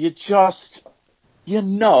 I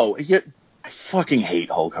fucking hate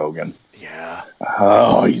Hulk Hogan. Yeah.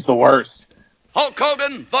 Oh, he's the worst. Hulk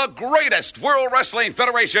Hogan, the greatest World Wrestling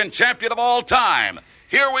Federation champion of all time.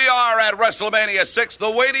 Here we are at WrestleMania 6. The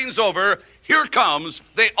waiting's over. Here comes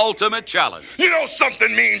the Ultimate Challenge. You know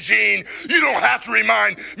something, Mean Gene? You don't have to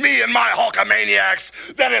remind me and my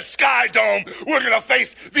Hulkamaniacs that at Sky Dome we're going to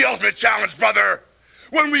face the Ultimate Challenge, brother.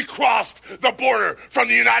 When we crossed the border from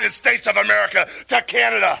the United States of America to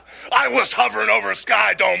Canada, I was hovering over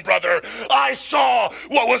Sky Dome, brother. I saw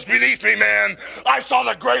what was beneath me, man. I saw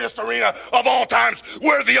the greatest arena of all times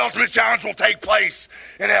where the Ultimate Challenge will take place.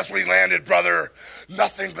 And as we landed, brother,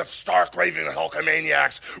 nothing but stark raving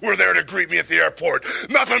Hulkamaniacs were there to greet me at the airport.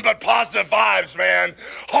 Nothing but positive vibes, man.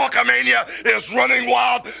 Hulkamania is running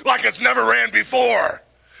wild like it's never ran before.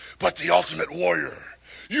 But the Ultimate Warrior,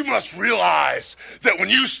 you must realize that when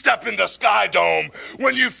you step into Sky Dome,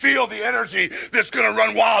 when you feel the energy that's going to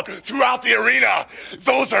run wild throughout the arena,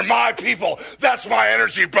 those are my people. That's my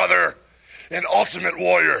energy, brother. And Ultimate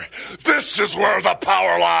Warrior, this is where the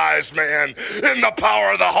power lies, man. In the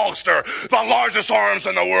power of the Hulkster, the largest arms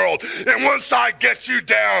in the world. And once I get you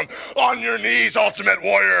down on your knees, Ultimate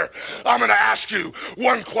Warrior, I'm going to ask you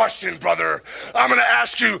one question, brother. I'm going to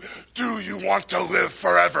ask you, do you want to live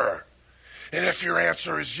forever? And if your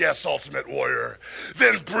answer is yes, Ultimate Warrior,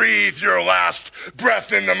 then breathe your last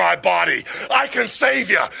breath into my body. I can save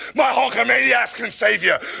you. My Hulkamaniacs can save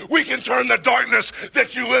you. We can turn the darkness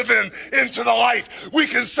that you live in into the light. We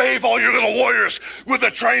can save all your little warriors with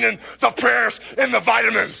the training, the prayers, and the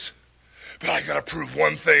vitamins. But I gotta prove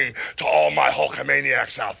one thing to all my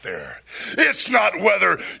Hulkamaniacs out there. It's not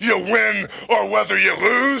whether you win or whether you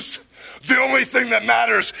lose. The only thing that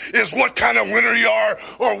matters is what kind of winner you are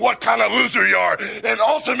or what kind of loser you are. And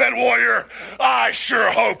Ultimate Warrior, I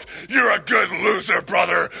sure hope you're a good loser,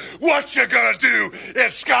 brother. What you gonna do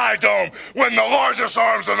at Sky Dome when the largest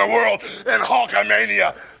arms in the world and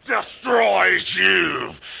Hulkamania destroys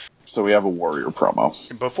you? So we have a Warrior promo.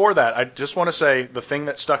 Before that, I just want to say the thing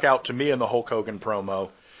that stuck out to me in the Hulk Hogan promo.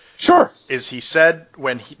 Sure. Is he said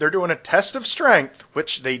when they're doing a test of strength,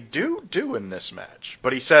 which they do in this match,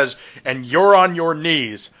 but he says, and you're on your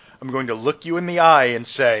knees, I'm going to look you in the eye and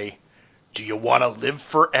say, do you want to live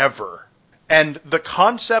forever? And the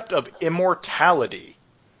concept of immortality,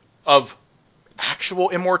 of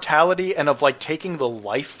actual immortality, and of like taking the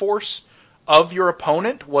life force of your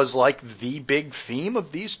opponent was like the big theme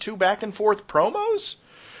of these two back and forth promos.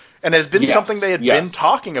 And has been something they had been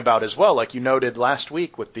talking about as well, like you noted last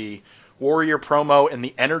week with the Warrior promo and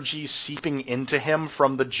the energy seeping into him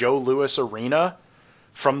from the Joe Louis arena,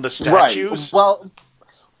 from the statues. Right. Well,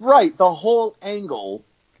 right. The whole angle,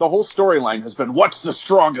 the whole storyline has been, what's the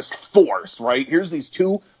strongest force, right? Here's these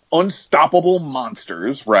two unstoppable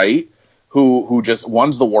monsters, right? Who just,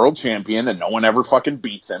 one's the world champion and no one ever fucking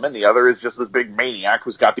beats him, and the other is just this big maniac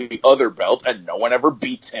who's got the other belt and no one ever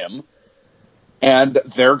beats him. And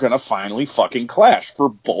they're going to finally fucking clash for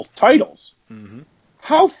both titles. Mm-hmm.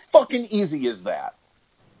 How fucking easy is that?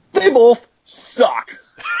 They both suck.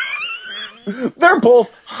 They're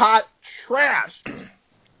both hot trash.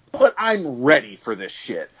 But I'm ready for this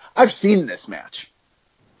shit. I've seen this match.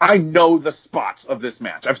 I know the spots of this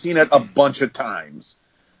match. I've seen it a bunch of times.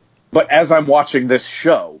 But as I'm watching this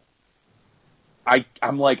show,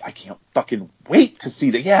 I'm like, I can't fucking wait to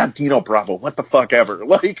see Dino Bravo, what the fuck ever.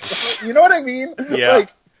 Like, you know what I mean? Yeah.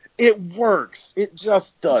 Like, it works. It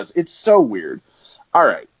just does. It's so weird. All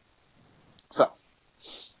right. So,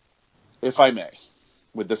 if I may,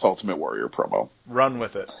 with this Ultimate Warrior promo. Run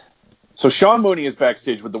with it. So Sean Mooney is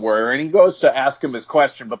backstage with the Warrior, and he goes to ask him his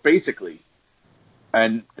question, but basically,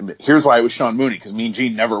 and here's why it was Sean Mooney, because Mean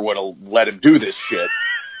Gene never would have let him do this shit.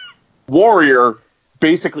 Warrior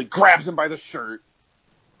basically grabs him by the shirt,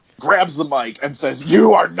 grabs the mic, and says,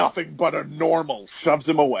 "You are nothing but a normal," shoves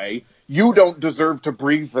him away. "You don't deserve to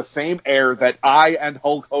breathe the same air that I and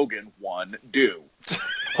Hulk Hogan, 1, do."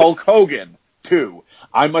 Hulk Hogan, 2,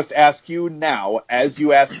 "I must ask you now, as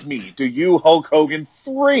you asked me, do you, Hulk Hogan,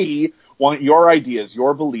 3, want your ideas,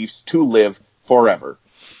 your beliefs to live forever?"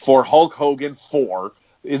 For Hulk Hogan, 4,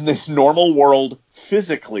 "In this normal world,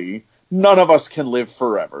 physically, none of us can live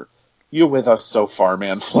forever." You with us so far,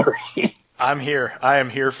 man, Flurry? I'm here. I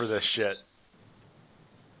am here for this shit.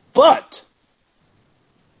 But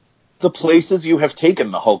the places you have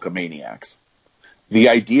taken the Hulkamaniacs, the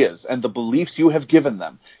ideas and the beliefs you have given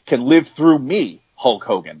them, can live through me, Hulk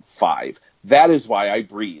Hogan, 5. That is why I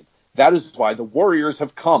breathe. That is why the Warriors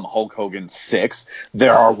have come, Hulk Hogan, 6.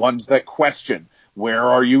 There are ones that question, where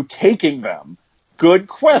are you taking them? Good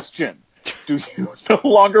question. Do you no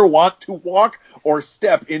longer want to walk or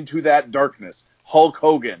step into that darkness? Hulk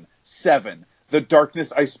Hogan, 7. The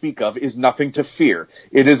darkness I speak of is nothing to fear.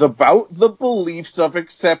 It is about the beliefs of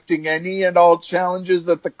accepting any and all challenges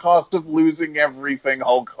at the cost of losing everything,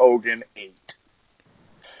 Hulk Hogan, 8.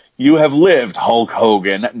 You have lived, Hulk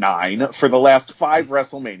Hogan, 9, for the last 5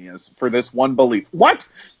 WrestleManias for this one belief. What?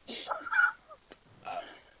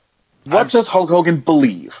 What does Hulk Hogan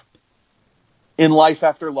believe? In life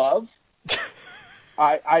after love?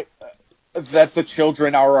 That the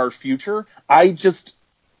children are our future?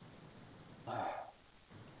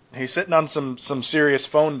 He's sitting on some serious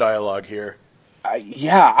phone dialogue here.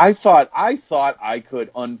 I thought I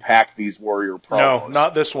could unpack these Warrior promos. No,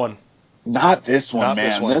 not this one. Not this one, Not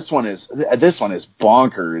man. this one. This one is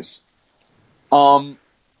bonkers.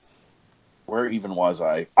 Where even was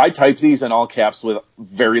I? I typed these in all caps with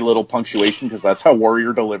very little punctuation because that's how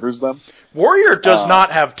Warrior delivers them. Warrior does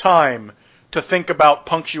not have time to think about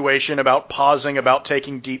punctuation, about pausing, about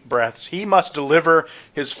taking deep breaths. He must deliver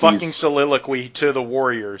his fucking soliloquy to the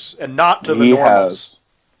Warriors and not to the normals.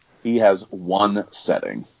 He has one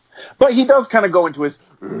setting. But he does kind of go into his,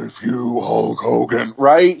 "If you, Hulk Hogan,"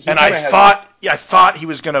 right? I thought he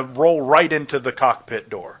was going to roll right into the cockpit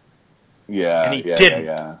door. Yeah. And he didn't.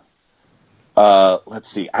 Yeah. Let's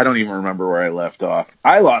see. I don't even remember where I left off.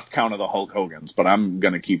 I lost count of the Hulk Hogans, but I'm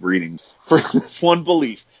going to keep reading. For this one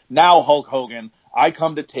belief, now, Hulk Hogan, I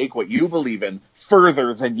come to take what you believe in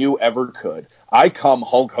further than you ever could. I come,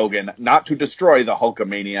 Hulk Hogan, not to destroy the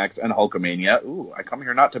Hulkamaniacs and Hulkamania. Ooh, I come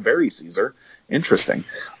here not to bury Caesar. Interesting.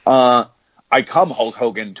 I come, Hulk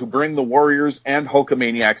Hogan, to bring the Warriors and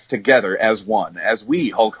Hulkamaniacs together as one, as we,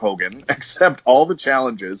 Hulk Hogan, accept all the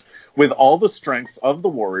challenges with all the strengths of the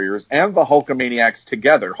Warriors and the Hulkamaniacs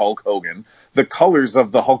together, Hulk Hogan. The colors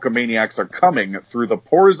of the Hulkamaniacs are coming through the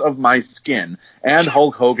pores of my skin, and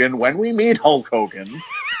Hulk Hogan, when we meet Hulk Hogan...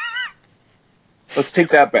 Let's take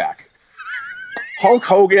that back. Hulk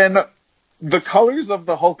Hogan, the colors of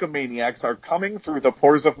the Hulkamaniacs are coming through the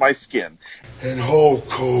pores of my skin. And Hulk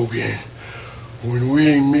Hogan... When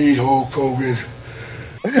we meet Hulk Hogan,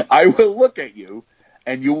 I will look at you,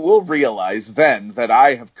 and you will realize then that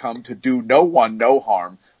I have come to do no one no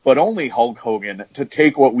harm, but only Hulk Hogan to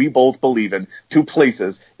take what we both believe in to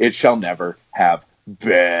places it shall never have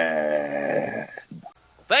been.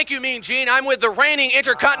 Thank you, Mean Gene. I'm with the reigning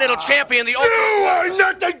Intercontinental Champion, the You are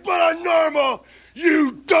nothing but a normal.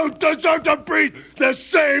 You don't deserve to breathe the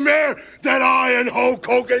same air that I and Hulk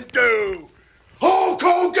Hogan do. Hulk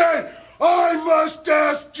Hogan! I must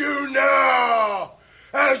ask you now,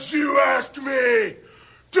 as you asked me,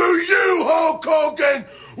 do you, Hulk Hogan,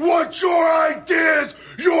 want your ideas,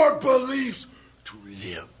 your beliefs to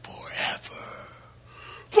live forever?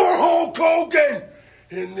 For Hulk Hogan,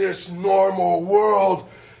 in this normal world,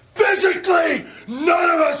 physically, none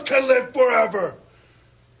of us can live forever.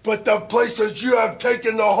 But the places you have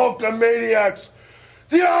taken the Hulkamaniacs,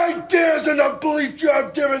 the ideas and the beliefs you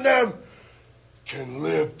have given them, can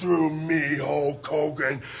live through me, Hulk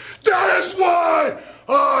Hogan. That is why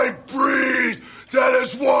I breathe. That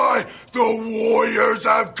is why the Warriors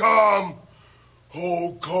have come.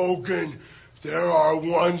 Hulk Hogan, there are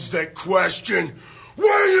ones that question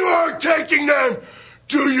where you are taking them.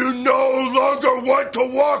 Do you no longer want to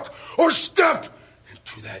walk or step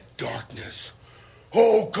into that darkness?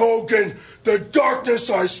 Hulk Hogan, the darkness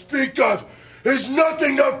I speak of is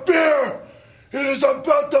nothing to fear. It is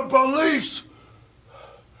about the beliefs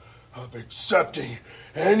of accepting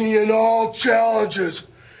any and all challenges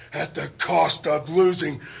at the cost of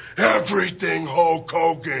losing everything, Hulk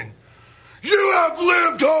Hogan. You have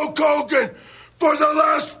lived, Hulk Hogan, for the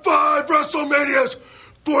last 5 WrestleManias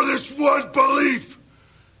for this one belief.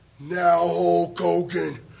 Now, Hulk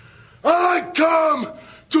Hogan, I come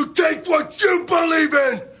to take what you believe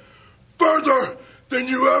in further than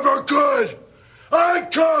you ever could. I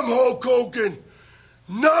come, Hulk Hogan,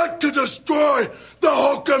 not to destroy the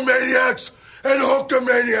Hulkamaniacs and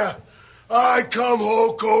Hulkamania. I come,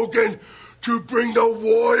 Hulk Hogan, to bring the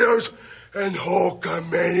Warriors and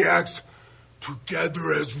Hulkamaniacs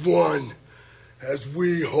together as one. As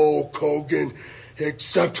we, Hulk Hogan,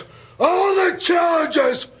 accept all the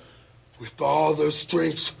challenges with all the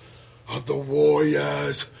strengths of the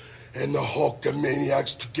Warriors and the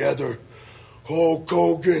Hulkamaniacs together. Hulk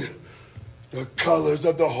Hogan, the colors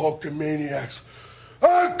of the Hulkamaniacs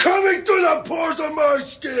are coming through the pores of my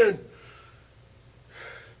skin.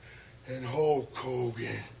 And Hulk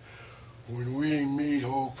Hogan, when we meet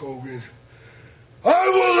Hulk Hogan, I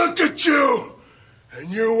will look at you and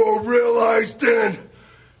you will realize then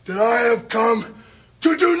that I have come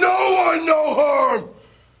to do no one no harm,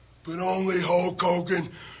 but only Hulk Hogan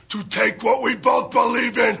to take what we both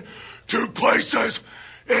believe in to places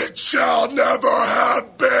it shall never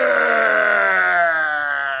have been.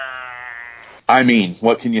 I mean,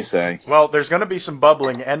 what can you say? Well, there's going to be some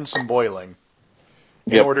bubbling and some boiling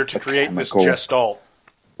in order to create this gestalt.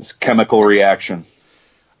 This chemical reaction.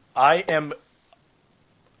 I'm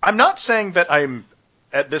not saying that I'm,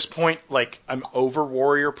 at this point, like, I'm over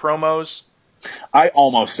Warrior promos. I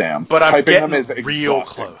almost am. But I'm Typing them getting is real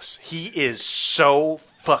exhausting. close. He is so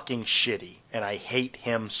fucking shitty, and I hate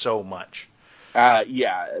him so much. Yeah,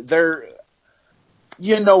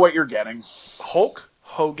 you know what you're getting. Hulk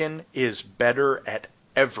Hogan is better at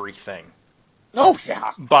everything. Oh,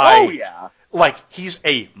 yeah. Like, he's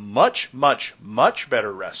a much, much, much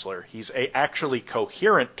better wrestler. He's a actually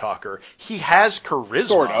coherent talker. He has charisma.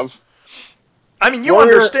 Sort of. I mean, you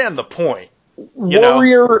understand the point.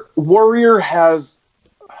 Warrior has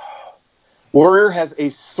a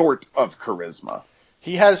sort of charisma.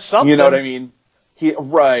 He has something. You know what I mean?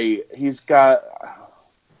 He's got,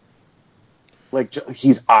 like,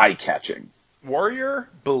 he's eye-catching. Warrior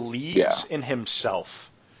believes in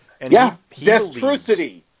himself. And he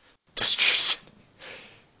Destrucity.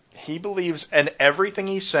 He believes, and everything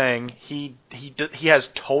he's saying, he has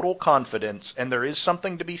total confidence, and there is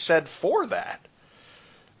something to be said for that.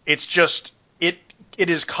 It's just, it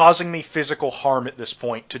is causing me physical harm at this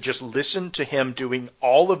point to just listen to him doing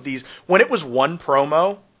all of these. When it was one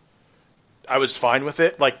promo, I was fine with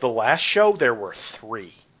it. Like the last show, there were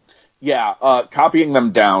 3. Yeah, copying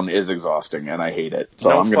them down is exhausting, and I hate it.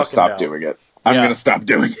 So I'm going to stop doing it. I'm going to stop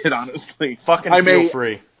doing it, honestly. Feel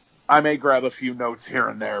free. I may grab a few notes here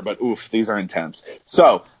and there, but oof, these are intense.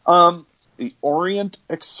 So, the Orient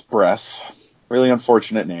Express, really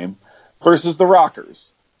unfortunate name, versus the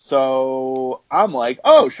Rockers. So I'm like,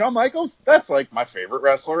 oh, Shawn Michaels, that's like my favorite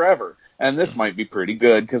wrestler ever. And this might be pretty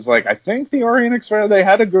good, because like I think the Orient Express, they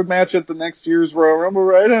had a good match at the next year's Royal Rumble,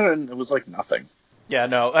 right? And it was like nothing. Yeah,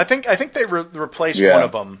 no, I think they replaced one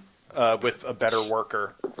of them with a better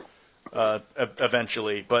worker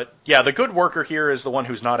eventually. But yeah, the good worker here is the one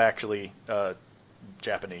who's not actually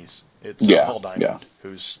Japanese. It's Paul Diamond,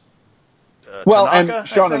 who's Tanaka, and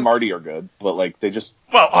Shawn and Marty are good, but like they just...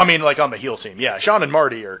 Well, I mean, like on the heel team, yeah. Shawn and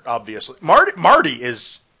Marty are obviously... Marty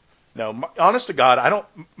is... No, honest to God,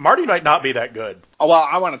 Marty might not be that good. Oh, well,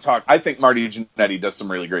 I want to talk. I think Marty Jannetty does some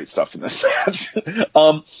really great stuff in this match.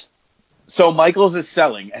 So Michaels is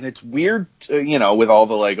selling, and it's weird, with all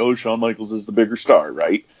the like, oh, Shawn Michaels is the bigger star,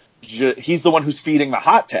 right? He's the one who's feeding the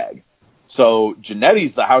hot tag. So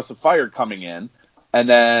Jannetty's the House of Fire coming in, and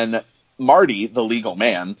then Marty, the legal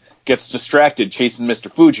man, gets distracted chasing Mr.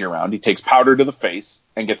 Fuji around. He takes powder to the face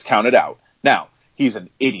and gets counted out. Now, he's an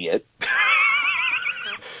idiot.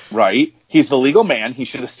 Right? He's the legal man. He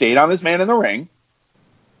should have stayed on his man in the ring.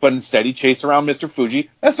 But instead, he chased around Mr. Fuji.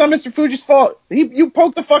 That's not Mr. Fuji's fault. You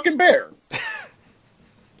poked the fucking bear.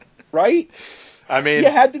 Right? I mean... You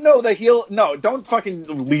had to know the heel... No, don't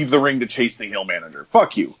fucking leave the ring to chase the heel manager.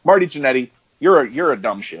 Fuck you. Marty Jannetty, you're a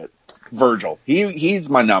dumb shit. Virgil. He's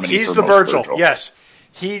my nominee. He's the Virgil, yes.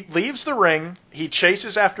 He leaves the ring. He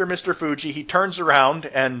chases after Mr. Fuji. He turns around,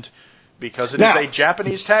 and because it is a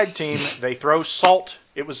Japanese tag team, they throw salt.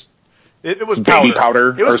 It was powder. Baby powder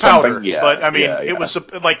it was or powder, something. Yeah, but I mean, it was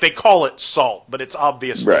like they call it salt, but it's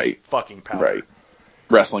obviously fucking powder. Right.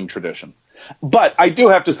 Wrestling tradition. But I do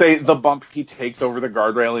have to say, the bump he takes over the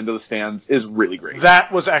guardrail into the stands is really great.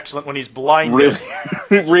 That was excellent when he's blinded.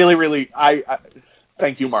 Really. I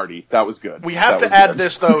thank you, Marty. That was good. We have to add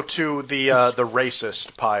this though to the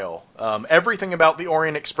racist pile. Everything about the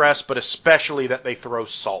Orient Express, but especially that they throw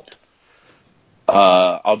salt.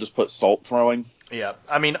 I'll just put salt throwing. Yeah,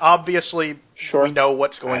 I mean, obviously, Sure. we know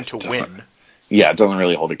what's going to win. Yeah, it doesn't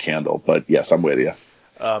really hold a candle, but yes, I'm with you.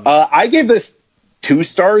 I gave this 2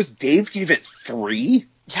 stars. Dave gave it 3.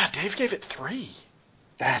 Yeah, Dave gave it 3.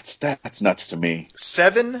 That's nuts to me.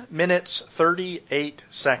 7 minutes, 38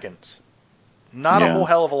 seconds. Not a whole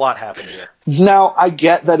hell of a lot happened here. Now, I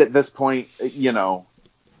get that at this point, you know,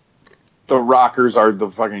 the Rockers are the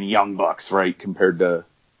fucking Young Bucks, right, compared to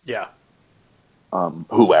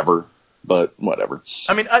whoever, but whatever.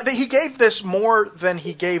 I mean, he gave this more than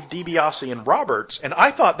he gave DiBiase and Roberts, and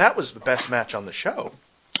I thought that was the best match on the show.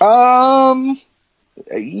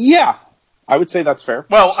 Yeah, I would say that's fair.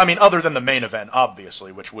 Well, I mean, other than the main event,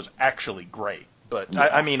 obviously, which was actually great, but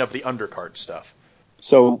I mean of the undercard stuff.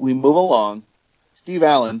 So we move along. Steve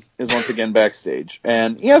Allen is once again backstage,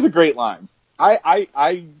 and he has a great line. I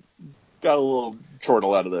got a little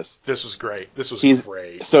chortle out of this. This was great. This was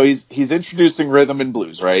great. So he's introducing rhythm and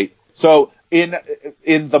blues, right? So in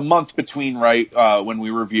the month between, right, when we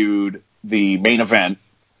reviewed the main event,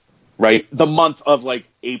 right, the month of like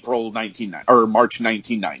April 1990 or March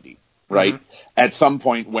 1990, right? Mm-hmm. At some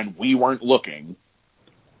point when we weren't looking,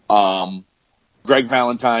 Greg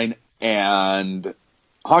Valentine and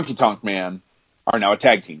Honky Tonk Man are now a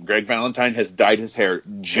tag team. Greg Valentine has dyed his hair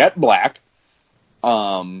jet black,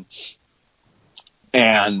 and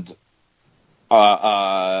they're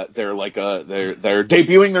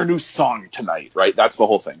debuting their new song tonight, right? That's the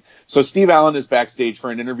whole thing. So Steve Allen is backstage for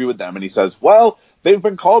an interview with them, and he says, "Well, they've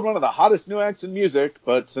been called one of the hottest new acts in music,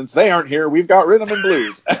 but since they aren't here, we've got rhythm and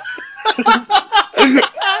blues." and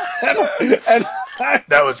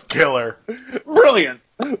that was killer. Brilliant.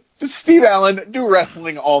 Steve Allen, do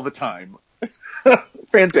wrestling all the time.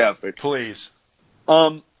 Fantastic. Please.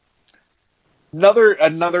 Another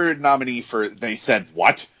nominee for They Said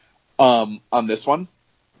What on this one.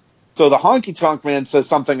 So the Honky Tonk Man says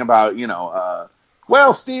something about,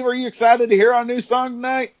 well, Steve, are you excited to hear our new song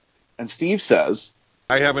tonight? And Steve says,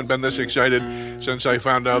 I haven't been this excited since I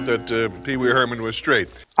found out that Pee Wee Herman was straight.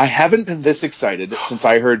 I haven't been this excited since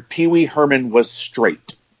I heard Pee Wee Herman was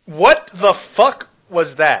straight. What the fuck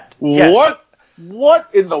was that? Yes. What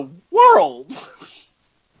in the world?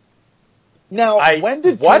 Now, when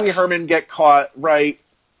did Pee Wee Herman get caught, right,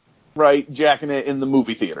 jacking it in the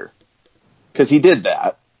movie theater? Because he did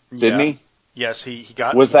that, didn't he? Yes, he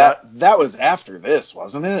got... That was after this,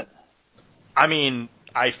 wasn't it? I mean,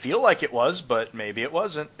 I feel like it was, but maybe it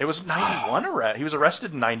wasn't. It was 91. He was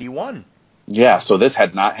arrested in 91. Yeah, so this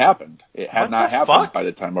had not happened. It had not happened by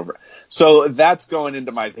the time of... So that's going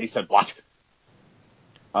into my... They said, what?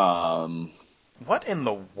 What in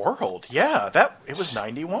the world? Yeah, it was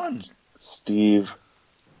 91. Steve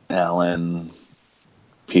Allen,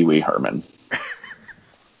 Pee Wee Herman.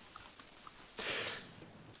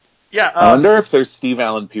 Yeah. I wonder if there's Steve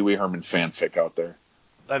Allen, Pee Wee Herman fanfic out there.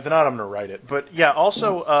 If not, I'm gonna write it. But yeah,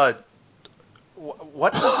 also,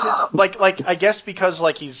 what was his like? I guess because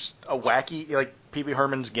like he's a wacky, like Pee Wee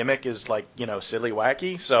Herman's gimmick is like silly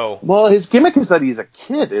wacky. So well, his gimmick is that he's a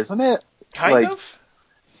kid, isn't it? Kind of.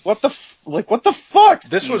 What the fuck?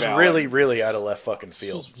 This was really, really out of left fucking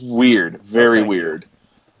field. Weird, very weird.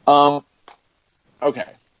 Okay.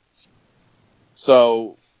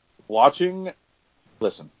 So,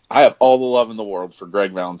 listen, I have all the love in the world for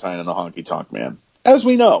Greg Valentine and the Honky Tonk Man, as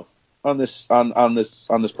we know on this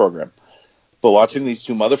program. But watching these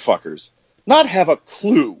two motherfuckers not have a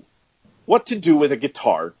clue what to do with a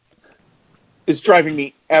guitar is driving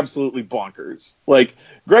me absolutely bonkers. Like,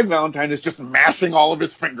 Greg Valentine is just mashing all of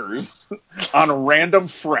his fingers on random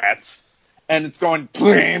frets, and it's going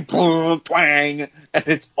pling, pling, plang, and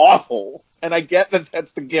it's awful. And I get that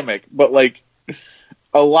that's the gimmick, but like,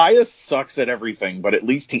 Elias sucks at everything, but at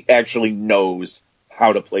least he actually knows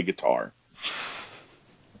how to play guitar.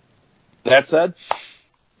 That said,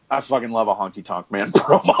 I fucking love a Honky Tonk Man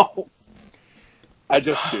promo. I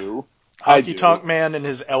just do. Honky Tonk Man and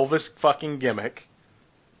his Elvis fucking gimmick.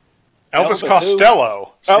 Elvis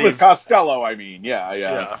Costello. Elvis Costello, I mean. Yeah.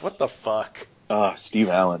 Yeah, what the fuck? Steve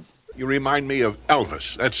Allen. You remind me of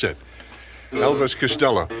Elvis. That's it. Elvis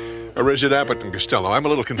Costello. Or is it Abbott and Costello? I'm a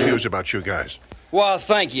little confused about you guys. Well,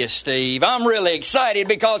 thank you, Steve. I'm really excited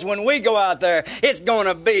because when we go out there, it's going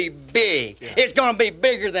to be big. Yeah. It's going to be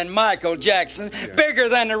bigger than Michael Jackson, bigger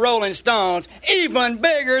than the Rolling Stones, even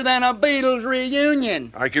bigger than a Beatles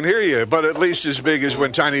reunion. I can hear you, but at least as big as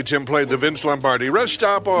when Tiny Tim played the Vince Lombardi rest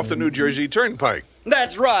stop off the New Jersey Turnpike.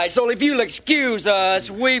 That's right. So if you'll excuse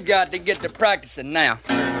us, we've got to get to practicing now.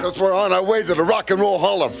 Because we're on our way to the Rock and Roll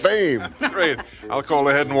Hall of Fame. Great. I'll call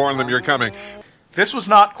ahead and warn them you're coming. This was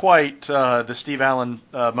not quite the Steve Allen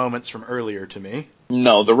moments from earlier to me.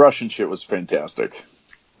 No, the Russian shit was fantastic.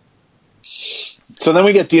 So then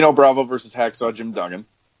we get Dino Bravo versus Hacksaw Jim Duggan.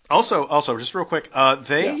 Also, just real quick,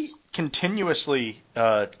 they continuously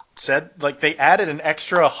said, like, they added an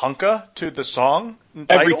extra hunka to the song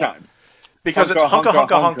title. Every time. Because it's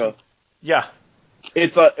hunka. Yeah.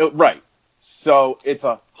 It's right. So it's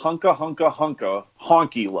a hunka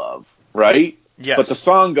honky love, right? Yes. But the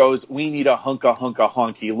song goes, we need a hunka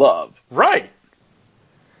honky love. Right.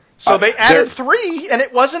 So they added 3, and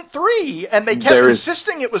it wasn't 3, and they kept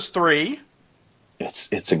insisting it was 3.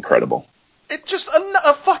 It's incredible. It's just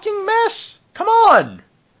a fucking mess. Come on.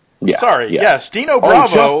 Yeah. Sorry. Yeah. Yes, Dino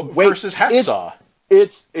Bravo versus Hacksaw.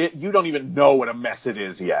 You don't even know what a mess it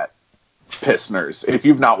is yet. Pissners. If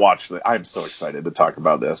you've not watched it, I'm so excited to talk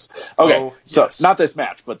about this. Okay, not this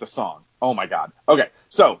match, but the song. Oh my god. Okay,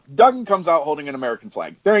 so Duggan comes out holding an American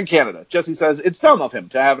flag. They're in Canada. Jesse says it's dumb of him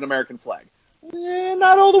to have an American flag.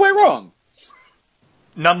 Not all the way wrong.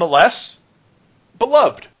 Nonetheless,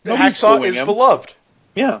 beloved. Hacksaw is beloved.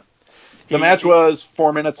 Yeah. The match was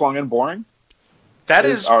 4 minutes long and boring. That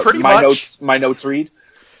is pretty much my notes read.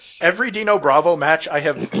 Every Dino Bravo match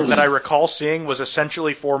that I recall seeing was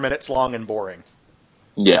essentially 4 minutes long and boring.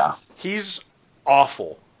 Yeah. He's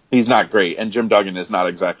awful. He's not great, and Jim Duggan is not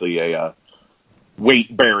exactly a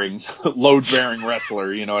weight-bearing, load-bearing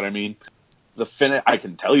wrestler, you know what I mean? I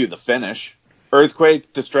can tell you the finish.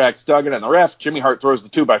 Earthquake distracts Duggan and the ref. Jimmy Hart throws the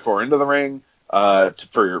 2x4 into the ring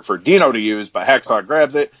for Dino to use, but Hacksaw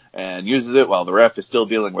grabs it and uses it while the ref is still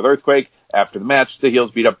dealing with Earthquake. After the match, the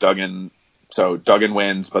heels beat up Duggan. So Duggan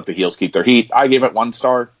wins, but the heels keep their heat. I gave it 1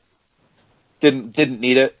 star. Didn't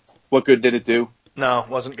need it. What good did it do? No,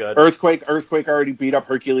 wasn't good. Earthquake already beat up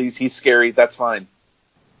Hercules. He's scary. That's fine.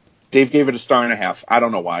 Dave gave it 1.5 stars. I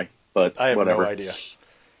don't know why, but I have whatever. no idea.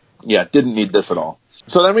 Yeah, didn't need this at all.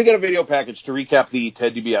 So then we get a video package to recap the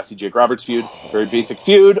Ted DiBiase Jake Roberts feud. Very basic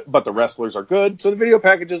feud, but the wrestlers are good. So the video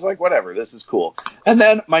package is like, whatever, this is cool. And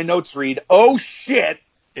then my notes read, oh shit.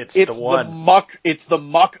 It's the one. It's the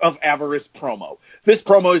Muck of Avarice promo. This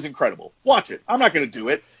promo is incredible. Watch it. I'm not going to do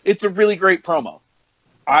it. It's a really great promo.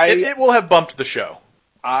 It will have bumped the show.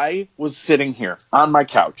 I was sitting here on my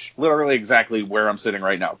couch, literally exactly where I'm sitting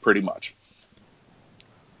right now, pretty much.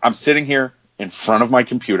 I'm sitting here in front of my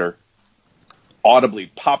computer, audibly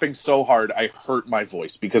popping so hard I hurt my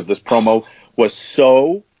voice because this promo was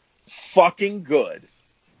so fucking good.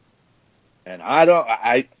 And I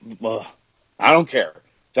don't care.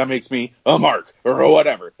 That makes me a mark or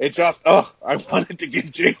whatever. It just, I wanted to give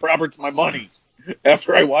Jake Roberts my money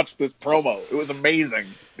after I watched this promo. It was amazing.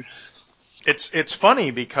 It's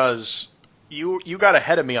funny because you got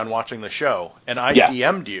ahead of me on watching the show, and I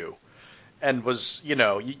DM'd you and was,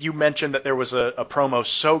 you mentioned that there was a promo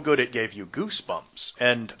so good it gave you goosebumps.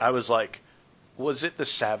 And I was like, was it the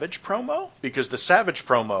Savage promo? Because the Savage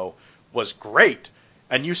promo was great.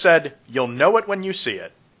 And you said, you'll know it when you see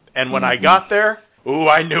it. And when I got there,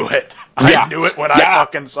 I knew it. I knew it when I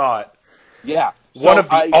fucking saw it. Yeah. So one of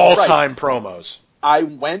the all-time promos. I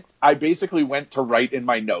basically went to write in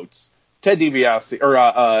my notes, Ted DiBiase,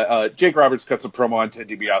 or Jake Roberts cuts a promo on Ted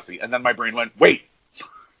DiBiase, and then my brain went, wait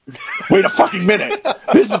a fucking minute.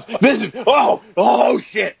 This is, oh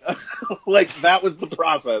shit. Like, that was the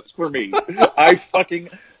process for me. I fucking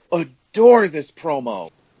adore this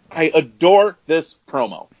promo. I adore this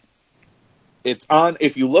promo. It's on,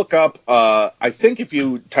 if you look up, I think if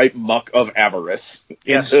you type Muck of Avarice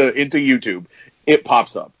into YouTube, it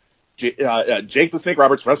pops up. Jake the Snake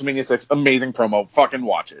Roberts, WrestleMania 6, amazing promo. Fucking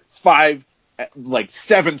watch it.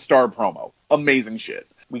 7-star promo. Amazing shit.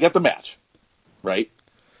 We get the match, right?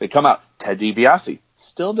 They come out. Ted DiBiase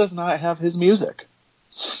still does not have his music.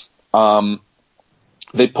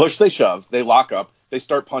 They push, they shove, they lock up. They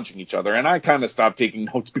start punching each other, and I kind of stopped taking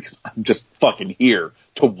notes because I'm just fucking here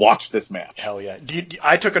to watch this match. Hell yeah.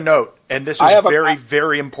 I took a note, and this is very,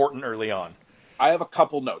 very important early on. I have a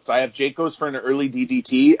couple notes. I have Jake goes for an early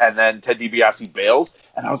DDT, and then Ted DiBiase bails,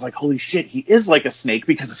 and I was like, holy shit, he is like a snake,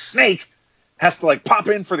 because a snake has to, pop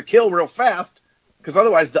in for the kill real fast, because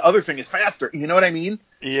otherwise the other thing is faster. You know what I mean?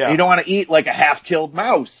 Yeah. You don't want to eat like a half-killed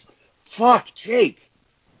mouse. Fuck, Jake.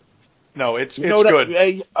 No, it's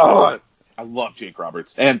good. I love Jake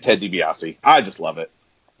Roberts and Ted DiBiase. I just love it.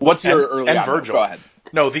 What's your early and on? Virgil. Go ahead.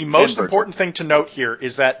 No, the most important thing to note here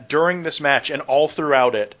is that during this match and all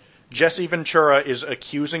throughout it, Jesse Ventura is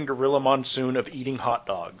accusing Gorilla Monsoon of eating hot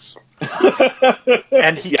dogs.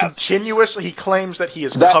 And he continuously claims that he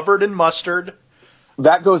is covered in mustard.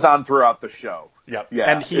 That goes on throughout the show. Yep. Yeah.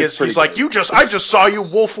 And he's like, I just saw you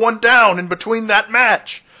wolf one down in between that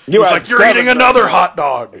match. He's like, you're eating another hot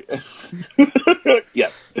dog.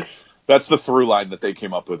 Yes. That's the through line that they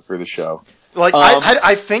came up with for the show. Like,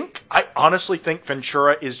 I honestly think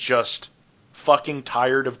Ventura is just fucking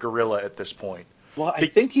tired of Gorilla at this point. Well, I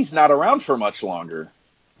think he's not around for much longer.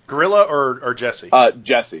 Gorilla or Jesse?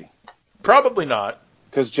 Jesse. Probably not.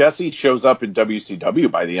 Because Jesse shows up in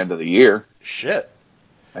WCW by the end of the year. Shit.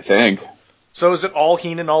 I think. So is it all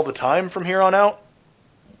Heenan all the time from here on out?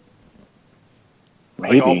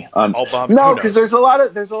 Maybe. Like all Bob, no, because there's a lot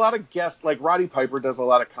of guests. Like Roddy Piper does a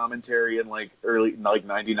lot of commentary in like early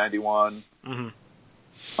 1991.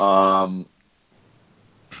 Mm-hmm.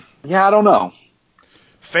 Yeah, I don't know.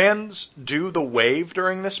 Fans do the wave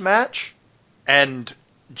during this match, and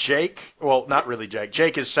Jake, well, not really Jake.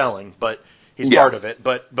 Jake is selling, but he's part of it.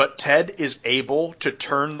 But Ted is able to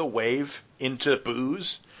turn the wave into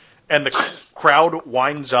boos, and the crowd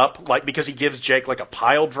winds up like because he gives Jake like a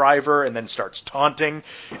pile driver and then starts taunting,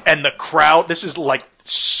 and the crowd. This is like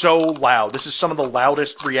so loud. This is some of the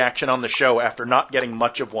loudest reaction on the show after not getting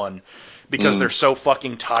much of one. Because they're so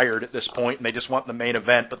fucking tired at this point and they just want the main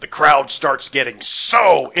event, but the crowd starts getting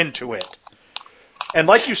so into it. And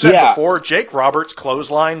like you said before, Jake Roberts'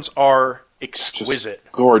 clotheslines are exquisite.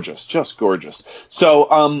 Just gorgeous.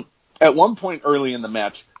 So at one point early in the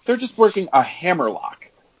match, they're just working a hammerlock.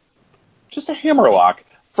 Just a hammerlock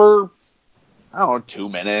for, I don't know, 2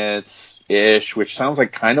 minutes-ish, which sounds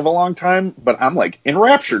like kind of a long time, but I'm like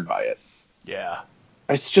enraptured by it. Yeah.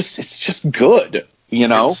 It's just good. You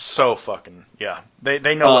know? It's so fucking, yeah.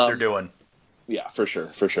 They know what they're doing. Yeah, for sure.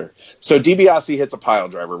 So DiBiase hits a pile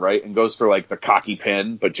driver, right? And goes for like the cocky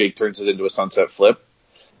pin, but Jake turns it into a sunset flip.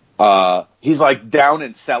 He's like down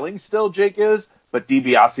and selling still, Jake is, but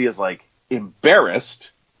DiBiase is like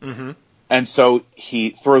embarrassed. Mm-hmm. And so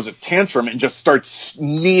he throws a tantrum and just starts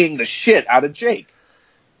kneeing the shit out of Jake.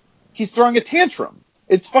 He's throwing a tantrum.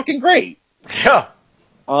 It's fucking great. Yeah.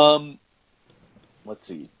 Let's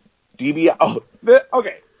see.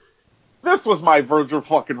 Okay. This was my Virgil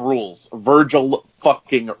fucking rules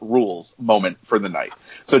moment for the night.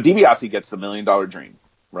 So DiBiase gets the $1 Million Dream,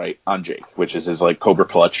 right, on Jake, which is his like Cobra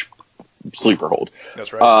Clutch sleeper hold.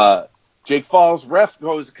 That's right. Jake falls, ref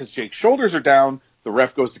goes, because Jake's shoulders are down, the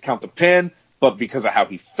ref goes to count the pin, but because of how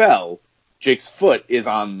he fell, Jake's foot is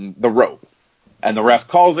on the rope. And the ref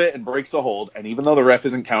calls it and breaks the hold, and even though the ref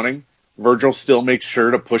isn't counting, Virgil still makes sure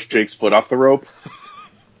to push Jake's foot off the rope.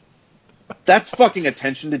 That's fucking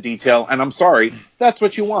attention to detail, and I'm sorry, that's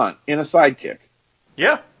what you want in a sidekick.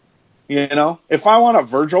 Yeah. You know, if I want a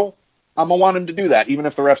Virgil, I'm going to want him to do that, even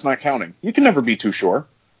if the ref's not counting. You can never be too sure.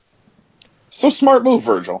 So smart move,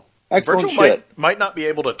 Virgil. Excellent Virgil shit. might not be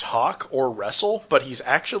able to talk or wrestle, but he's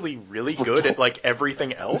actually really good at like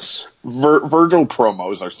everything else. Virgil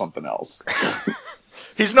promos are something else.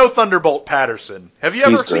 He's no Thunderbolt Patterson. Have you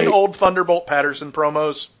ever seen old Thunderbolt Patterson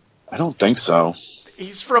promos? I don't think so.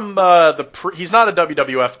 He's from he's not a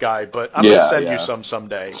WWF guy, but I'm going to send you some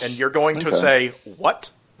someday, and you're going to say, what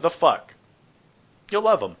the fuck? You'll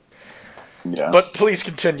love him. Yeah. But please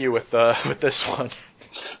continue with this one.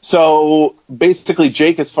 So basically,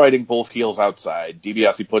 Jake is fighting both heels outside.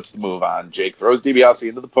 DiBiase puts the move on. Jake throws DiBiase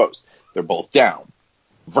into the post. They're both down.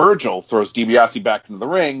 Virgil throws DiBiase back into the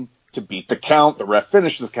ring to beat the count. The ref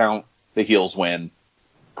finishes the count. The heels win.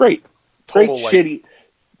 Great. Total, shitty.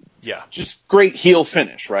 Yeah. Just great heel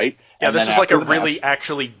finish, right? Yeah, and this is like a really match,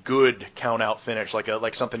 actually good count-out finish,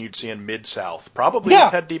 like something you'd see in Mid-South. Probably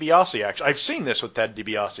with Ted DiBiase, actually. I've seen this with Ted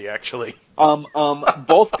DiBiase, actually.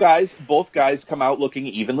 Both guys come out looking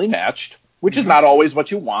evenly matched, which is not always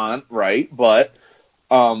what you want, right? But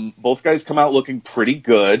both guys come out looking pretty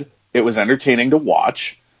good. It was entertaining to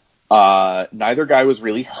watch. Neither guy was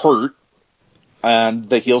really hurt, and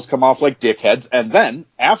the heels come off like dickheads. And then,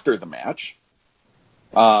 after the match,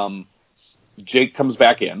 Jake comes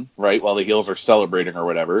back in, right, while the heels are celebrating or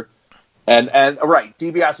whatever. And right,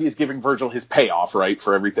 DiBiase is giving Virgil his payoff, right,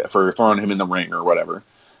 for throwing him in the ring or whatever.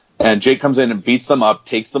 And Jake comes in and beats them up,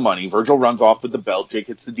 takes the money. Virgil runs off with the belt. Jake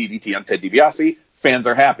hits the DDT on Ted DiBiase. Fans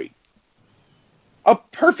are happy. A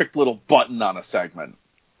perfect little button on a segment.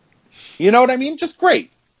 You know what I mean? Just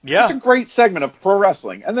great. Yeah. Just a great segment of pro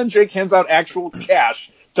wrestling. And then Jake hands out actual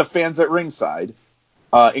cash to fans at ringside,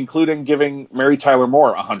 including giving Mary Tyler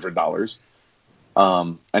Moore $100.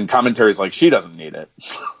 And commentaries like, she doesn't need it,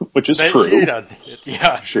 which is true. She doesn't need it,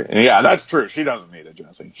 yeah. Yeah, that's true. She doesn't need it,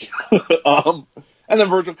 Jesse. And then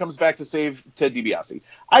Virgil comes back to save Ted DiBiase.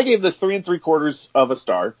 I gave this 3 3/4 of a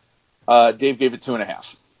star. Dave gave it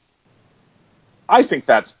 2.5. I think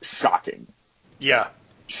that's shocking. Yeah.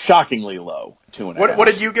 Shockingly low. 2.5. What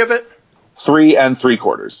did you give it? 3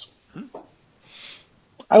 3/4.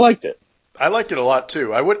 I liked it. I liked it a lot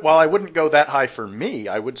too. While I wouldn't go that high for me,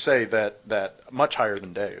 I would say that much higher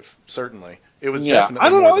than Dave. Certainly, it was definitely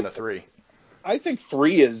more than a 3. I think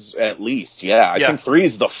 3 is at least. Yeah, I think 3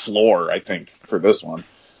 is the floor, I think, for this one.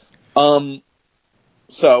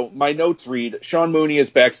 So my notes read, Sean Mooney is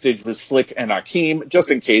backstage with Slick and Akeem,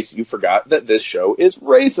 just in case you forgot that this show is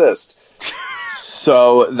racist.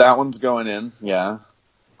 So that one's going in, yeah.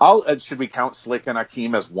 Should we count Slick and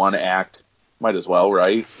Akeem as one act? Might as well,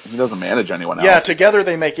 right? He doesn't manage anyone else. Yeah, together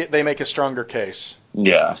they make a stronger case.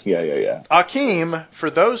 Yeah. Akeem,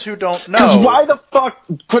 for those who don't know... Because why the fuck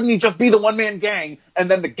couldn't he just be the one-man gang,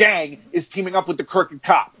 and then the gang is teaming up with the crooked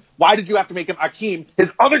cop? Why did you have to make him Akeem?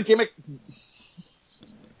 His other gimmick...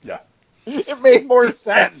 Yeah. It made more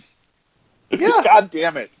sense. Yeah. God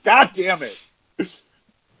damn it.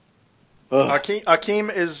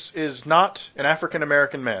 Akeem is not an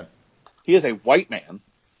African-American man. He is a white man.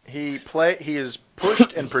 He is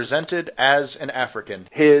pushed and presented as an African.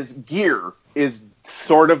 His gear is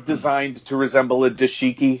sort of designed to resemble a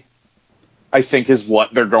dashiki, I think is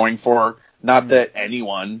what they're going for. Not that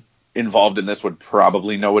anyone involved in this would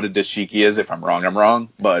probably know what a dashiki is. If I'm wrong, I'm wrong.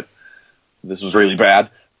 But this was really bad.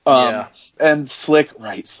 Yeah. And Slick's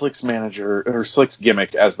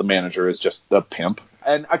gimmick as the manager is just a pimp.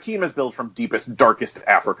 And Akeem is billed from deepest, darkest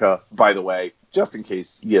Africa, by the way, just in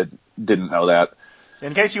case you didn't know that.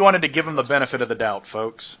 In case you wanted to give him the benefit of the doubt,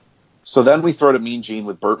 folks. So then we throw to Mean Gene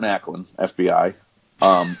with Burt Macklin, FBI.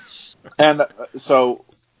 And so,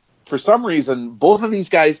 for some reason, both of these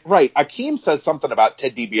guys... Right, Akeem says something about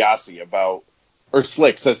Ted DiBiase or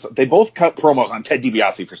Slick says... They both cut promos on Ted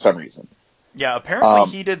DiBiase for some reason. Yeah, apparently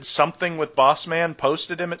he did something with Bossman,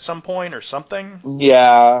 posted him at some point or something.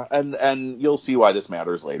 Yeah, and you'll see why this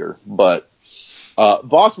matters later. But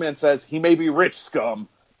Bossman says he may be rich scum,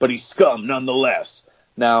 but he's scum nonetheless.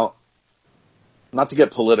 Now, not to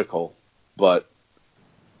get political, but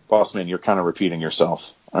Bossman, you're kind of repeating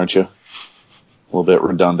yourself, aren't you? A little bit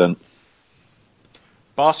redundant.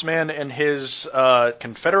 Bossman and his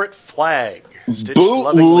Confederate flag.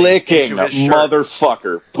 Boot-licking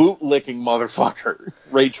motherfucker. Boot-licking motherfucker.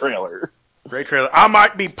 Ray Trailer. I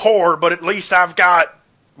might be poor, but at least I've got...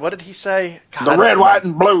 What did he say? God, the red, white,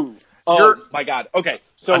 and blue. Oh, my God. Okay.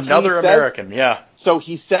 So another American, yeah. So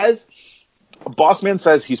he says... Bossman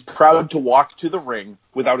says he's proud to walk to the ring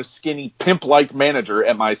without a skinny, pimp-like manager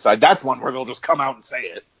at my side. That's one where they'll just come out and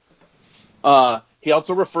say it. He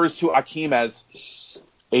also refers to Akeem as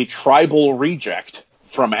a tribal reject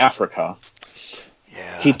from Africa.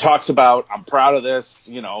 Yeah. He talks about, I'm proud of this,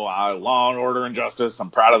 law and order and justice.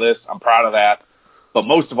 I'm proud of this. I'm proud of that. But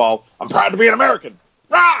most of all, I'm proud to be an American.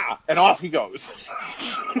 Rah! And off he goes.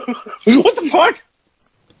 What the fuck?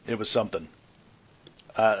 It was something.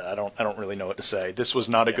 I don't really know what to say. This was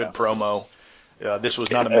not a good promo. This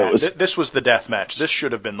was not a match. This was the death match. This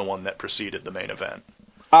should have been the one that preceded the main event.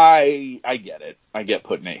 I get it. I get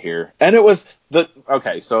putting it here. And it was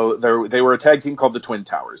so they were a tag team called the Twin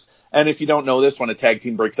Towers. And if you don't know this, when a tag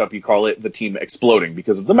team breaks up, you call it the team exploding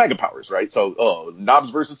because of the mega powers, right? So,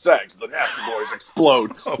 Knobs versus Sags, the Nasty Boys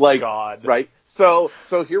explode. God. Right? So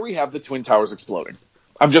here we have the Twin Towers exploding.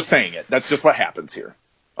 I'm just saying it. That's just what happens here.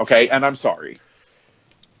 Okay? And I'm sorry.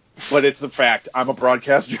 But it's a fact. I'm a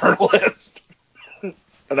broadcast journalist.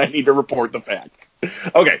 And I need to report the facts.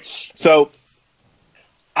 Okay. So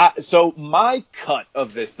my cut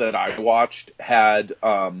of this that I watched had,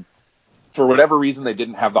 for whatever reason, they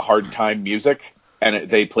didn't have the hard time music, and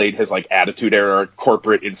they played his Attitude Era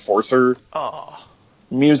corporate enforcer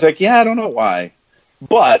music. Yeah, I don't know why,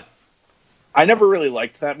 but I never really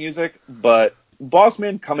liked that music. But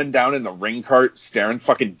Bossman coming down in the ring cart, staring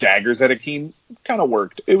fucking daggers at Akeem, kind of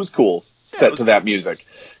worked. It was cool, set to that music,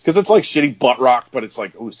 because it's like shitty butt rock, but it's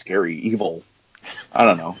like, ooh, scary, evil. I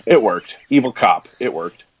don't know. It worked. Evil cop. It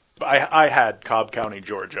worked. I had Cobb County,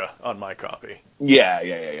 Georgia on my copy. Yeah.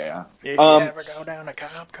 If you ever go down to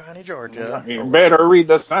Cobb County, Georgia, you better read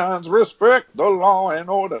the signs, respect the law and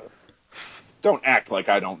order. Don't act like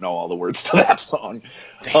I don't know all the words to that song.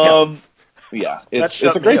 Damn. Yeah, it's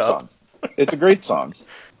a great song. It's a great song.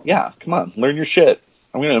 Yeah, come on, learn your shit.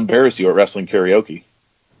 I'm going to embarrass you at wrestling karaoke.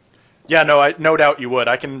 Yeah, no doubt you would.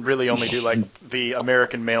 I can really only do the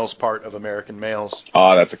American Males part of American Males.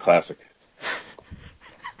 Oh, that's a classic.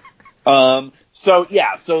 So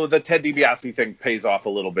the Ted DiBiase thing pays off a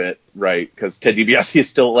little bit, right? Because Ted DiBiase is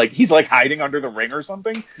still he's hiding under the ring or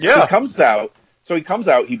something. Yeah. He comes out,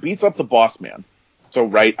 he beats up the Bossman. So,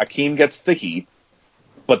 right, Akeem gets the heat,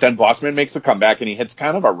 but then Bossman makes the comeback and he hits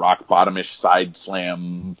kind of a rock bottom-ish side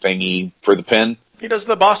slam thingy for the pin. He does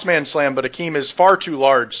the Bossman slam, but Akeem is far too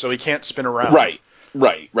large, so he can't spin around. Right.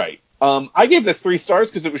 I gave this 3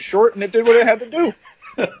 stars because it was short and it did what it had to do.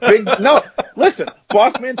 Listen,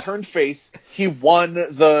 Bossman turned face. He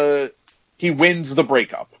wins the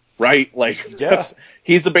breakup, right? Like,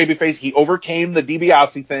 he's the babyface. He overcame the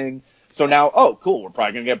DiBiase thing. So now, oh, cool, we're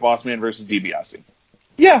probably going to get Boss Man versus DiBiase.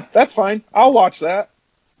 Yeah, that's fine. I'll watch that.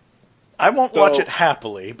 I won't watch it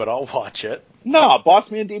happily, but I'll watch it. No,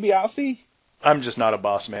 Boss Man DiBiase? I'm just not a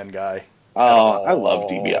Boss Man guy. Oh, I love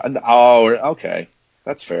DiBiase. Oh, okay.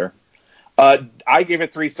 That's fair. I gave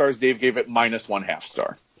it 3 stars. Dave gave it -1/2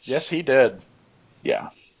 star. Yes, he did. Yeah.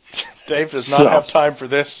 Dave does not have time for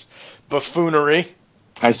this buffoonery.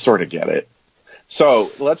 I sort of get it.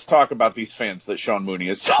 So, let's talk about these fans that Sean Mooney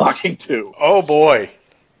is talking to. Oh, boy.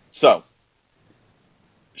 So,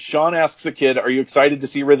 Sean asks a kid, are you excited to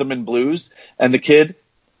see Rhythm and Blues? And the kid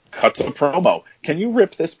cuts a promo. Can you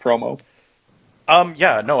rip this promo?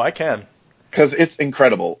 Yeah, no, I can. Because it's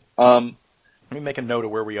incredible. Let me make a note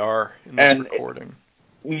of where we are in this recording.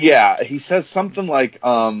 Yeah, he says something like,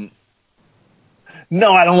 no,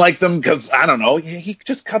 I don't like them because, I don't know, he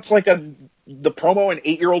just cuts like the promo an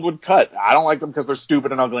 8-year-old would cut. I don't like them because they're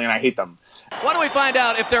stupid and ugly and I hate them. Why don't we find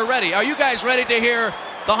out if they're ready? Are you guys ready to hear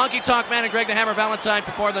the Honky Tonk Man and Greg the Hammer Valentine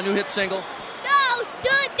perform the new hit single? No,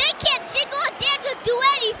 dude, they can't sing or dance or do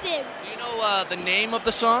anything. Do you know the name of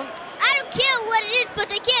the song? I don't care what it is, but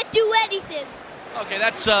they can't do anything. Okay,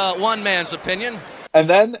 that's one man's opinion. And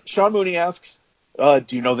then Sean Mooney asks, do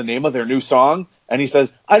you know the name of their new song? And he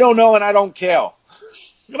says, I don't know and I don't care.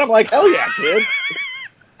 And I'm like, hell yeah, kid.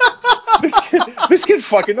 This kid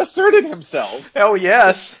fucking asserted himself. Hell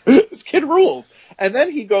yes. This kid rules. And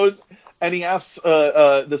then he goes and he asks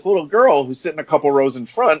this little girl who's sitting a couple rows in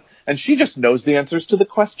front, and she just knows the answers to the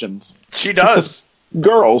questions. She does.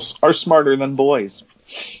 Girls are smarter than boys.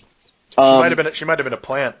 She might have been a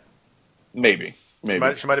plant. Maybe. She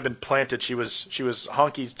might have been planted. She was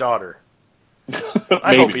Honky's daughter.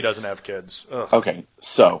 I hope he doesn't have kids. Ugh. Okay,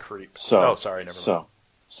 so oh, sorry, never mind.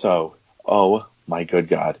 So, oh my good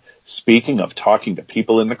God! Speaking of talking to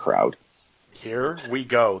people in the crowd, here we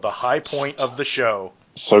go. The high point of the show.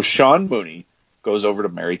 So Sean Mooney goes over to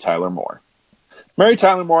Mary Tyler Moore. Mary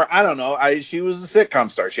Tyler Moore, I don't know. She was a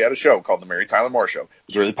sitcom star. She had a show called The Mary Tyler Moore Show. It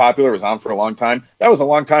was really popular. It was on for a long time. That was a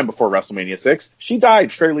long time before WrestleMania 6. She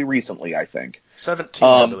died fairly recently, I think. 17,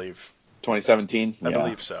 I believe. 2017? I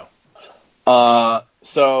believe so.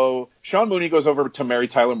 So Sean Mooney goes over to Mary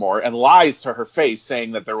Tyler Moore and lies to her face,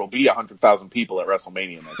 saying that there will be 100,000 people at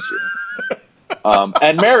WrestleMania next year.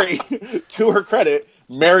 And Mary, to her credit,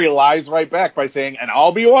 Mary lies right back by saying, and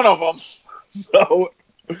I'll be one of them. So,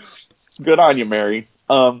 good on you, Mary.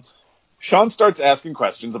 Sean starts asking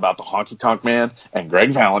questions about the Honky Tonk Man and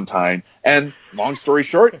Greg Valentine, and long story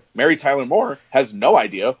short, Mary Tyler Moore has no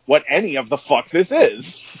idea what any of the fuck this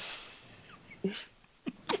is.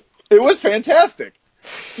 It was fantastic.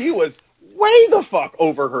 She was way the fuck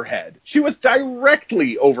over her head. She was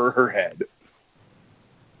directly over her head.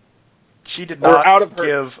 She did not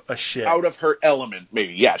give a shit. Out of her element,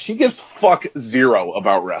 maybe. Yeah, she gives fuck zero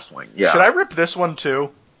about wrestling. Yeah. Should I rip this one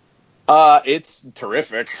too? It's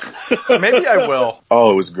terrific. Maybe I will.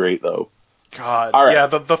 Oh, it was great though. God. All right. Yeah,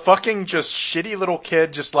 the fucking just shitty little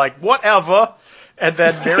kid just like, whatever. And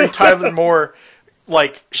then Mary Tyler Moore,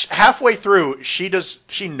 like halfway through, she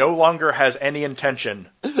no longer has any intention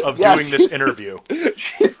of doing this interview.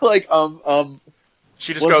 She's like,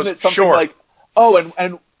 she just goes, sure. Like, oh,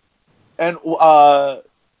 and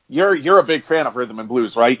you're a big fan of Rhythm and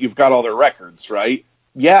Blues, right? You've got all their records, right?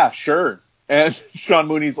 Yeah, sure. And Sean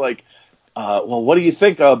Mooney's like, well, what do you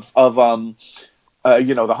think of the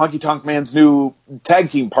Honky Tonk Man's new tag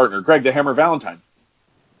team partner, Greg the Hammer Valentine?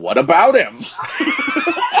 What about him?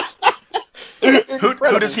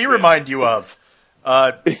 Who does he remind you of?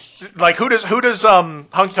 Like who does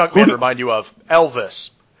Honky Tonk Man remind you of?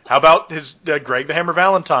 Elvis. How about his Greg the Hammer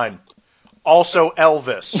Valentine? Also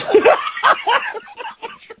Elvis.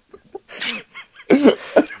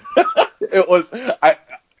 It was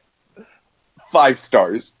 5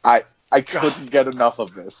 stars. I couldn't get enough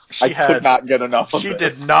of this. Could not get enough of this. She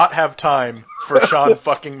did not have time for Sean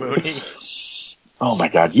fucking Mooney. Oh my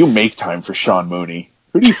God, you make time for Sean Mooney.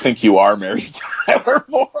 Who do you think you are, Mary Tyler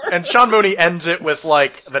Moore? And Sean Mooney ends it with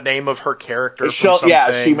like the name of her character from something.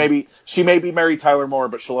 Yeah, she may be Mary Tyler Moore,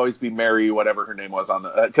 but she'll always be Mary, whatever her name was on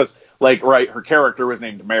the because her character was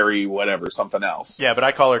named Mary whatever something else. Yeah, but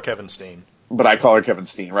I call her Kevin Steen. But I call her Kevin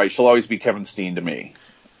Steen, right? She'll always be Kevin Steen to me.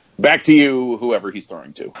 Back to you, whoever he's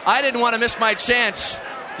throwing to. I didn't want to miss my chance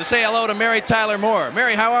to say hello to Mary Tyler Moore.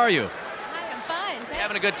 Mary, how are you? Hi, I'm fine. You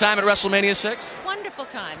having a good time at WrestleMania 6? Wonderful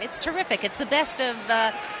time. It's terrific. It's the best of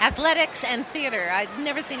athletics and theater. I've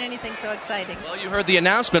never seen anything so exciting. Well, you heard the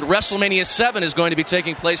announcement. WrestleMania 7 is going to be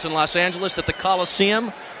taking place in Los Angeles at the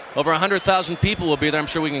Coliseum. Over 100,000 people will be there. I'm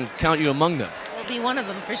sure we can count you among them. Well, will be one of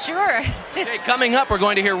them for sure. Okay, coming up, we're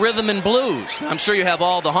going to hear Rhythm and Blues. I'm sure you have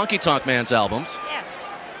all the Honky Tonk Man's albums. Yes.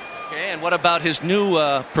 Okay, and what about his new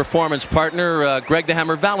performance partner, Greg the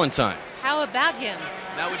Hammer Valentine? How about him?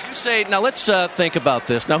 Now, would you say, now let's think about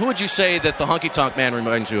this. Now, who would you say that the Honky Tonk Man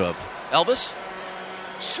reminds you of? Elvis?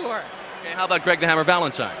 Sure. Okay, how about Greg the Hammer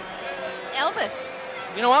Valentine? Elvis.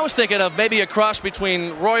 You know, I was thinking of maybe a cross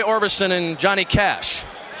between Roy Orbison and Johnny Cash.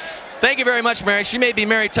 Thank you very much, Mary. She may be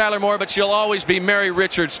Mary Tyler Moore, but she'll always be Mary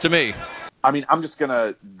Richards to me. I mean, I'm just going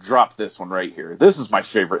to drop this one right here. This is my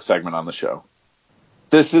favorite segment on the show.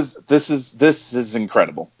 This is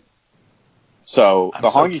incredible. So, I'm the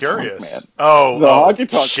so Honky curious. Tonk Man. Oh, the Honky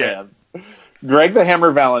Tonk shit. Man. Greg the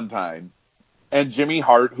Hammer Valentine and Jimmy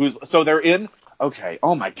Hart, so they're in, okay,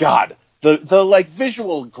 oh my God. The like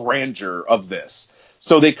visual grandeur of this.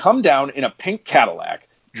 So they come down in a pink Cadillac,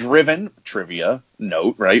 driven, trivia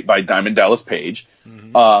note, right, by Diamond Dallas Page.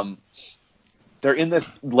 Mm-hmm. They're in this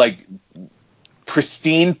like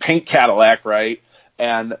pristine pink Cadillac, right?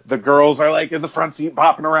 And the girls are like in the front seat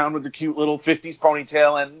bopping around with their cute little 50s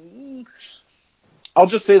ponytail. And I'll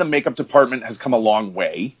just say the makeup department has come a long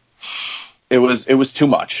way. It was too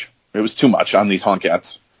much. It was too much on these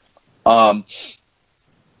honkettes. But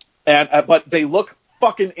they look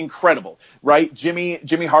fucking incredible, right?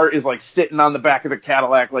 Jimmy Hart is like sitting on the back of the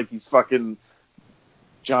Cadillac like he's fucking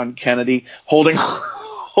John Kennedy holding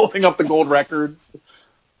up the gold record.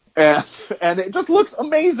 And it just looks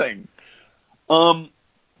amazing. And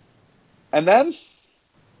then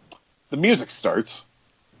the music starts,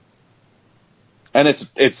 and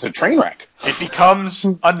it's a train wreck. It becomes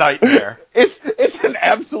a nightmare. It's an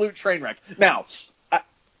absolute train wreck. Now,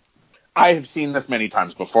 I have seen this many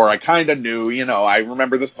times before. I kind of knew, I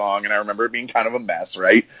remember the song, and I remember it being kind of a mess,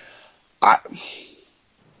 right? I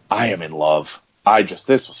am in love.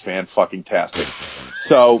 This was fan-fucking-tastic.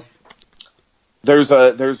 So there's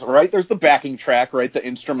the backing track, right? The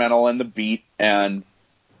instrumental and the beat, and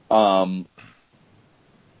Honky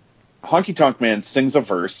Tonk Man sings a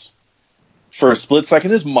verse. For a split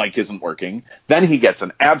second, his mic isn't working. Then he gets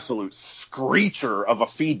an absolute screecher of a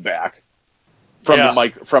feedback from the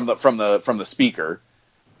mic, from the speaker.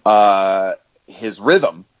 His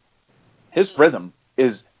rhythm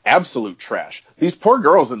is absolute trash. These poor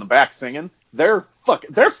girls in the back singing, they're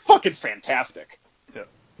fucking fantastic. Yeah.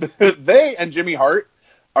 They and Jimmy Hart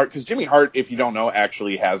are, because Jimmy Hart, if you don't know,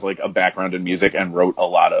 actually has like a background in music and wrote a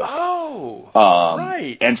lot of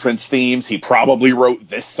right. entrance themes. He probably wrote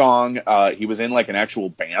this song. He was in like an actual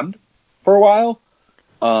band for a while.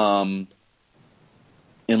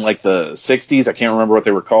 In like the 60s, I can't remember what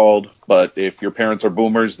they were called, but if your parents are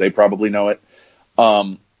boomers, they probably know it.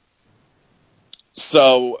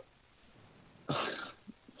 So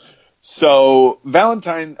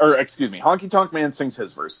Honky Tonk Man sings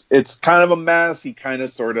his verse. It's kind of a mess. He kind of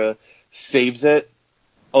sort of saves it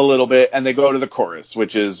a little bit, and they go to the chorus,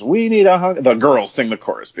 which is "We need a honky." The girls sing the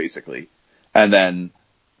chorus basically, and then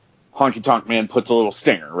Honky Tonk Man puts a little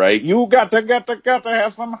stinger, right? You got to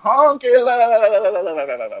have some honky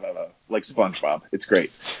like SpongeBob. It's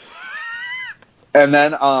great. And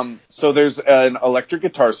then, so there's an electric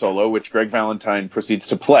guitar solo, which Greg Valentine proceeds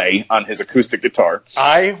to play on his acoustic guitar.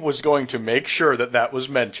 I was going to make sure that was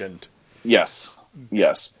mentioned. Yes.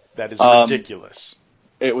 That is ridiculous.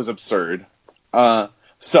 It was absurd.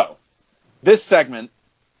 So, this segment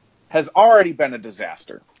has already been a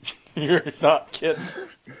disaster. You're not kidding.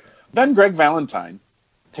 Then Greg Valentine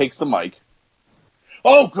takes the mic.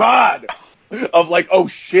 Oh, God! Of like, oh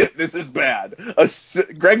shit, this is bad.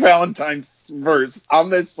 Greg Valentine's verse on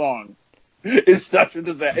this song is such a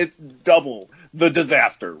disaster. It's double the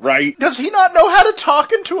disaster, right? Does he not know how to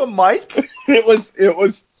talk into a mic? It was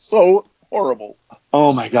so horrible.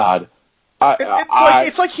 Oh my God.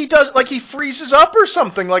 It's like he does, like he freezes up or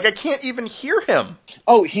something. Like I can't even hear him.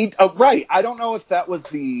 Oh, right. I don't know if that was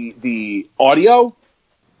the audio.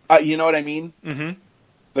 You know what I mean? Mm-hmm.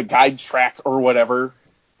 The guide track or whatever.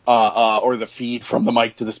 Or the feed from the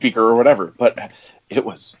mic to the speaker or whatever. But it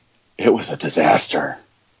was a disaster.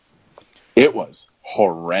 It was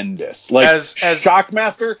horrendous. Like as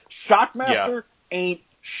Shockmaster ain't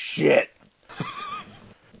shit.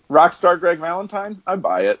 Rockstar Greg Valentine, I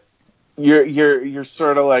buy it. You're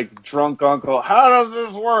sort of like drunk uncle. How does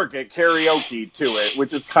this work at karaoke to it?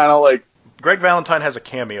 Which is kind of like Greg Valentine has a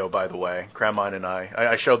cameo, by the way. Cramon and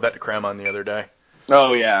I showed that to Cramon the other day.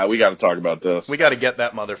 Oh, yeah, we got to talk about this. We got to get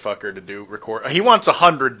that motherfucker to record. He wants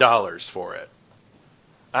 $100 for it.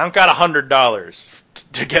 I don't got $100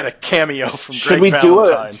 to get a cameo from Greg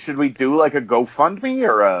Valentine. Should we do like a GoFundMe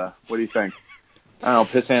or what do you think? I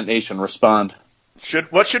don't know, Pissant Nation, respond.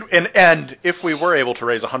 And if we were able to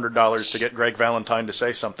raise $100 to get Greg Valentine to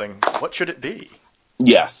say something, what should it be?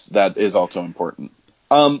 Yes, that is also important.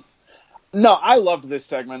 No, I loved this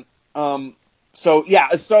segment. So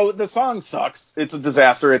the song sucks. It's a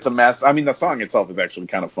disaster. It's a mess. I mean, the song itself is actually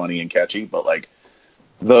kind of funny and catchy, but like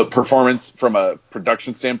the performance from a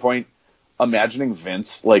production standpoint, imagining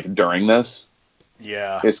Vince like during this,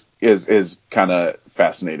 is kind of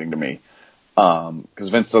fascinating to me. Because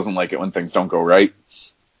Vince doesn't like it when things don't go right.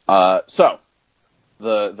 So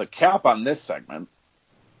the cap on this segment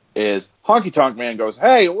is Honky Tonk Man goes,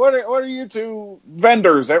 "Hey, what are you two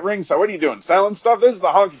vendors at ringside? What are you doing? Selling stuff? This is the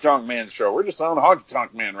Honky Tonk Man show. We're just selling Honky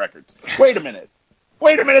Tonk Man records." Wait a minute,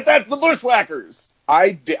 that's the Bushwhackers.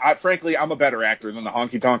 I frankly, I'm a better actor than the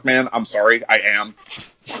Honky Tonk Man. I'm sorry, I am.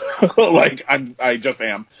 I just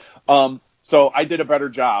am. So I did a better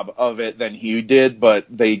job of it than he did, but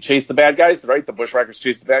they chased the bad guys, right? The Bushwhackers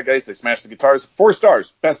chased the bad guys. They smashed the guitars. 4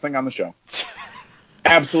 stars. Best thing on the show.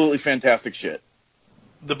 Absolutely fantastic shit.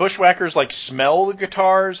 The Bushwhackers, like, smell the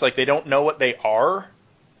guitars, like they don't know what they are.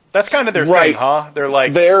 That's kind of their thing, huh? They're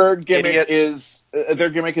like their gimmick idiots.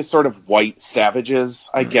 is sort of white savages,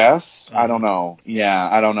 I guess. I don't know. Yeah,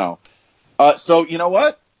 I don't know. So you know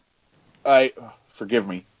what? Forgive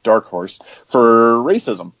me, Dark Horse, for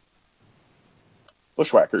racism.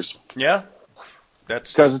 Bushwhackers. Yeah.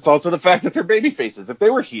 That's because it's also the fact that they're baby faces. If they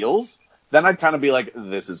were heels, then I'd kind of be like,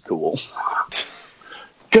 this is cool.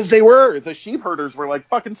 Because the sheep herders were like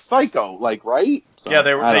fucking psycho, like, right? So, yeah,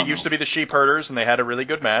 they used to be the sheep herders, and they had a really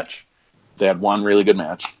good match. They had one really good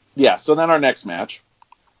match. Yeah, so then our next match.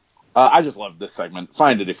 I just love this segment.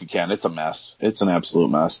 Find it if you can. It's a mess. It's an absolute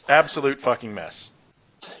mess. Absolute fucking mess.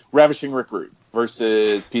 Ravishing Rick Rude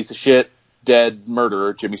versus piece of shit, dead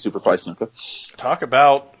murderer, Jimmy Superfly Snuka. Talk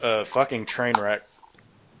about a fucking train wreck.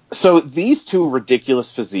 So these two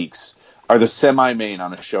ridiculous physiques are the semi-main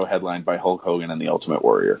on a show headlined by Hulk Hogan and the Ultimate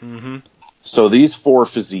Warrior. Mm-hmm. So these 4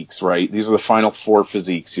 physiques, right? These are the final 4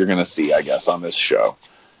 physiques you're going to see, I guess, on this show.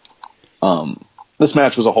 This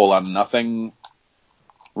match was a whole lot of nothing.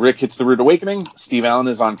 Rick hits the Rude Awakening. Steve Allen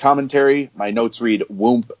is on commentary. My notes read,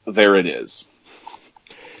 "Whoomp, there it is."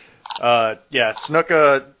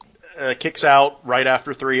 Snuka kicks out right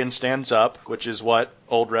after 3 and stands up, which is what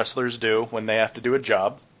old wrestlers do when they have to do a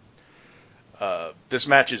job. This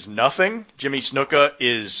match is nothing. Jimmy Snuka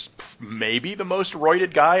is maybe the most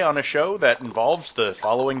roided guy on a show that involves the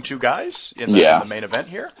following 2 guys in the main event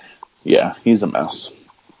here. Yeah, he's a mess.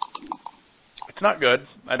 It's not good.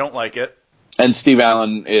 I don't like it. And Steve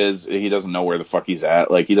Allen he doesn't know where the fuck he's at.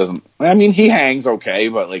 Like, he doesn't, I mean, he hangs okay,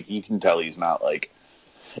 but like, you can tell he's not like,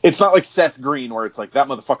 it's not like Seth Green where it's like, that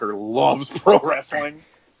motherfucker loves pro wrestling.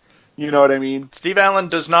 You know what I mean? Steve Allen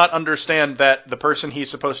does not understand that the person he's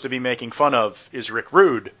supposed to be making fun of is Rick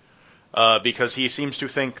Rude, because he seems to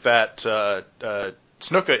think that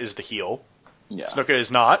Snuka is the heel. Yeah. Snuka is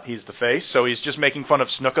not. He's the face, so he's just making fun of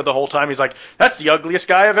Snuka the whole time. He's like, that's the ugliest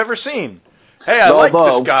guy I've ever seen. Hey, I like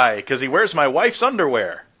this guy because he wears my wife's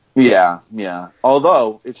underwear. Yeah.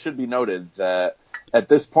 Although, it should be noted that at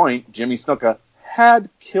this point, Jimmy Snuka had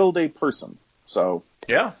killed a person. So,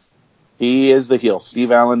 yeah. He is the heel.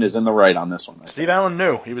 Steve Allen is in the right on this one. Steve Allen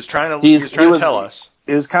knew. He was trying to tell us.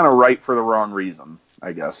 He was kind of right for the wrong reason,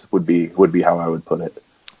 I guess, would be how I would put it.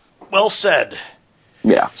 Well said.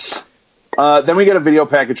 Yeah. Then we get a video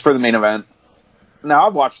package for the main event. Now,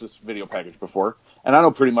 I've watched this video package before, and I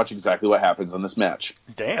know pretty much exactly what happens in this match.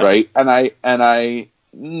 Damn. Right? And I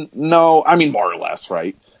know, I mean, more or less,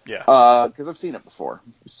 right? Yeah. Because I've seen it before.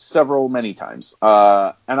 Many times.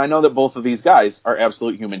 And I know that both of these guys are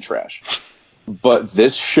absolute human trash. But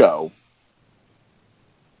this show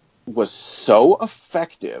was so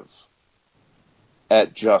effective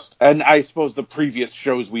at and I suppose the previous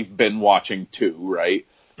shows we've been watching too, right?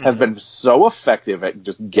 Have been so effective at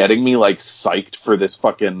just getting me like psyched for this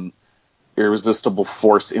fucking irresistible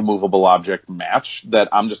force immovable object match that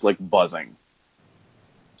I'm just like buzzing.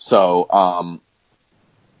 So,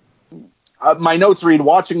 my notes read,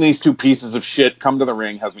 watching these 2 pieces of shit come to the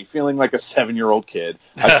ring has me feeling like a 7-year-old kid.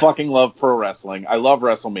 I fucking love pro wrestling. I love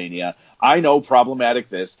WrestleMania. I know problematic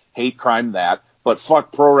this, hate crime that, but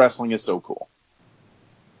fuck, pro wrestling is so cool.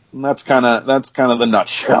 And that's kind of the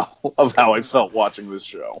nutshell of how I felt watching this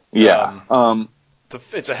show. Yeah.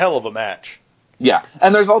 It's a hell of a match. Yeah.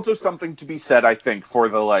 And there's also something to be said, I think, for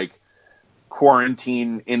the like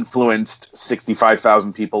quarantine influenced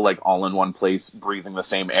 65,000 people like all in one place breathing the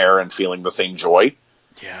same air and feeling the same joy.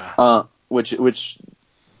 Yeah. Which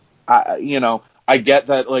I get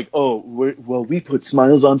that like, we put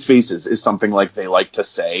smiles on faces is something like they like to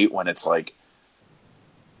say when it's like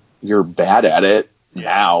you're bad at it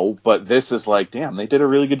now, but this is like, damn, they did a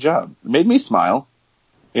really good job. It made me smile.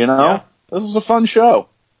 You know? Yeah. This was a fun show.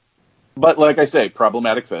 But like I say,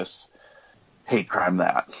 problematic this. Hate crime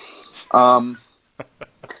that.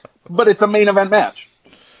 But it's a main event match.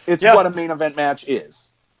 It's what a main event match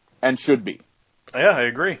is and should be. Yeah, I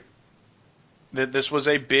agree. This was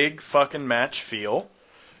a big fucking match feel.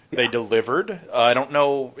 They delivered. I don't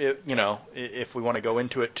know, if we want to go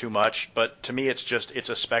into it too much, but to me, it's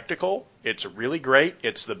a spectacle. It's really great.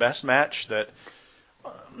 It's the best match that.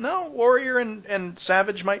 No, Warrior and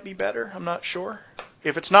Savage might be better. I'm not sure.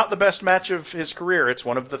 If it's not the best match of his career, it's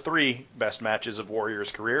one of the 3 best matches of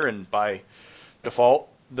Warrior's career, and by default,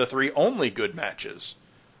 the 3 only good matches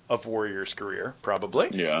of Warrior's career, probably.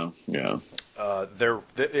 Yeah.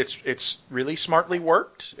 It's really smartly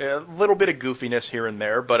worked. A little bit of goofiness here and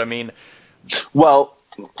there, but I mean. Well,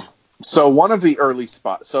 so one of the early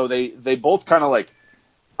spots. So they both kind of like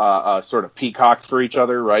sort of peacocked for each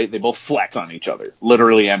other, right? They both flex on each other,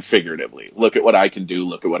 literally and figuratively. Look at what I can do.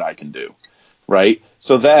 Look at what I can do, right?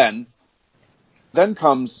 So then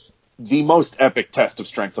comes the most epic test of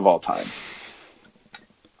strength of all time.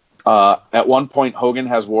 At one point, Hogan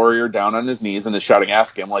has Warrior down on his knees and is shouting,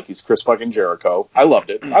 "Ask him," like he's Chris fucking Jericho. I loved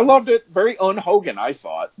it. Very un-Hogan, I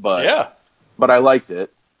thought, but I liked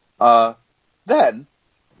it. Then,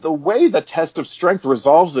 the way the test of strength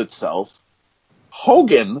resolves itself,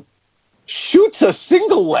 Hogan shoots a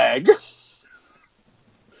single leg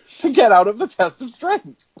to get out of the test of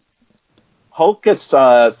strength. Hulk gets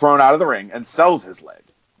thrown out of the ring and sells his leg.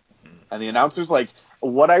 And the announcer's like,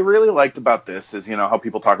 what I really liked about this is, how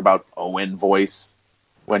people talk about Owen voice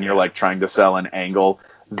when you're like trying to sell an angle.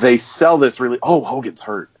 They sell this really, Hogan's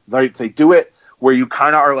hurt. They do it where you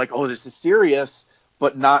kind of are like, oh, this is serious,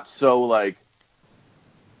 but not so like,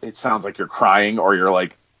 it sounds like you're crying or you're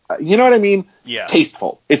like, you know what I mean? Yeah.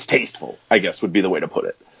 Tasteful. It's tasteful, I guess would be the way to put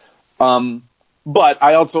it. But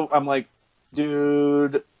I'm like,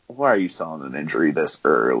 dude, why are you selling an injury this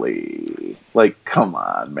early? Like, come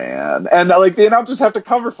on, man. And like the announcers have to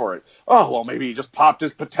cover for it. Oh, well, maybe he just popped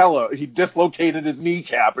his patella. He dislocated his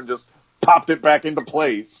kneecap and just popped it back into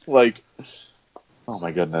place. Like, oh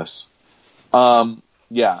my goodness.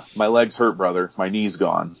 Yeah, my legs hurt, brother. My knee's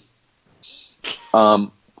gone.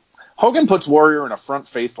 Hogan puts Warrior in a front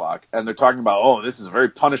face lock, and they're talking about, this is a very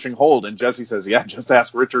punishing hold. And Jesse says, yeah, just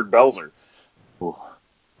ask Richard Belzer. Ooh,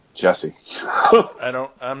 Jesse. I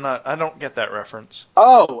don't get that reference.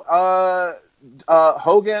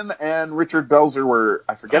 Hogan and Richard Belzer were,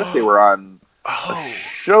 I forget if they were on a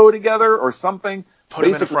show together or something. Put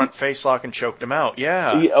him in a front face lock and choked him out.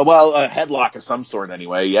 Yeah. Well, a headlock of some sort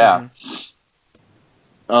anyway. Yeah.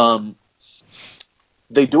 Mm-hmm.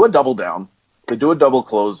 They do a double down. They do a double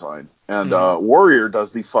clothesline, and Warrior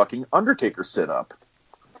does the fucking Undertaker sit-up.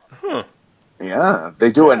 Huh. Yeah,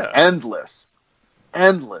 they do an endless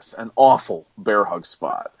and awful bear hug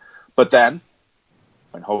spot. But then,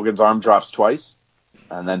 when Hogan's arm drops twice,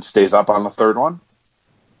 and then stays up on the third one,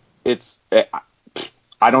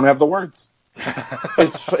 I don't have the words.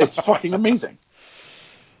 It's fucking amazing.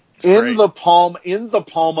 It's great. The palm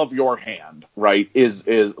of your hand, right, is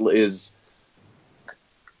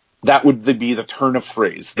that would be the turn of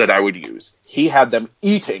phrase that I would use. He had them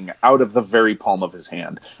eating out of the very palm of his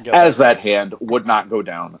hand, as that hand would not go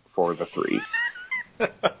down for the 3.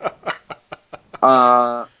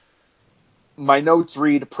 My notes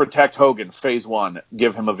read, protect Hogan, phase 1,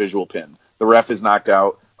 give him a visual pin. The ref is knocked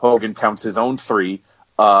out. Hogan counts his own 3.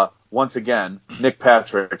 Once again, Nick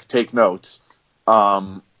Patrick, take notes.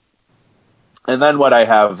 And then what I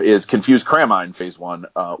have is confused Cramine, phase 1.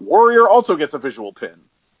 Warrior also gets a visual pin.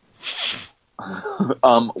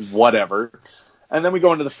 Whatever. And then we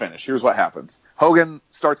go into the finish. Here's what happens. Hogan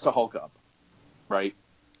starts to Hulk up, right?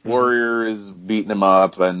 Warrior is beating him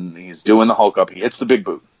up, and he's doing the Hulk up. He hits the big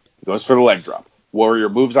boot. He goes for the leg drop. Warrior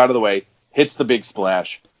moves out of the way, hits the big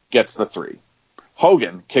splash, gets the 3.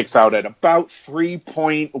 Hogan kicks out at about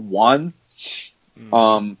 3.1.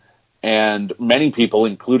 And many people,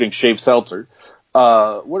 including Shave Seltzer,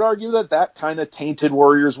 would argue that kind of tainted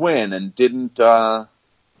Warrior's win and didn't...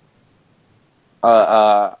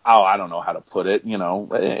 I don't know how to put it,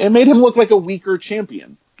 it made him look like a weaker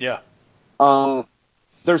champion. Yeah.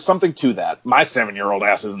 There's something to that. My 7-year-old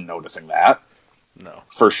ass isn't noticing that. No.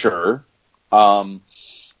 For sure. I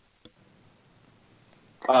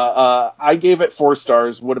gave it 4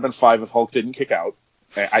 stars. Would have been 5 if Hulk didn't kick out.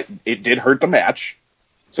 It did hurt the match,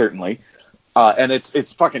 certainly. And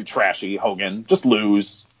it's fucking trashy, Hogan. Just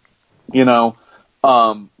lose. Fuck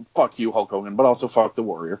you, Hulk Hogan, but also fuck the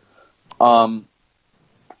Warrior.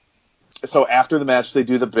 So after the match, they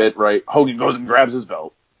do the bit, right? Hogan goes and grabs his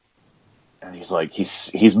belt. And he's like,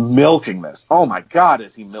 he's milking this. Oh my God,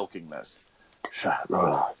 is he milking this?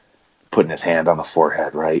 Putting his hand on the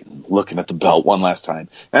forehead, right? And looking at the belt one last time.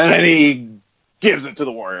 And then he gives it to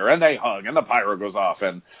the Warrior, and they hug, and the pyro goes off.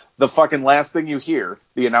 And the fucking last thing you hear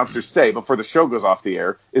the announcers say before the show goes off the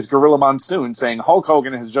air is Gorilla Monsoon saying Hulk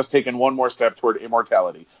Hogan has just taken one more step toward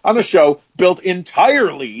immortality on a show built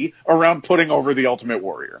entirely around putting over the Ultimate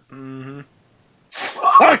Warrior. Mm-hmm.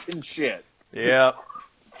 Fucking shit. Yeah.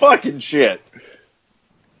 Fucking shit.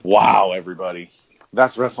 Wow, everybody.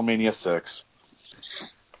 That's WrestleMania 6.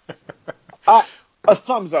 A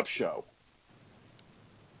thumbs up show.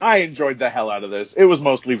 I enjoyed the hell out of this. It was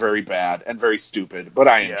mostly very bad and very stupid, but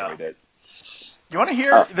I enjoyed it. You want to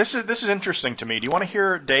hear? This is interesting to me. Do you want to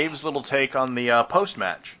hear Dave's little take on the post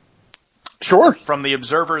match? Sure. From the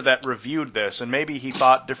Observer that reviewed this, and maybe he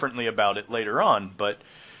thought differently about it later on, but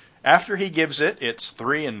after he gives it, it's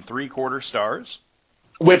 3 3/4 stars,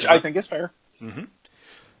 which I think is fair. Mm-hmm.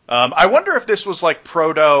 I wonder if this was like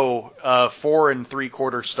proto 4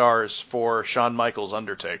 3/4 stars for Shawn Michaels'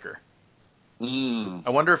 Undertaker. I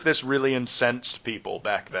wonder if this really incensed people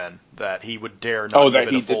back then that he would dare not give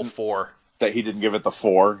it a full 4. That he didn't give it the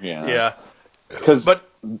 4. Yeah. Because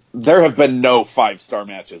there have been no 5-star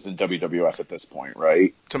matches in WWF at this point,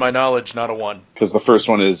 right? To my knowledge, not a one. Because the first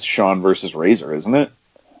one is Shawn versus Razor, isn't it?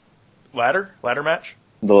 Ladder match?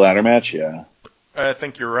 The ladder match, yeah. I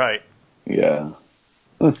think you're right. Yeah.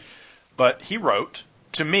 But he wrote,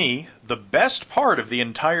 to me, the best part of the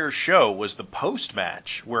entire show was the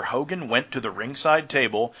post-match, where Hogan went to the ringside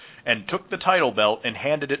table and took the title belt and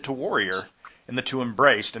handed it to Warrior, and the two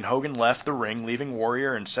embraced, and Hogan left the ring, leaving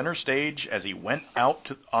Warrior in center stage as he went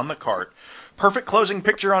out on the cart. Perfect closing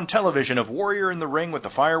picture on television of Warrior in the ring with the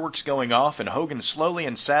fireworks going off and Hogan slowly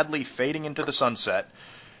and sadly fading into the sunset.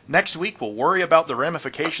 Next week, we'll worry about the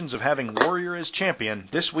ramifications of having Warrior as champion.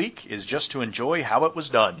 This week is just to enjoy how it was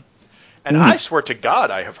done. And I swear to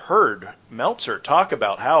God, I have heard Meltzer talk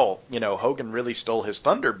about how, Hogan really stole his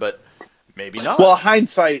thunder, but maybe not. Well,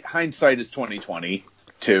 hindsight is 20/20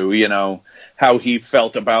 too, how he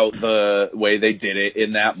felt about the way they did it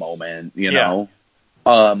in that moment, know.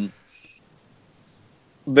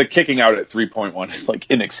 The kicking out at 3.1 is like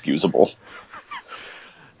inexcusable.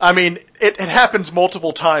 I mean, it happens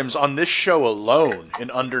multiple times on this show alone in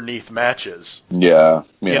underneath matches. Yeah.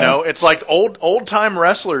 It's like old time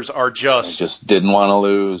wrestlers are just didn't want to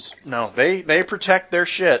lose. No, they protect their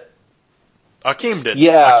shit. Akeem didn't.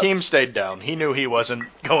 Yeah. Akeem stayed down. He knew he wasn't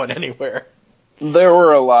going anywhere. There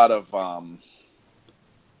were a lot of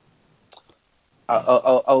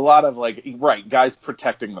guys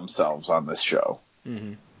protecting themselves on this show.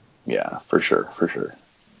 Mm-hmm. Yeah, for sure.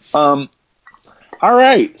 All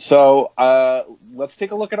right, so let's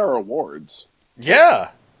take a look at our awards. Yeah.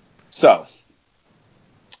 So,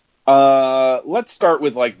 let's start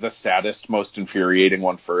with the saddest, most infuriating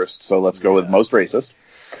one first. So let's go with most racist.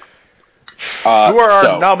 Who are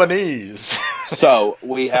our nominees? So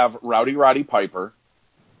we have Rowdy Roddy Piper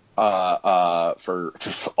for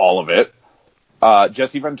all of it.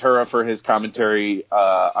 Jesse Ventura for his commentary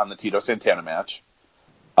on the Tito Santana match.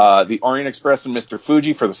 The Orient Express and Mr.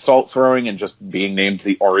 Fuji for the salt throwing and just being named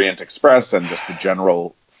the Orient Express and just the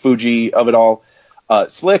general Fuji of it all.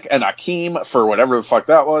 Slick and Akeem for whatever the fuck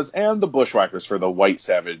that was, and the Bushwhackers for the White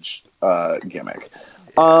Savage gimmick.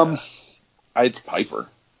 It's Piper.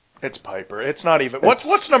 It's Piper. It's not even.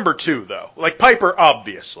 What's number 2 though? Piper,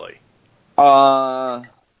 obviously. That's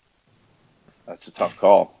a tough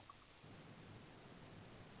call.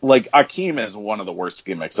 Akeem is one of the worst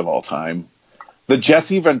gimmicks of all time. The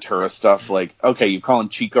Jesse Ventura stuff, okay, you call him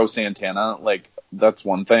Chico Santana, that's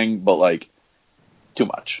one thing, but, too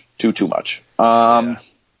much. Too much. I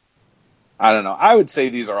don't know. I would say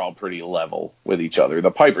these are all pretty level with each other.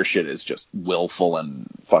 The Piper shit is just willful and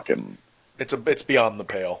fucking... It's beyond the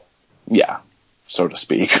pale. Yeah, so to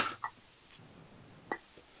speak.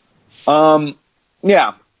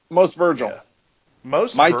 Yeah, most Virgil. Yeah.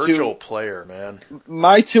 Most Virgil player, man.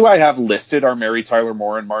 My 2 I have listed are Mary Tyler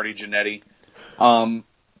Moore and Marty Jannetty. I'm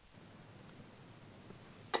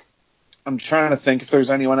trying to think if there's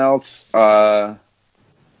anyone else. Akeem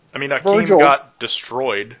Virgil got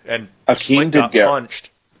destroyed and Akeem got punched.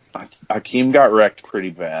 Akeem got wrecked pretty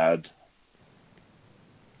bad.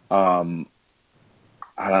 I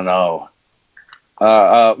don't know.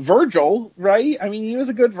 Virgil, right? I mean, he was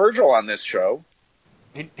a good Virgil on this show.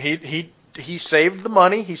 He saved the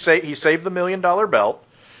money. He saved the $1 million belt.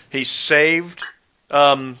 He saved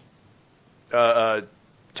Ted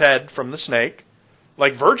from the Snake.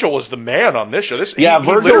 Virgil was the man on this show.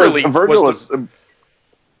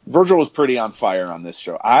 Virgil was pretty on fire on this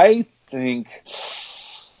show. I think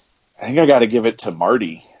I think I got to give it to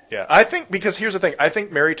Marty. Yeah, I think, because here's the thing. I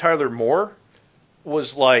think Mary Tyler Moore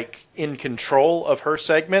was, like, in control of her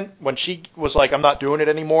segment. When she was like, I'm not doing it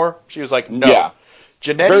anymore, she was like, no. Yeah.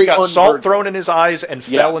 Janetti got salt thrown in his eyes and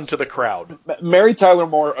fell into the crowd. Mary Tyler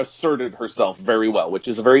Moore asserted herself very well, which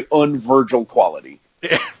is a very un-Virgil quality.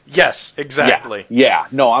 Yes, exactly. Yeah,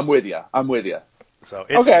 no, I'm with you. So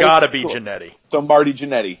it's got to be cool. Janetti. So Marty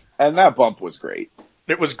Jannetty. And that bump was great.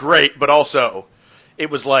 It was great, but also, it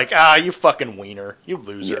was like, you fucking wiener. You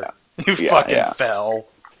loser. Yeah. You fucking fell.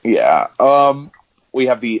 Yeah. We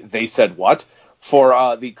have the They Said What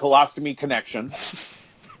for the Colostomy Connection.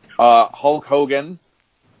 Hulk Hogan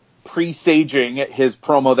presaging his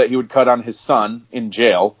promo that he would cut on his son in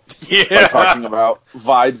jail by talking about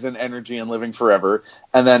vibes and energy and living forever.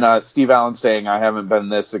 And then Steve Allen saying, I haven't been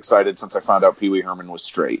this excited since I found out Pee Wee Herman was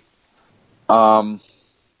straight. Now.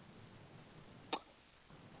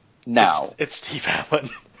 It's Steve Allen.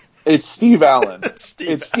 It's Steve Allen.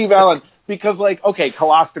 It's Steve Allen. Because, like, okay,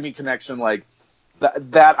 Colostomy Connection, like,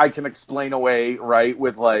 that I can explain away, right,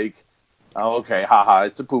 with, like, oh, okay, haha,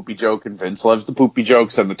 it's a poopy joke, and Vince loves the poopy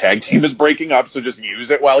jokes, and the tag team is breaking up, so just use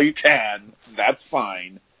it while you can. That's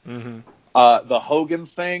fine. Mm-hmm. The Hogan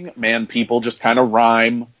thing, man, people just kind of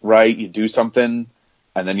rhyme, right? You do something,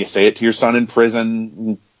 and then you say it to your son in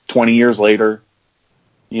prison 20 years later.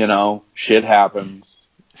 You know, shit happens,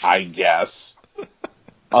 I guess.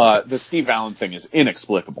 The Steve Allen thing is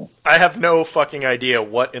inexplicable. I have no fucking idea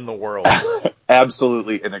what in the world.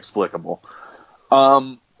 Absolutely inexplicable.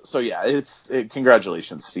 So yeah,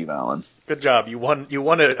 congratulations, Steve Allen. Good job. You won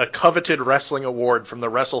a coveted wrestling award from the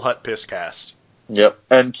Wrestle Hut Pisscast. Yep.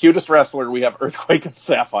 And cutest wrestler, we have Earthquake and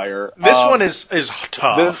Sapphire. This one is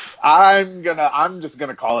tough. I'm just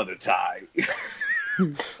gonna call it a tie.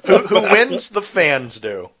 Who wins? The fans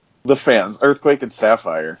do. The fans, Earthquake and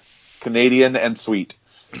Sapphire, Canadian and sweet.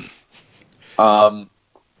 So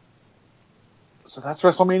that's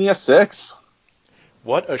WrestleMania 6.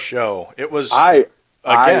 What a show! It was. I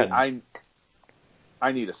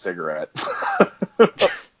need a cigarette. I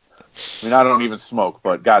mean, I don't even smoke,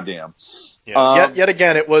 but goddamn. Yeah. Yet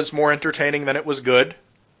again, it was more entertaining than it was good.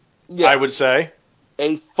 Yeah, I would say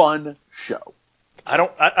a fun show. I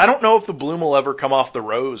don't know if the bloom will ever come off the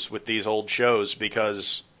rose with these old shows,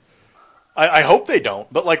 because I hope they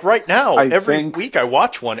don't. But like right now, every week I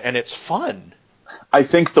watch one and it's fun. I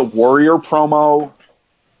think the Warrior promo,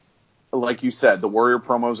 like you said, the Warrior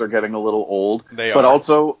promos are getting a little old. They are. But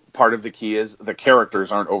also, part of the key is the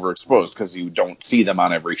characters aren't overexposed because you don't see them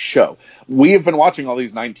on every show. We have been watching all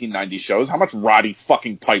these 1990 shows. How much Roddy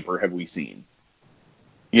fucking Piper have we seen?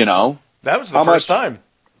 You know? That was the first time.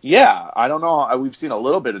 Yeah, I don't know. We've seen a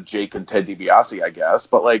little bit of Jake and Ted DiBiase, I guess.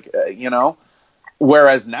 But, like, you know?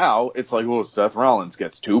 Whereas now, it's like, well, Seth Rollins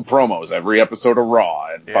gets 2 promos every episode of Raw.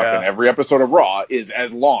 And fucking every episode of Raw is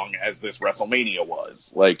as long as this WrestleMania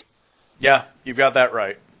was. Like... Yeah, you've got that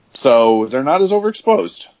right. So they're not as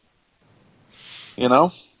overexposed. You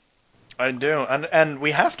know? I do. And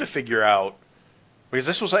we have to figure out, because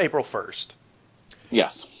this was April 1st.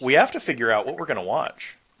 Yes. We have to figure out what we're going to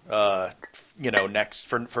watch, next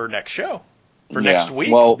for next show. For next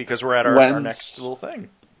week, because we're at our next little thing.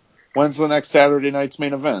 When's the next Saturday night's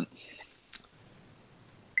main event?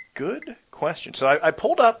 Good question. So I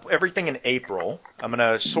pulled up everything in April. I'm going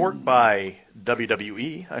to sort by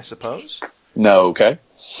WWE, I suppose. No, okay.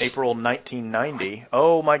 April 1990.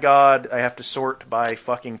 Oh my god, I have to sort by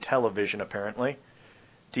fucking television, apparently.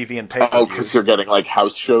 TV and pay-per-view. Oh, because you're getting, like,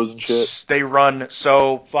 house shows and shit? They run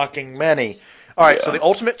so fucking many. Alright, so the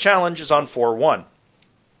Ultimate Challenge is on 4/1.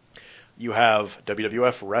 You have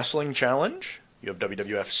WWF Wrestling Challenge. You have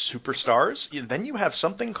WWF Superstars. Then you have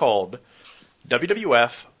something called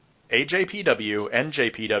WWF AJPW,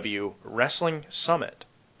 NJPW Wrestling Summit.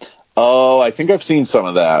 Oh, I think I've seen some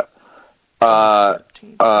of that.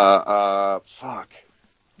 Fuck.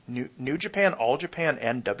 New Japan, All Japan,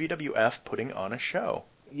 and WWF putting on a show.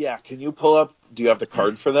 Yeah, can you pull up, do you have the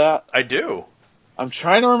card for that? I do. I'm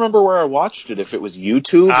trying to remember where I watched it, if it was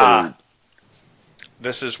YouTube or...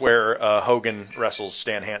 This is where Hogan wrestles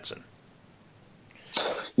Stan Hansen.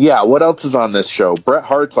 Yeah, what else is on this show? Bret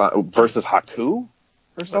Hart's on versus Haku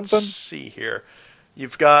or something? Let's see here.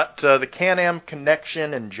 You've got the Can-Am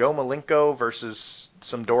Connection and Joe Malenko versus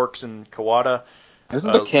some dorks in Kawada.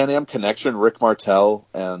 Isn't the Can-Am Connection Rick Martel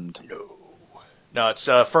and... No, it's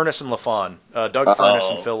Furnace and LaFon. Doug Furnace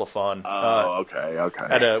and Phil LaFon. Okay.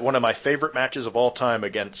 Had one of my favorite matches of all time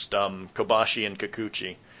against Kobashi and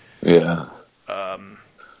Kikuchi. Yeah.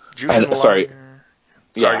 Sorry,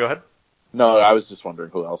 go ahead. No, I was just wondering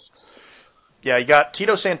who else. Yeah, you got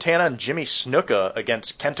Tito Santana and Jimmy Snuka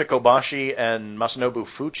against Kenta Kobashi and Masanobu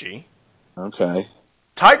Fuchi. Okay.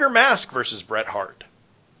 Tiger Mask versus Bret Hart.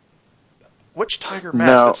 Which Tiger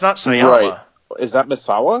Mask? No, That's not Sayama. Right. Is that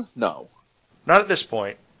Misawa? No. Not at this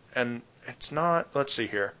point. And it's not. Let's see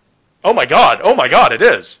here. Oh my god, it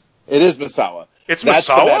is. It is Misawa. It's That's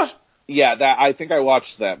the Misawa? match. Yeah, I think I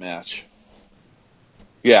watched that match.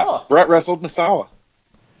 Yeah, Huh. Bret wrestled Misawa.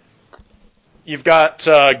 You've got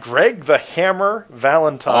Greg the Hammer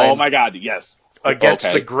Valentine. Oh my god, yes.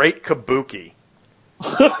 Against the Great Kabuki.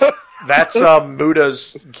 That's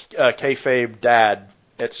Muda's kayfabe dad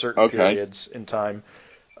at certain periods in time.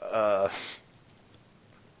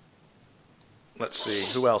 Let's see,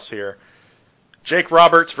 who else here? Jake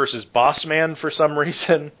Roberts versus Bossman for some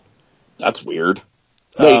reason. That's weird.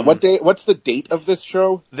 Wait, what day? What's the date of this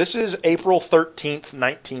show? This is April 13th,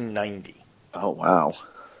 1990. Oh, wow.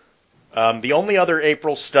 The only other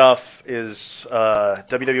April stuff is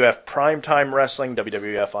WWF Primetime Wrestling,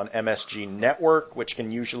 WWF on MSG Network, which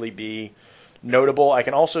can usually be notable. I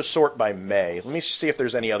can also sort by May. Let me see if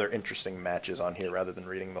there's any other interesting matches on here rather than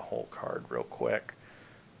reading the whole card real quick.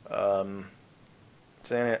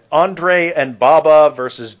 Andre and Baba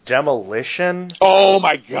versus Demolition. Oh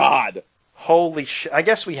my god. Holy shit. I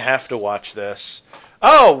guess we have to watch this.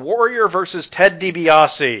 Oh, Warrior versus Ted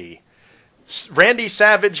DiBiase. Randy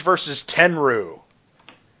Savage versus Tenryu.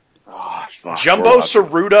 Oh, fuck. Jumbo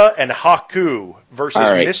Tsuruta and Haku versus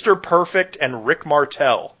Mr. Perfect and Rick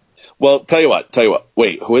Martel. Well, tell you what.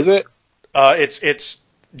 Wait, who is it? It's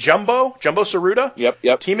Jumbo Tsuruta.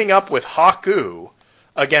 Yep. Teaming up with Haku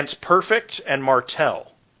against Perfect and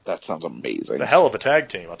Martel. That sounds amazing. It's a hell of a tag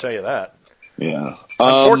team, I'll tell you that. Yeah.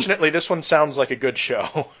 Unfortunately, this one sounds like a good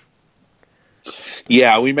show.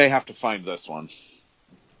 Yeah, we may have to find this one.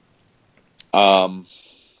 Do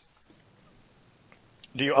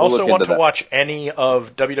you also want to watch any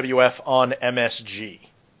of WWF on MSG?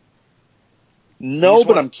 No,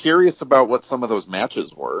 but I'm curious about what some of those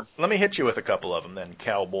matches were. Let me hit you with a couple of them then,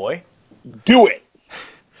 cowboy. Do it!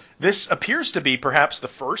 This appears to be perhaps the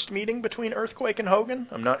first meeting between Earthquake and Hogan.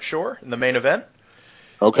 I'm not sure. In the main event.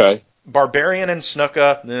 Okay. Barbarian and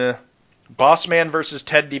Snuka. Bossman versus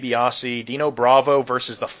Ted DiBiase. Dino Bravo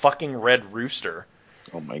versus the fucking Red Rooster.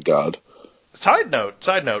 Oh my god. Side note,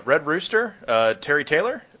 Red Rooster, Terry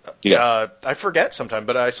Taylor. Yes. I forget sometimes,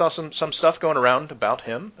 but I saw some stuff going around about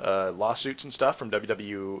him, lawsuits and stuff from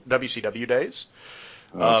WCW days.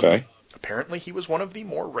 Okay. Apparently, he was one of the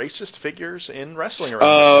more racist figures in wrestling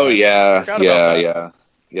around this time. Yeah.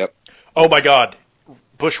 Yep. Oh my god,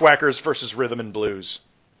 Bushwhackers versus Rhythm and Blues.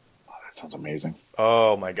 Oh, that sounds amazing.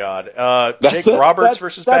 Oh my god, Jake Roberts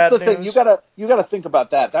versus Bad News. That's the thing. You gotta think about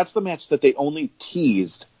that. That's the match that they only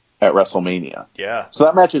teased at WrestleMania. Yeah. So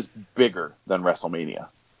that match is bigger than WrestleMania.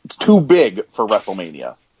 It's too big for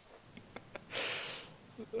WrestleMania.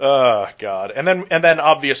 Oh god. And then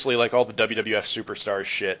obviously like all the WWF Superstars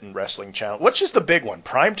shit and Wrestling Channel. Which is the big one?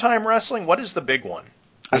 Primetime Wrestling? What is the big one?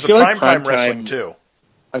 There's Primetime Wrestling too.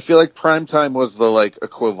 I feel like Primetime was the like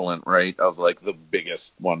equivalent, right, of like the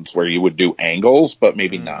biggest ones where you would do angles, but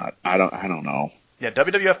maybe not. I don't know. Yeah,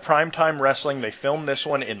 WWF Primetime Wrestling, they filmed this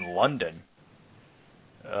one in London.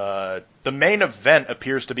 The main event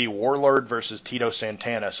appears to be Warlord versus Tito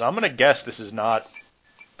Santana, so I'm going to guess this is not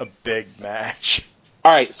a big match.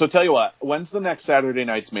 All right, so tell you what, when's the next Saturday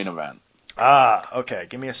night's main event? Okay,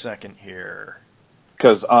 give me a second here.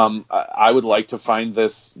 Because I would like to find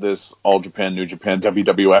this All Japan, New Japan,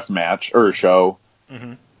 WWF match, or show,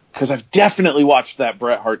 because I've definitely watched that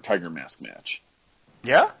Bret Hart Tiger Mask match.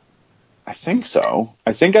 Yeah? I think so.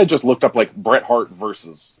 I think I just looked up like Bret Hart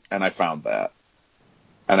versus, and I found that.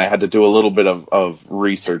 And I had to do a little bit of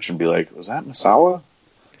research and be like, was that Misawa?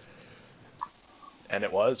 And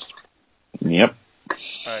it was. Yep.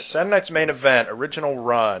 All right, Saturday night's main event, original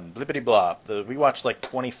run, blippity blop. We watched like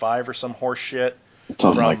 25 or some horse shit.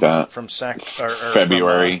 Something like that. From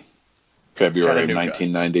February of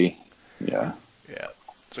 1990. Yeah. Yeah.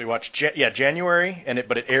 So we watched January,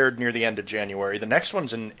 but it aired near the end of January. The next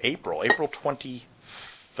one's in April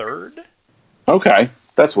 23rd. Okay,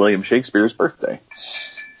 that's William Shakespeare's birthday.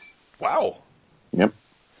 Wow. Yep.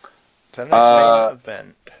 Saturday night's main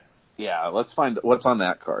event. Yeah, let's find what's on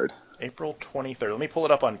that card. April 23rd. Let me pull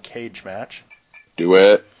it up on Cage Match. Do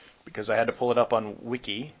it. Because I had to pull it up on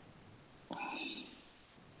Wiki.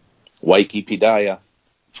 Wikipedia.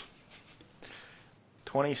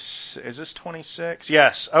 Is this 26?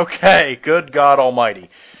 Yes. Okay. Good God Almighty.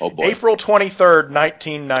 Oh boy. April 23rd,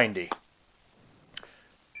 1990.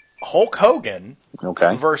 Hulk Hogan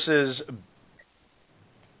versus...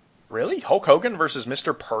 Really? Hulk Hogan versus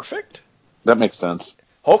Mr. Perfect? That makes sense.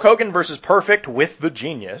 Hulk Hogan versus Perfect with the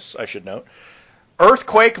Genius, I should note.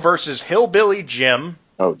 Earthquake versus Hillbilly Jim.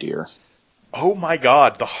 Oh, dear. Oh, my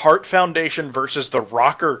God. The Hart Foundation versus the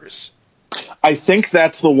Rockers. I think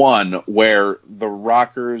that's the one where the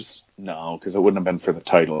Rockers... No, because it wouldn't have been for the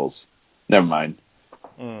titles. Never mind.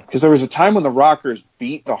 Because there was a time when the Rockers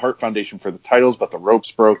beat the Hart Foundation for the titles, but the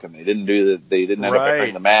ropes broke and they didn't end up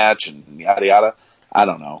entering the match and yada yada. I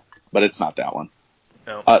don't know, but it's not that one.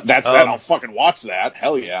 No. That's that. I'll fucking watch that.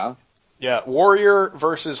 Hell yeah. Yeah, Warrior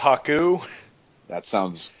versus Haku. That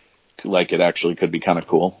sounds like it actually could be kind of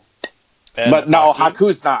cool. And but no,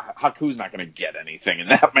 Haku's not going to get anything in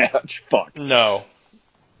that match. Fuck. No.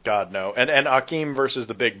 God, no. And Akeem versus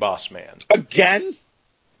the Big Boss Man. Again?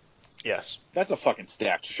 Yes. That's a fucking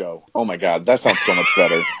stacked show. Oh my God, that sounds so much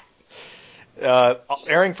better.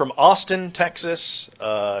 Airing from Austin, Texas.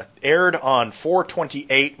 Aired on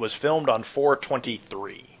 4/28, was filmed on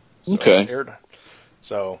 4/23. Okay.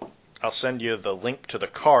 So I'll send you the link to the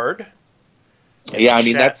card. Yeah, I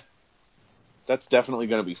mean that's definitely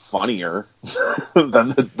going to be funnier than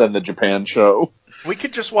the Japan show. We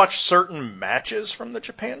could just watch certain matches from the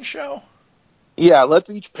Japan show. Yeah, let's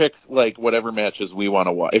each pick like whatever matches we want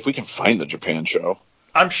to watch if we can find the Japan show.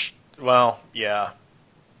 Well, yeah,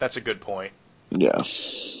 that's a good point. Yeah,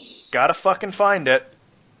 gotta fucking find it.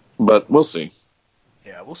 But we'll see.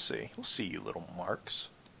 Yeah, we'll see. We'll see, you little marks.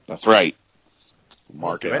 That's right.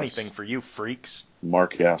 Mark do anything for you freaks.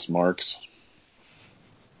 Marks.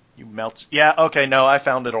 You melt. Yeah, okay, no, I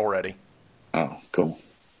found it already. Oh, cool.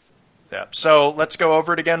 Yeah, so let's go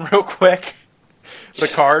over it again real quick. The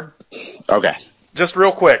card. Okay. Just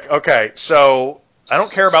real quick. Okay, so I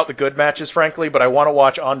don't care about the good matches, frankly, but I want to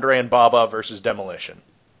watch Andre and Baba versus Demolition.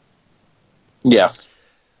 Yes.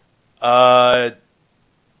 No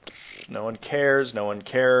one cares.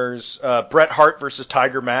 Bret Hart versus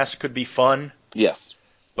Tiger Mask could be fun. Yes.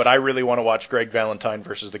 But I really want to watch Greg Valentine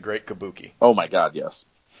versus the Great Kabuki. Oh my God, yes.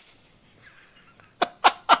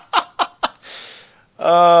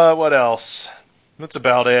 What else? That's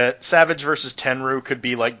about it. Savage versus Tenryu could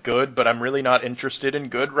be like good, but I'm really not interested in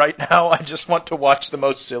good right now. I just want to watch the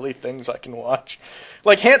most silly things I can watch.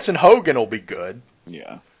 Like Hanson Hogan will be good.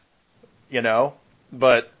 Yeah. You know,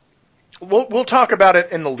 but we'll talk about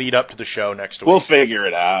it in the lead up to the show next week. We'll figure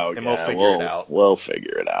it out. And we'll figure it out. We'll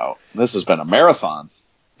figure it out. This has been a marathon.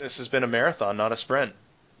 This has been a marathon, not a sprint.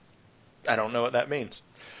 I don't know what that means.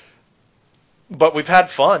 But we've had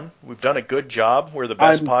fun. We've done a good job. We're the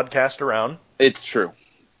best podcast around. It's true.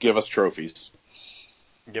 Give us trophies.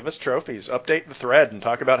 Give us trophies. Update the thread and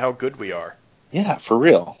talk about how good we are. Yeah, for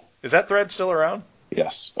real. Is that thread still around?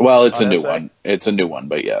 Yes. Well, it's a new SA? one. It's a new one,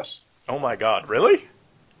 but yes. Oh my God, really?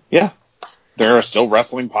 Yeah. There are still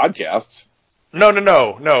wrestling podcasts. No.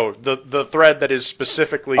 The thread that is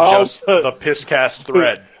specifically just the Pisscast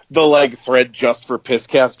thread. The thread just for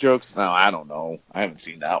Pisscast jokes? No, I don't know. I haven't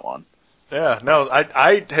seen that one. Yeah, no,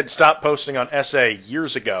 I had stopped posting on SA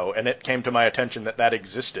years ago, and it came to my attention that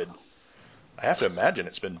existed. I have to imagine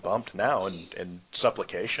it's been bumped now in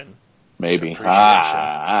supplication. Maybe.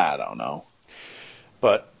 I don't know.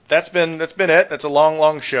 But that's been it. That's a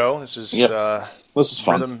long show. This is this is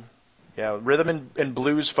fun. Rhythm and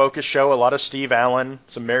blues focus show. A lot of Steve Allen,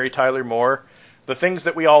 some Mary Tyler Moore. The things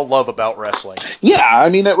that we all love about wrestling. Yeah, I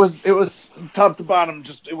mean it was top to bottom.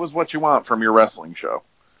 It was what you want from your wrestling show.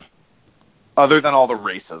 Other than all the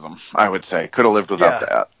racism, I would say. Could have lived without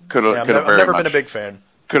that. I've never been a big fan.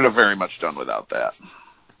 Could have very much done without that.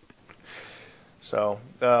 So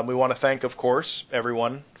we want to thank, of course,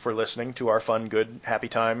 everyone for listening to our fun, good, happy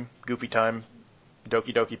time, goofy time,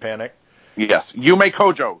 Doki Doki Panic. Yes, Yume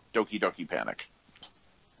Kojo, Doki Doki Panic.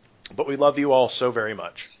 But we love you all so very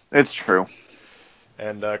much. It's true.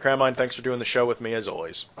 And Cramline, thanks for doing the show with me as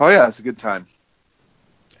always. Oh yeah, it's a good time.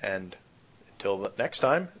 And until next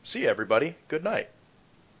time, see you, everybody. Good night.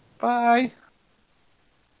 Bye.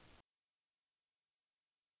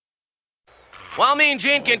 While Mean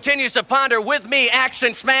Gene continues to ponder with me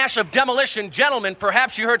accent smash of Demolition Gentlemen,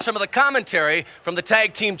 perhaps you heard some of the commentary from the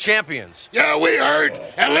tag team champions. Yeah, we heard.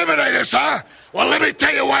 Eliminators, huh? Well, let me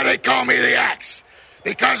tell you why they call me the Axe.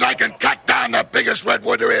 Because I can cut down the biggest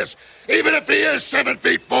redwood there is, even if he is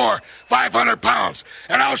 7'4", 500 pounds,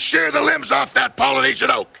 and I'll shear the limbs off that Polynesian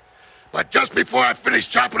oak. But just before I finish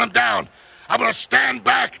chopping them down, I'm going to stand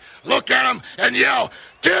back, look at them, and yell,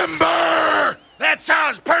 "Timber!" That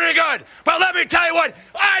sounds pretty good, but let me tell you what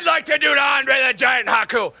I'd like to do to Andre the Giant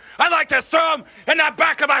Haku. I'd like to throw him in the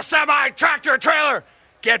back of a semi-tractor trailer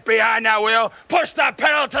Get behind that wheel, push the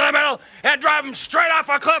pedal to the middle, and drive him straight off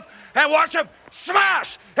a cliff and watch him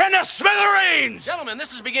smash into smithereens! Gentlemen,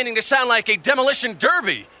 this is beginning to sound like a demolition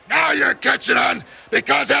derby. Now you're catching on,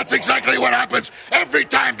 because that's exactly what happens every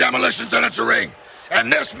time Demolition's enters the ring.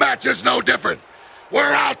 And this match is no different.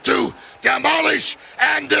 We're out to demolish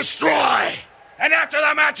and destroy. And after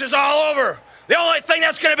the match is all over, the only thing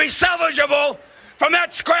that's going to be salvageable from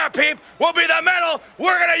that scrap heap will be the metal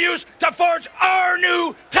we're going to use to forge our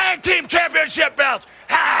new tag team championship belts.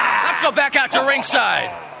 Let's go back out to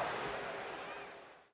ringside.